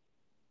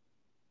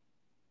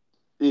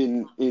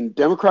in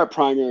Democrat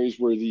primaries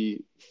where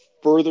the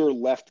further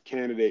left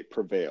candidate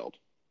prevailed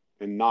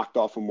and knocked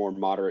off a more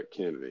moderate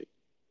candidate,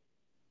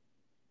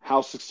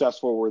 how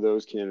successful were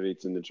those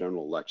candidates in the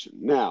general election?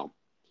 Now,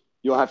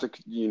 you'll have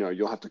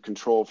to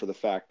control for the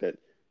fact that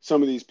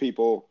some of these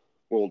people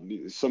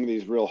some of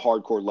these real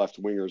hardcore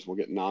left wingers will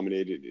get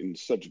nominated in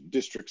such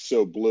districts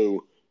so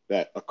blue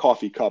that a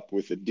coffee cup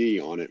with a D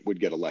on it would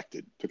get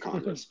elected to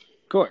Congress.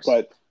 Of course.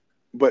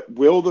 But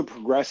will the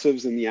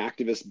progressives and the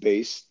activist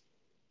base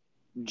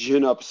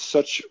gin up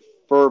such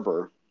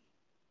fervor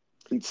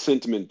and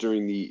sentiment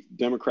during the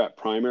Democrat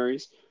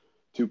primaries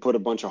to put a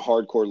bunch of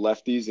hardcore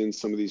lefties in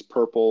some of these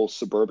purple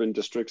suburban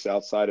districts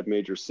outside of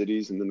major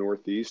cities in the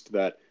Northeast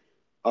that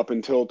up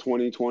until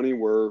 2020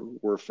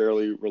 were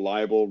fairly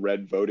reliable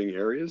red voting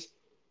areas?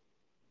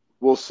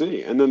 We'll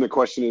see. And then the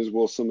question is,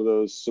 will some of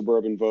those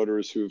suburban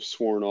voters who have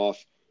sworn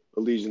off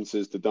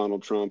allegiances to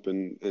Donald Trump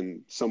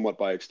and somewhat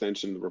by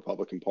extension the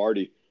Republican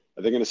Party,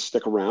 are they going to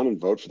stick around and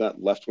vote for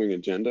that left-wing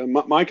agenda?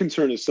 My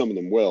concern is some of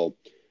them will,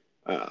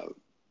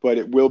 but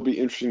it will be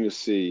interesting to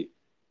see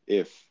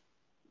if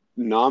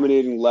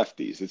nominating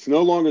lefties, it's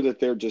no longer that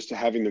they're just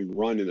having them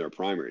run in their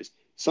primaries.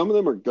 Some of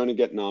them are going to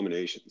get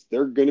nominations.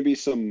 There are going to be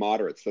some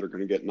moderates that are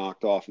going to get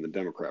knocked off in the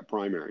Democrat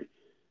primary.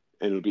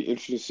 And it'll be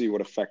interesting to see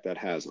what effect that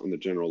has on the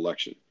general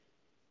election.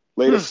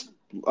 Latest,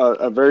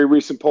 a very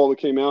recent poll that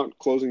came out,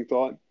 closing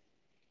thought,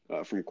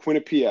 from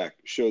Quinnipiac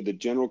showed the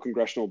general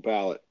congressional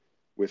ballot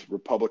with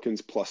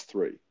Republicans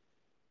 +3.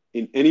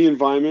 In any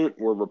environment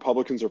where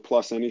Republicans are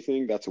plus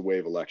anything, that's a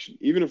wave election.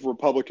 Even if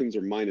Republicans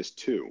are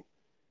 -2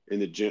 in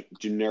the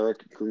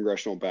generic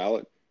congressional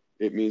ballot,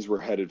 it means we're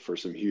headed for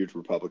some huge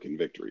Republican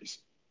victories.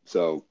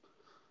 So,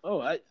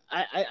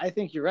 I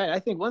think you're right. I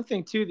think one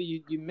thing too that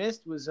you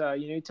missed was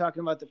you're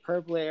talking about the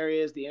purple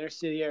areas, the inner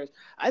city areas.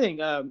 I think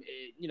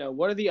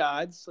what are the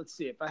odds? Let's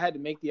see. If I had to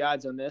make the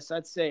odds on this,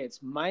 I'd say it's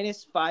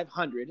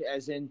 -500,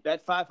 as in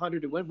bet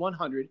 500 to win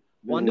 100,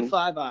 1 to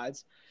 5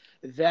 odds.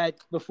 That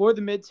before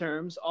the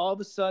midterms, all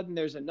of a sudden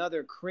there's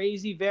another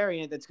crazy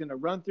variant that's going to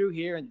run through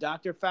here, and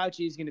Dr.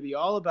 Fauci is going to be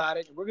all about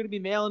it, and we're going to be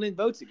mailing in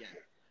votes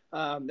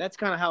again. That's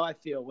kind of how I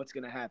feel what's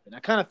going to happen. I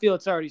kind of feel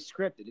it's already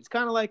scripted. It's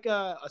kind of like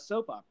a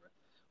soap opera.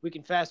 We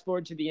can fast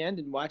forward to the end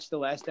and watch the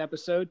last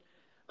episode.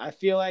 I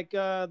feel like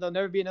there'll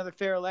never be another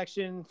fair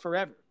election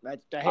forever. I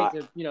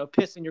hate to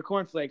piss in your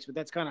cornflakes, but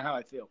that's kind of how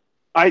I feel.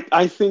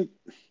 I think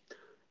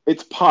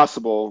it's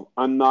possible.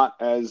 I'm not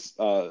as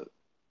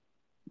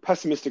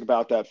pessimistic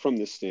about that from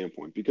this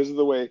standpoint because of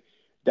the way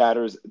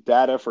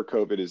data for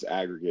COVID is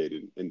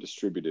aggregated and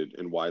distributed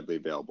and widely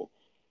available.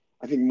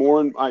 I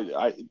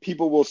think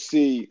people will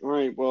see, all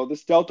right, well,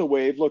 this Delta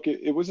wave, look,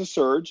 it was a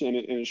surge and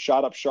it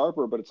shot up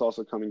sharper, but it's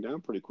also coming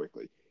down pretty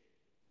quickly.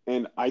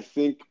 And I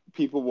think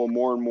people will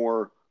more and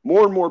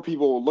more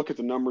people will look at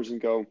the numbers and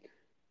go,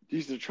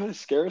 geez, they're trying to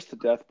scare us to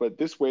death, but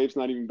this wave's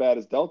not even bad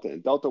as Delta.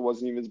 And Delta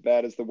wasn't even as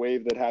bad as the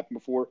wave that happened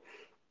before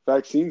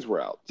vaccines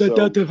were out. The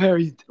Delta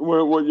variant.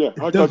 Well, yeah.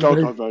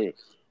 Delta variant.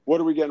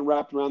 What are we getting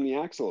wrapped around the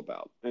axle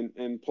about?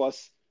 And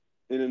plus,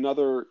 in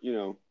another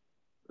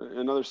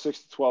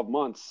 6 to 12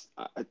 months,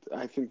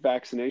 I think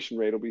vaccination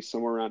rate will be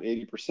somewhere around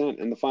 80%.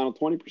 And the final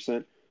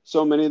 20%,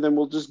 so many of them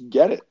will just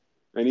get it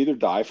and either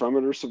die from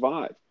it or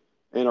survive.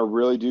 And I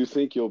really do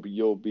think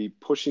you'll be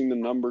pushing the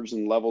numbers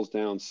and levels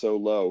down so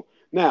low.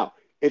 Now,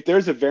 if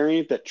there's a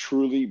variant that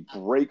truly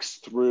breaks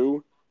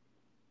through,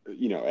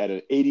 at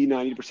an 80,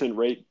 90%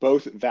 rate,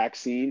 both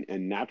vaccine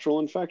and natural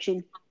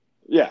infection,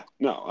 yeah,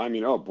 no, I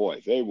mean, oh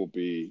boy, they will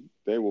be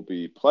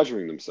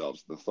pleasuring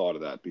themselves at the thought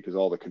of that, because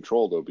all the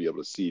control they'll be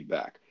able to cede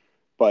back.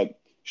 But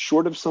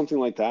short of something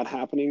like that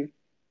happening,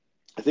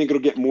 I think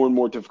it'll get more and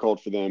more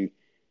difficult for them.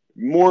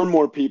 More and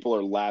more people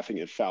are laughing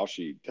at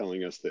Fauci,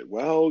 telling us that,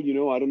 well,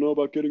 I don't know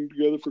about getting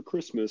together for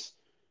Christmas.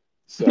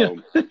 So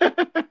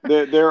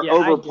they're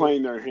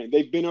overplaying their hand.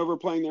 They've been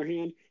overplaying their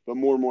hand, but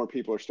more and more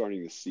people are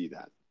starting to see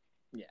that.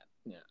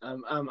 Yeah.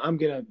 I'm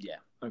gonna. Yeah.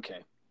 Okay.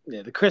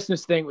 Yeah. The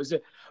Christmas thing was.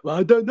 Well,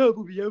 I don't know if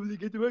we'll be able to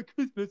get to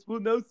Christmas. We'll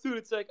know soon.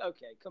 It's like,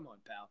 okay, come on,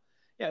 pal.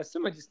 Yeah,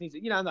 someone just needs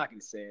it. I'm not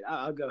gonna say it.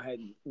 I'll go ahead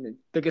and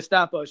the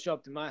Gestapo show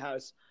up to my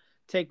house,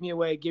 take me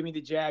away, give me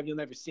the jab. You'll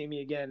never see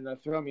me again, and they'll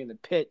throw me in the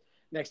pit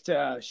next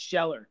to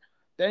Scheller.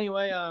 But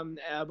anyway,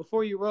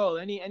 before you roll,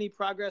 any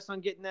progress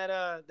on getting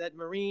that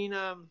Marine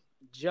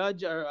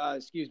judge, or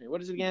excuse me,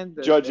 what is it again?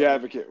 Judge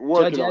advocate.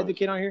 Judge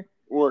advocate on here.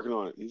 Working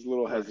on it. He's a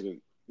little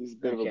hesitant. He's a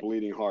bit of a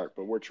bleeding heart,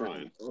 but we're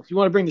trying. Well, if you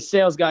want to bring the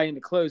sales guy in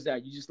to close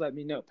that, you just let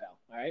me know, pal.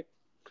 All right?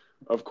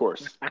 Of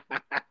course.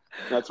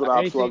 That's what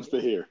Ops loves to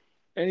hear.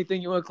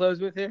 Anything you want to close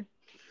with here?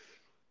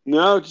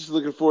 No, just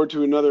looking forward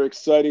to another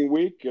exciting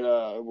week. We're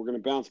going to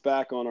bounce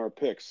back on our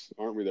picks,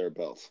 aren't we there,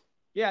 Bells?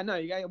 Yeah, no,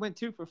 you went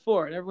 2 for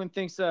 4, and everyone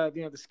thinks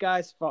the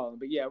sky's falling.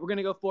 But yeah, we're going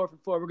to go 4 for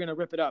 4. We're going to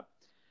rip it up.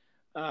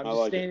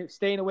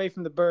 Staying away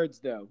from the birds,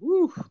 though.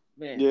 Woo,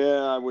 man.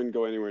 Yeah, I wouldn't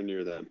go anywhere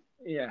near them.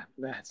 Yeah,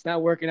 it's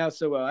not working out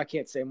so well. I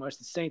can't say much.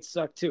 The Saints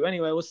suck, too.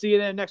 Anyway, we'll see you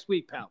there next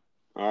week, pal.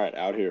 All right,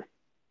 out here.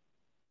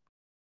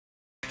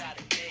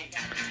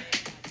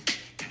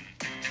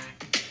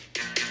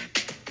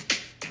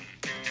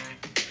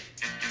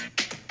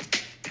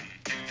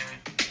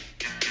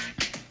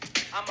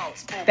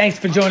 Thanks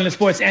for joining the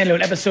Sports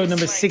Antidote, episode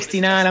number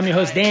 69. I'm your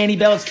host, Danny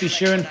Belts. Be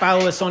sure and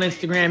follow us on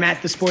Instagram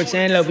at The Sports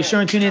Antidote. Be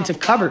sure and tune in to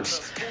Covers.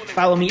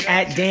 Follow me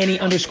at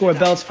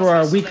Danny_Belts for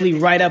our weekly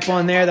write-up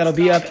on there. That'll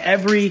be up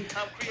every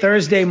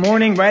Thursday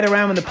morning, right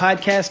around when the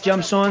podcast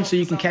jumps on, so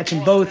you can catch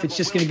them both. It's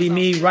just going to be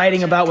me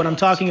writing about what I'm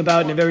talking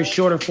about in a very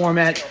shorter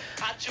format.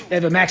 They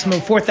have a maximum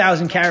of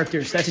 4,000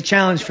 characters. That's a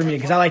challenge for me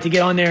because I like to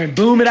get on there and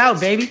boom it out,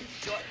 baby.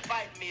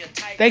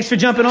 Thanks for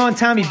jumping on,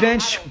 Tommy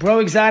Bench, Bro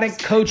Exotic,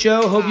 Coach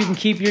O. Hope you can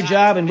keep your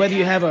job, and whether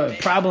you have a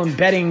problem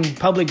betting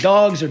public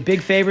dogs or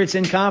big favorites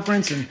in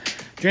conference, and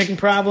drinking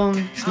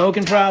problem,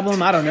 smoking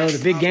problem, I don't know,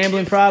 the big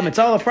gambling problem, it's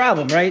all a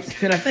problem,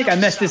 right? And I think I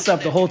messed this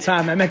up the whole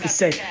time. I meant to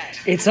say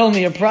it's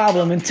only a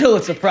problem until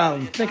it's a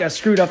problem. I think I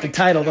screwed up the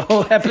title the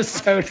whole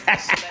episode.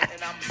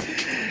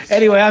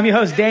 Anyway, I'm your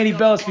host, Danny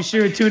Belts. Be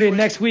sure to tune in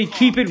next week.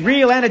 Keep it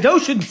real,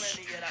 Antidocians.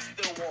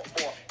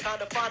 Trying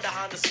to find a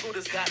Honda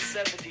Scooters, got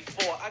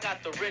 74. I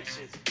got the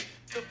riches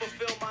to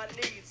fulfill my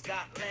needs.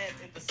 Got land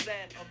in the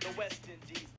sand of the West Indies.